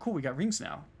 Oh, cool. We got rings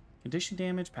now. Condition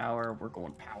damage, power. We're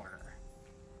going power.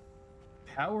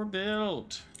 Power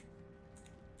build.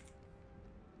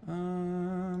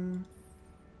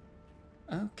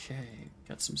 Okay.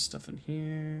 Got some stuff in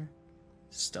here.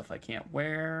 Stuff I can't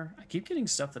wear. I keep getting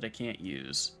stuff that I can't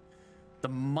use. The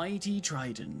mighty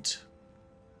trident.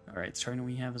 All right, the trident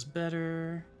we have is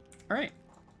better. All right.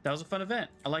 That was a fun event.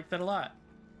 I like that a lot.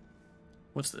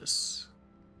 What's this?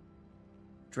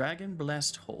 Dragon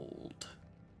Blessed Hold.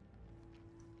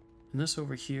 And this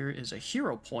over here is a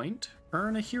hero point.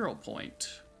 Earn a hero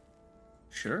point.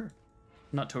 Sure.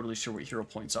 I'm not totally sure what hero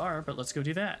points are, but let's go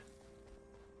do that.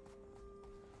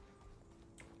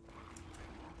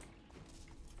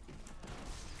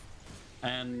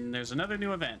 And there's another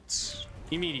new event.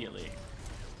 Immediately.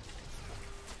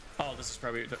 Oh, this is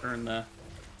probably to earn the...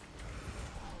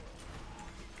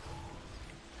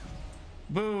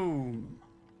 Boom.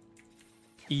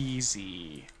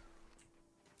 Easy.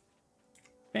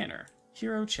 Banner.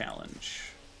 Hero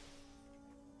challenge.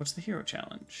 What's the hero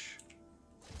challenge?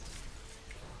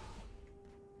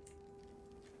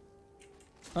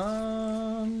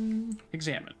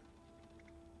 Examine.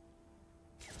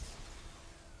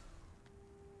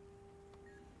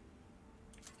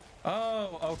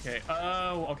 Oh, okay.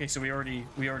 Oh, okay, so we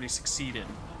already succeeded.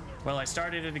 Well, I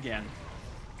started it again.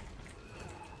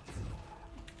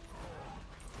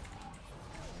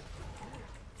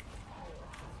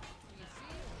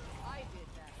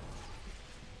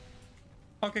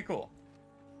 Okay, cool.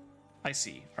 I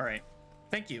see. All right.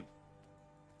 Thank you.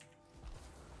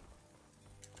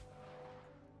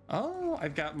 Oh,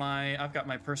 I've got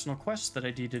my personal quest that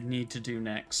I need to do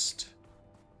next.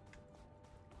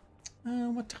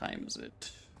 What time is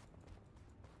it?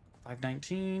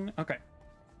 5:19. Okay.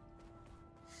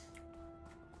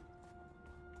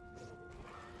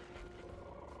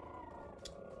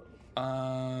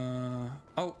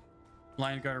 Oh,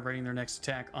 Lion Guard are readying their next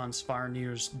attack on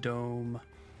Svarnir's dome.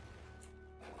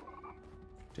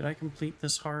 Did I complete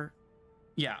this heart?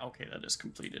 Yeah, okay, that is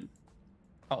completed.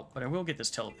 Oh, but I will get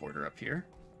this teleporter up here.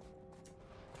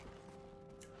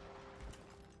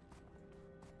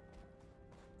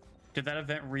 Did that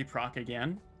event reproc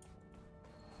again?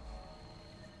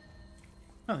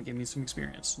 Oh, they gave me some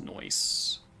experience.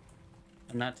 Nice.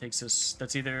 And that takes us...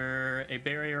 That's either a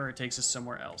barrier or it takes us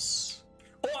somewhere else.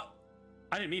 Oh!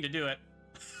 I didn't mean to do it.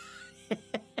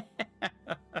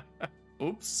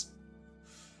 Oops.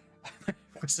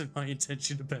 Wasn't my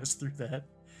intention to pass through that.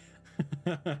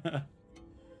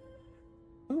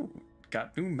 Ooh,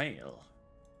 got new mail.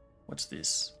 What's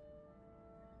this?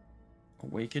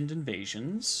 Awakened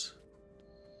Invasions.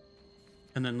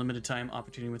 And then limited time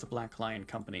opportunity with the Black Lion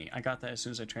Company. I got that as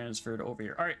soon as I transferred over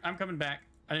here. Alright, I'm coming back.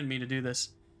 I didn't mean to do this.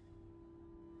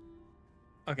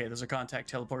 Okay, those are contact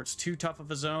teleports. Too tough of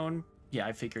a zone. Yeah,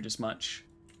 I figured as much.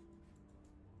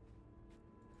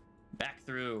 Back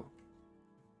through.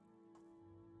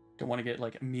 Don't want to get,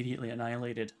 like, immediately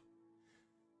annihilated.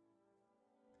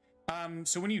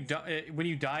 So when you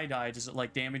die, does it,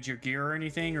 like, damage your gear or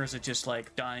anything? Or is it just,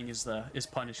 like, dying is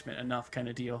punishment enough kind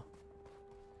of deal?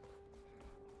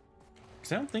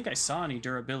 Because I don't think I saw any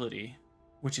durability,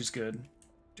 which is good.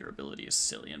 Durability is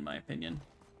silly in my opinion.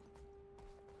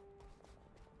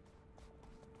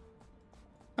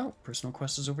 Oh, personal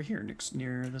quest is over here,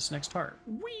 near this next heart.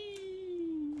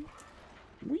 Whee!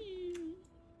 Whee!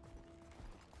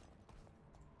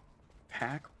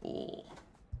 Pack Bull.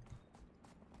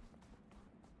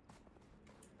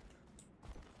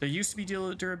 There used to be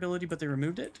durability, but they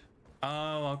removed it?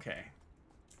 Oh, okay.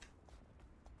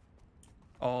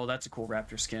 Oh, that's a cool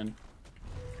raptor skin.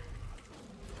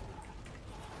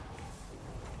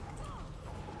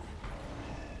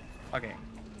 Okay.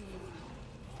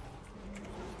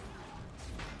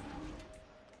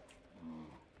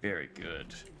 Very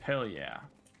good. Hell yeah.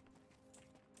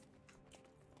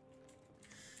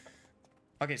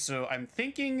 Okay, so I'm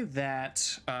thinking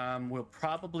that we'll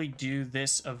probably do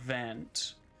this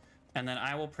event, and then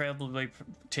I will probably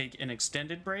take an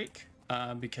extended break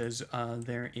because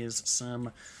there is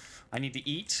some... I need to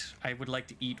eat. I would like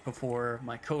to eat before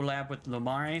my collab with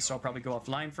Lomari, so I'll probably go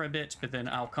offline for a bit, but then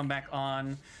I'll come back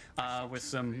on with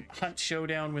some Hunt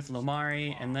Showdown with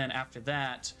Lomari, and then after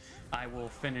that, I will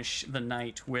finish the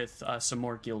night with some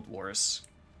more Guild Wars.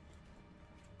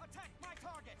 Attack my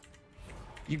target.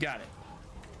 You got it.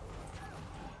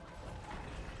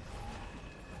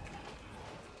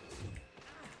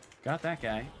 Got that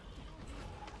guy.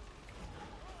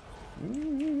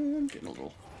 Ooh, I'm getting a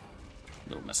little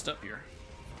messed up here.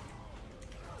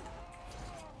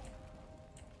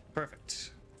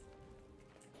 Perfect.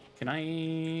 Can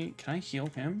I heal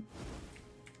him?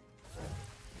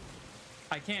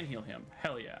 I can heal him.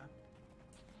 Hell yeah.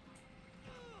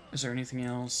 Is there anything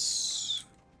else?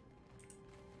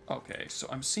 Okay, so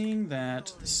I'm seeing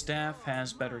that the staff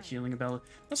has better healing ability.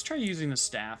 Let's try using the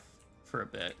staff for a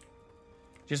bit.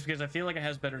 Just because I feel like it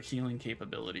has better healing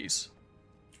capabilities.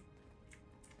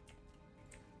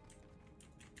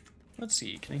 Let's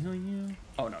see, can I heal you?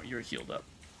 Oh no, you're healed up.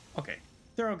 Okay,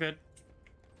 they're all good.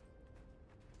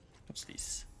 What's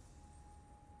this?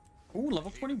 Ooh,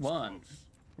 level 21.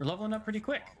 We're leveling up pretty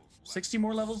quick. 60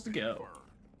 more levels to go.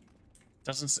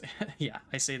 Doesn't say, yeah,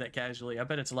 I say that casually. I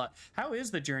bet it's a lot. How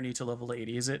is the journey to level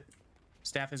 80? Is it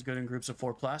staff is good in groups of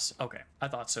 4+? Okay, I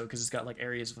thought so, because it's got like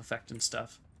areas of effect and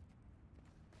stuff.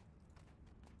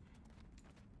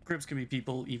 Groups can be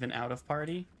people even out of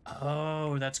party.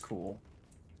 Oh, that's cool.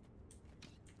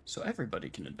 So everybody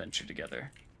can adventure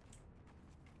together.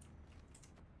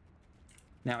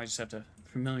 Now I just have to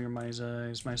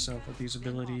familiarize myself with these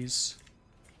abilities.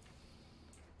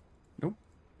 Nope.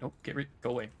 Nope. Go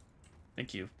away.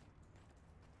 Thank you.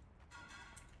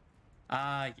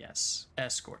 Ah, yes.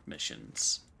 Escort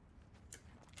missions.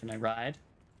 Can I ride?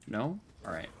 No?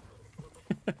 Alright.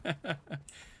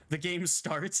 The game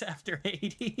starts after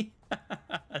 80?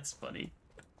 That's funny.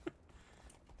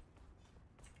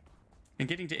 And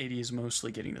getting to 80 is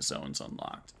mostly getting the zones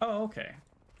unlocked. Oh, okay.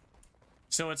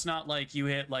 So it's not like you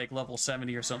hit like level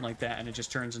 70 or something like that and it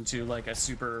just turns into like a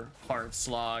super hard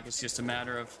slog. It's just a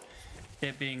matter of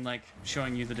it being like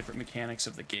showing you the different mechanics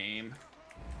of the game.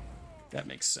 That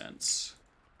makes sense.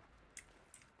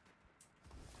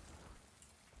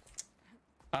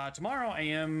 Tomorrow I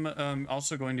am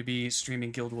also going to be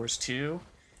streaming Guild Wars 2.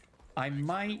 I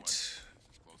might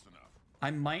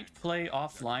play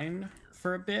offline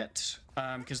for a bit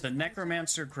because the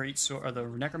Necromancer Greatsword or the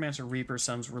Necromancer Reaper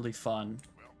sounds really fun.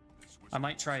 I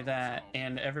might try that,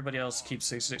 and everybody else keeps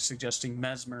suggesting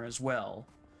Mesmer as well.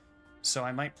 So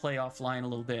I might play offline a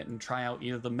little bit and try out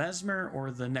either the Mesmer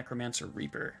or the Necromancer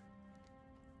Reaper.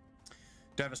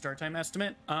 Do I have a start time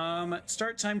estimate?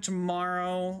 Start time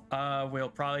tomorrow will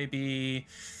probably be...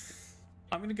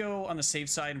 I'm going to go on the safe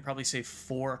side and probably say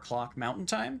 4 o'clock Mountain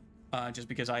Time. Just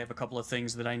because I have a couple of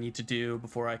things that I need to do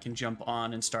before I can jump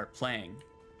on and start playing.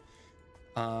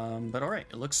 But alright,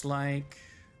 it looks like...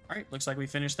 Alright, looks like we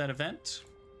finished that event.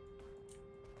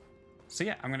 So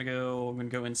yeah, I'm gonna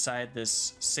go inside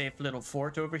this safe little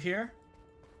fort over here.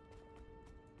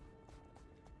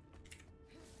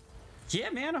 Yeah,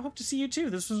 man, I hope to see you too.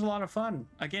 This was a lot of fun.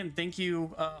 Again, thank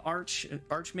you,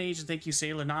 Archmage, and thank you,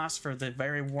 Selenas, for the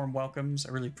very warm welcomes. I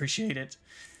really appreciate it.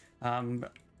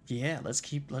 Yeah, let's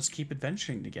keep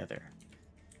adventuring together.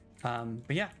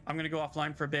 But yeah, I'm gonna go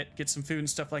offline for a bit, get some food and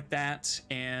stuff like that,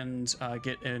 and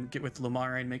get with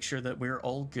Lomari and make sure that we're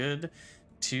all good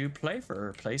to play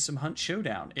some Hunt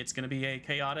Showdown. It's gonna be a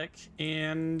chaotic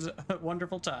and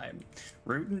wonderful time,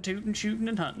 rootin', tootin', shooting,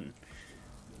 and hunting.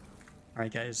 All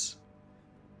right, guys.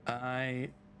 I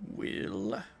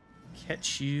will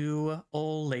catch you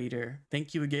all later.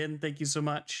 Thank you again. Thank you so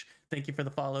much. Thank you for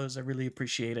the follows. I really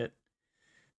appreciate it.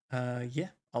 Yeah,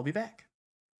 I'll be back.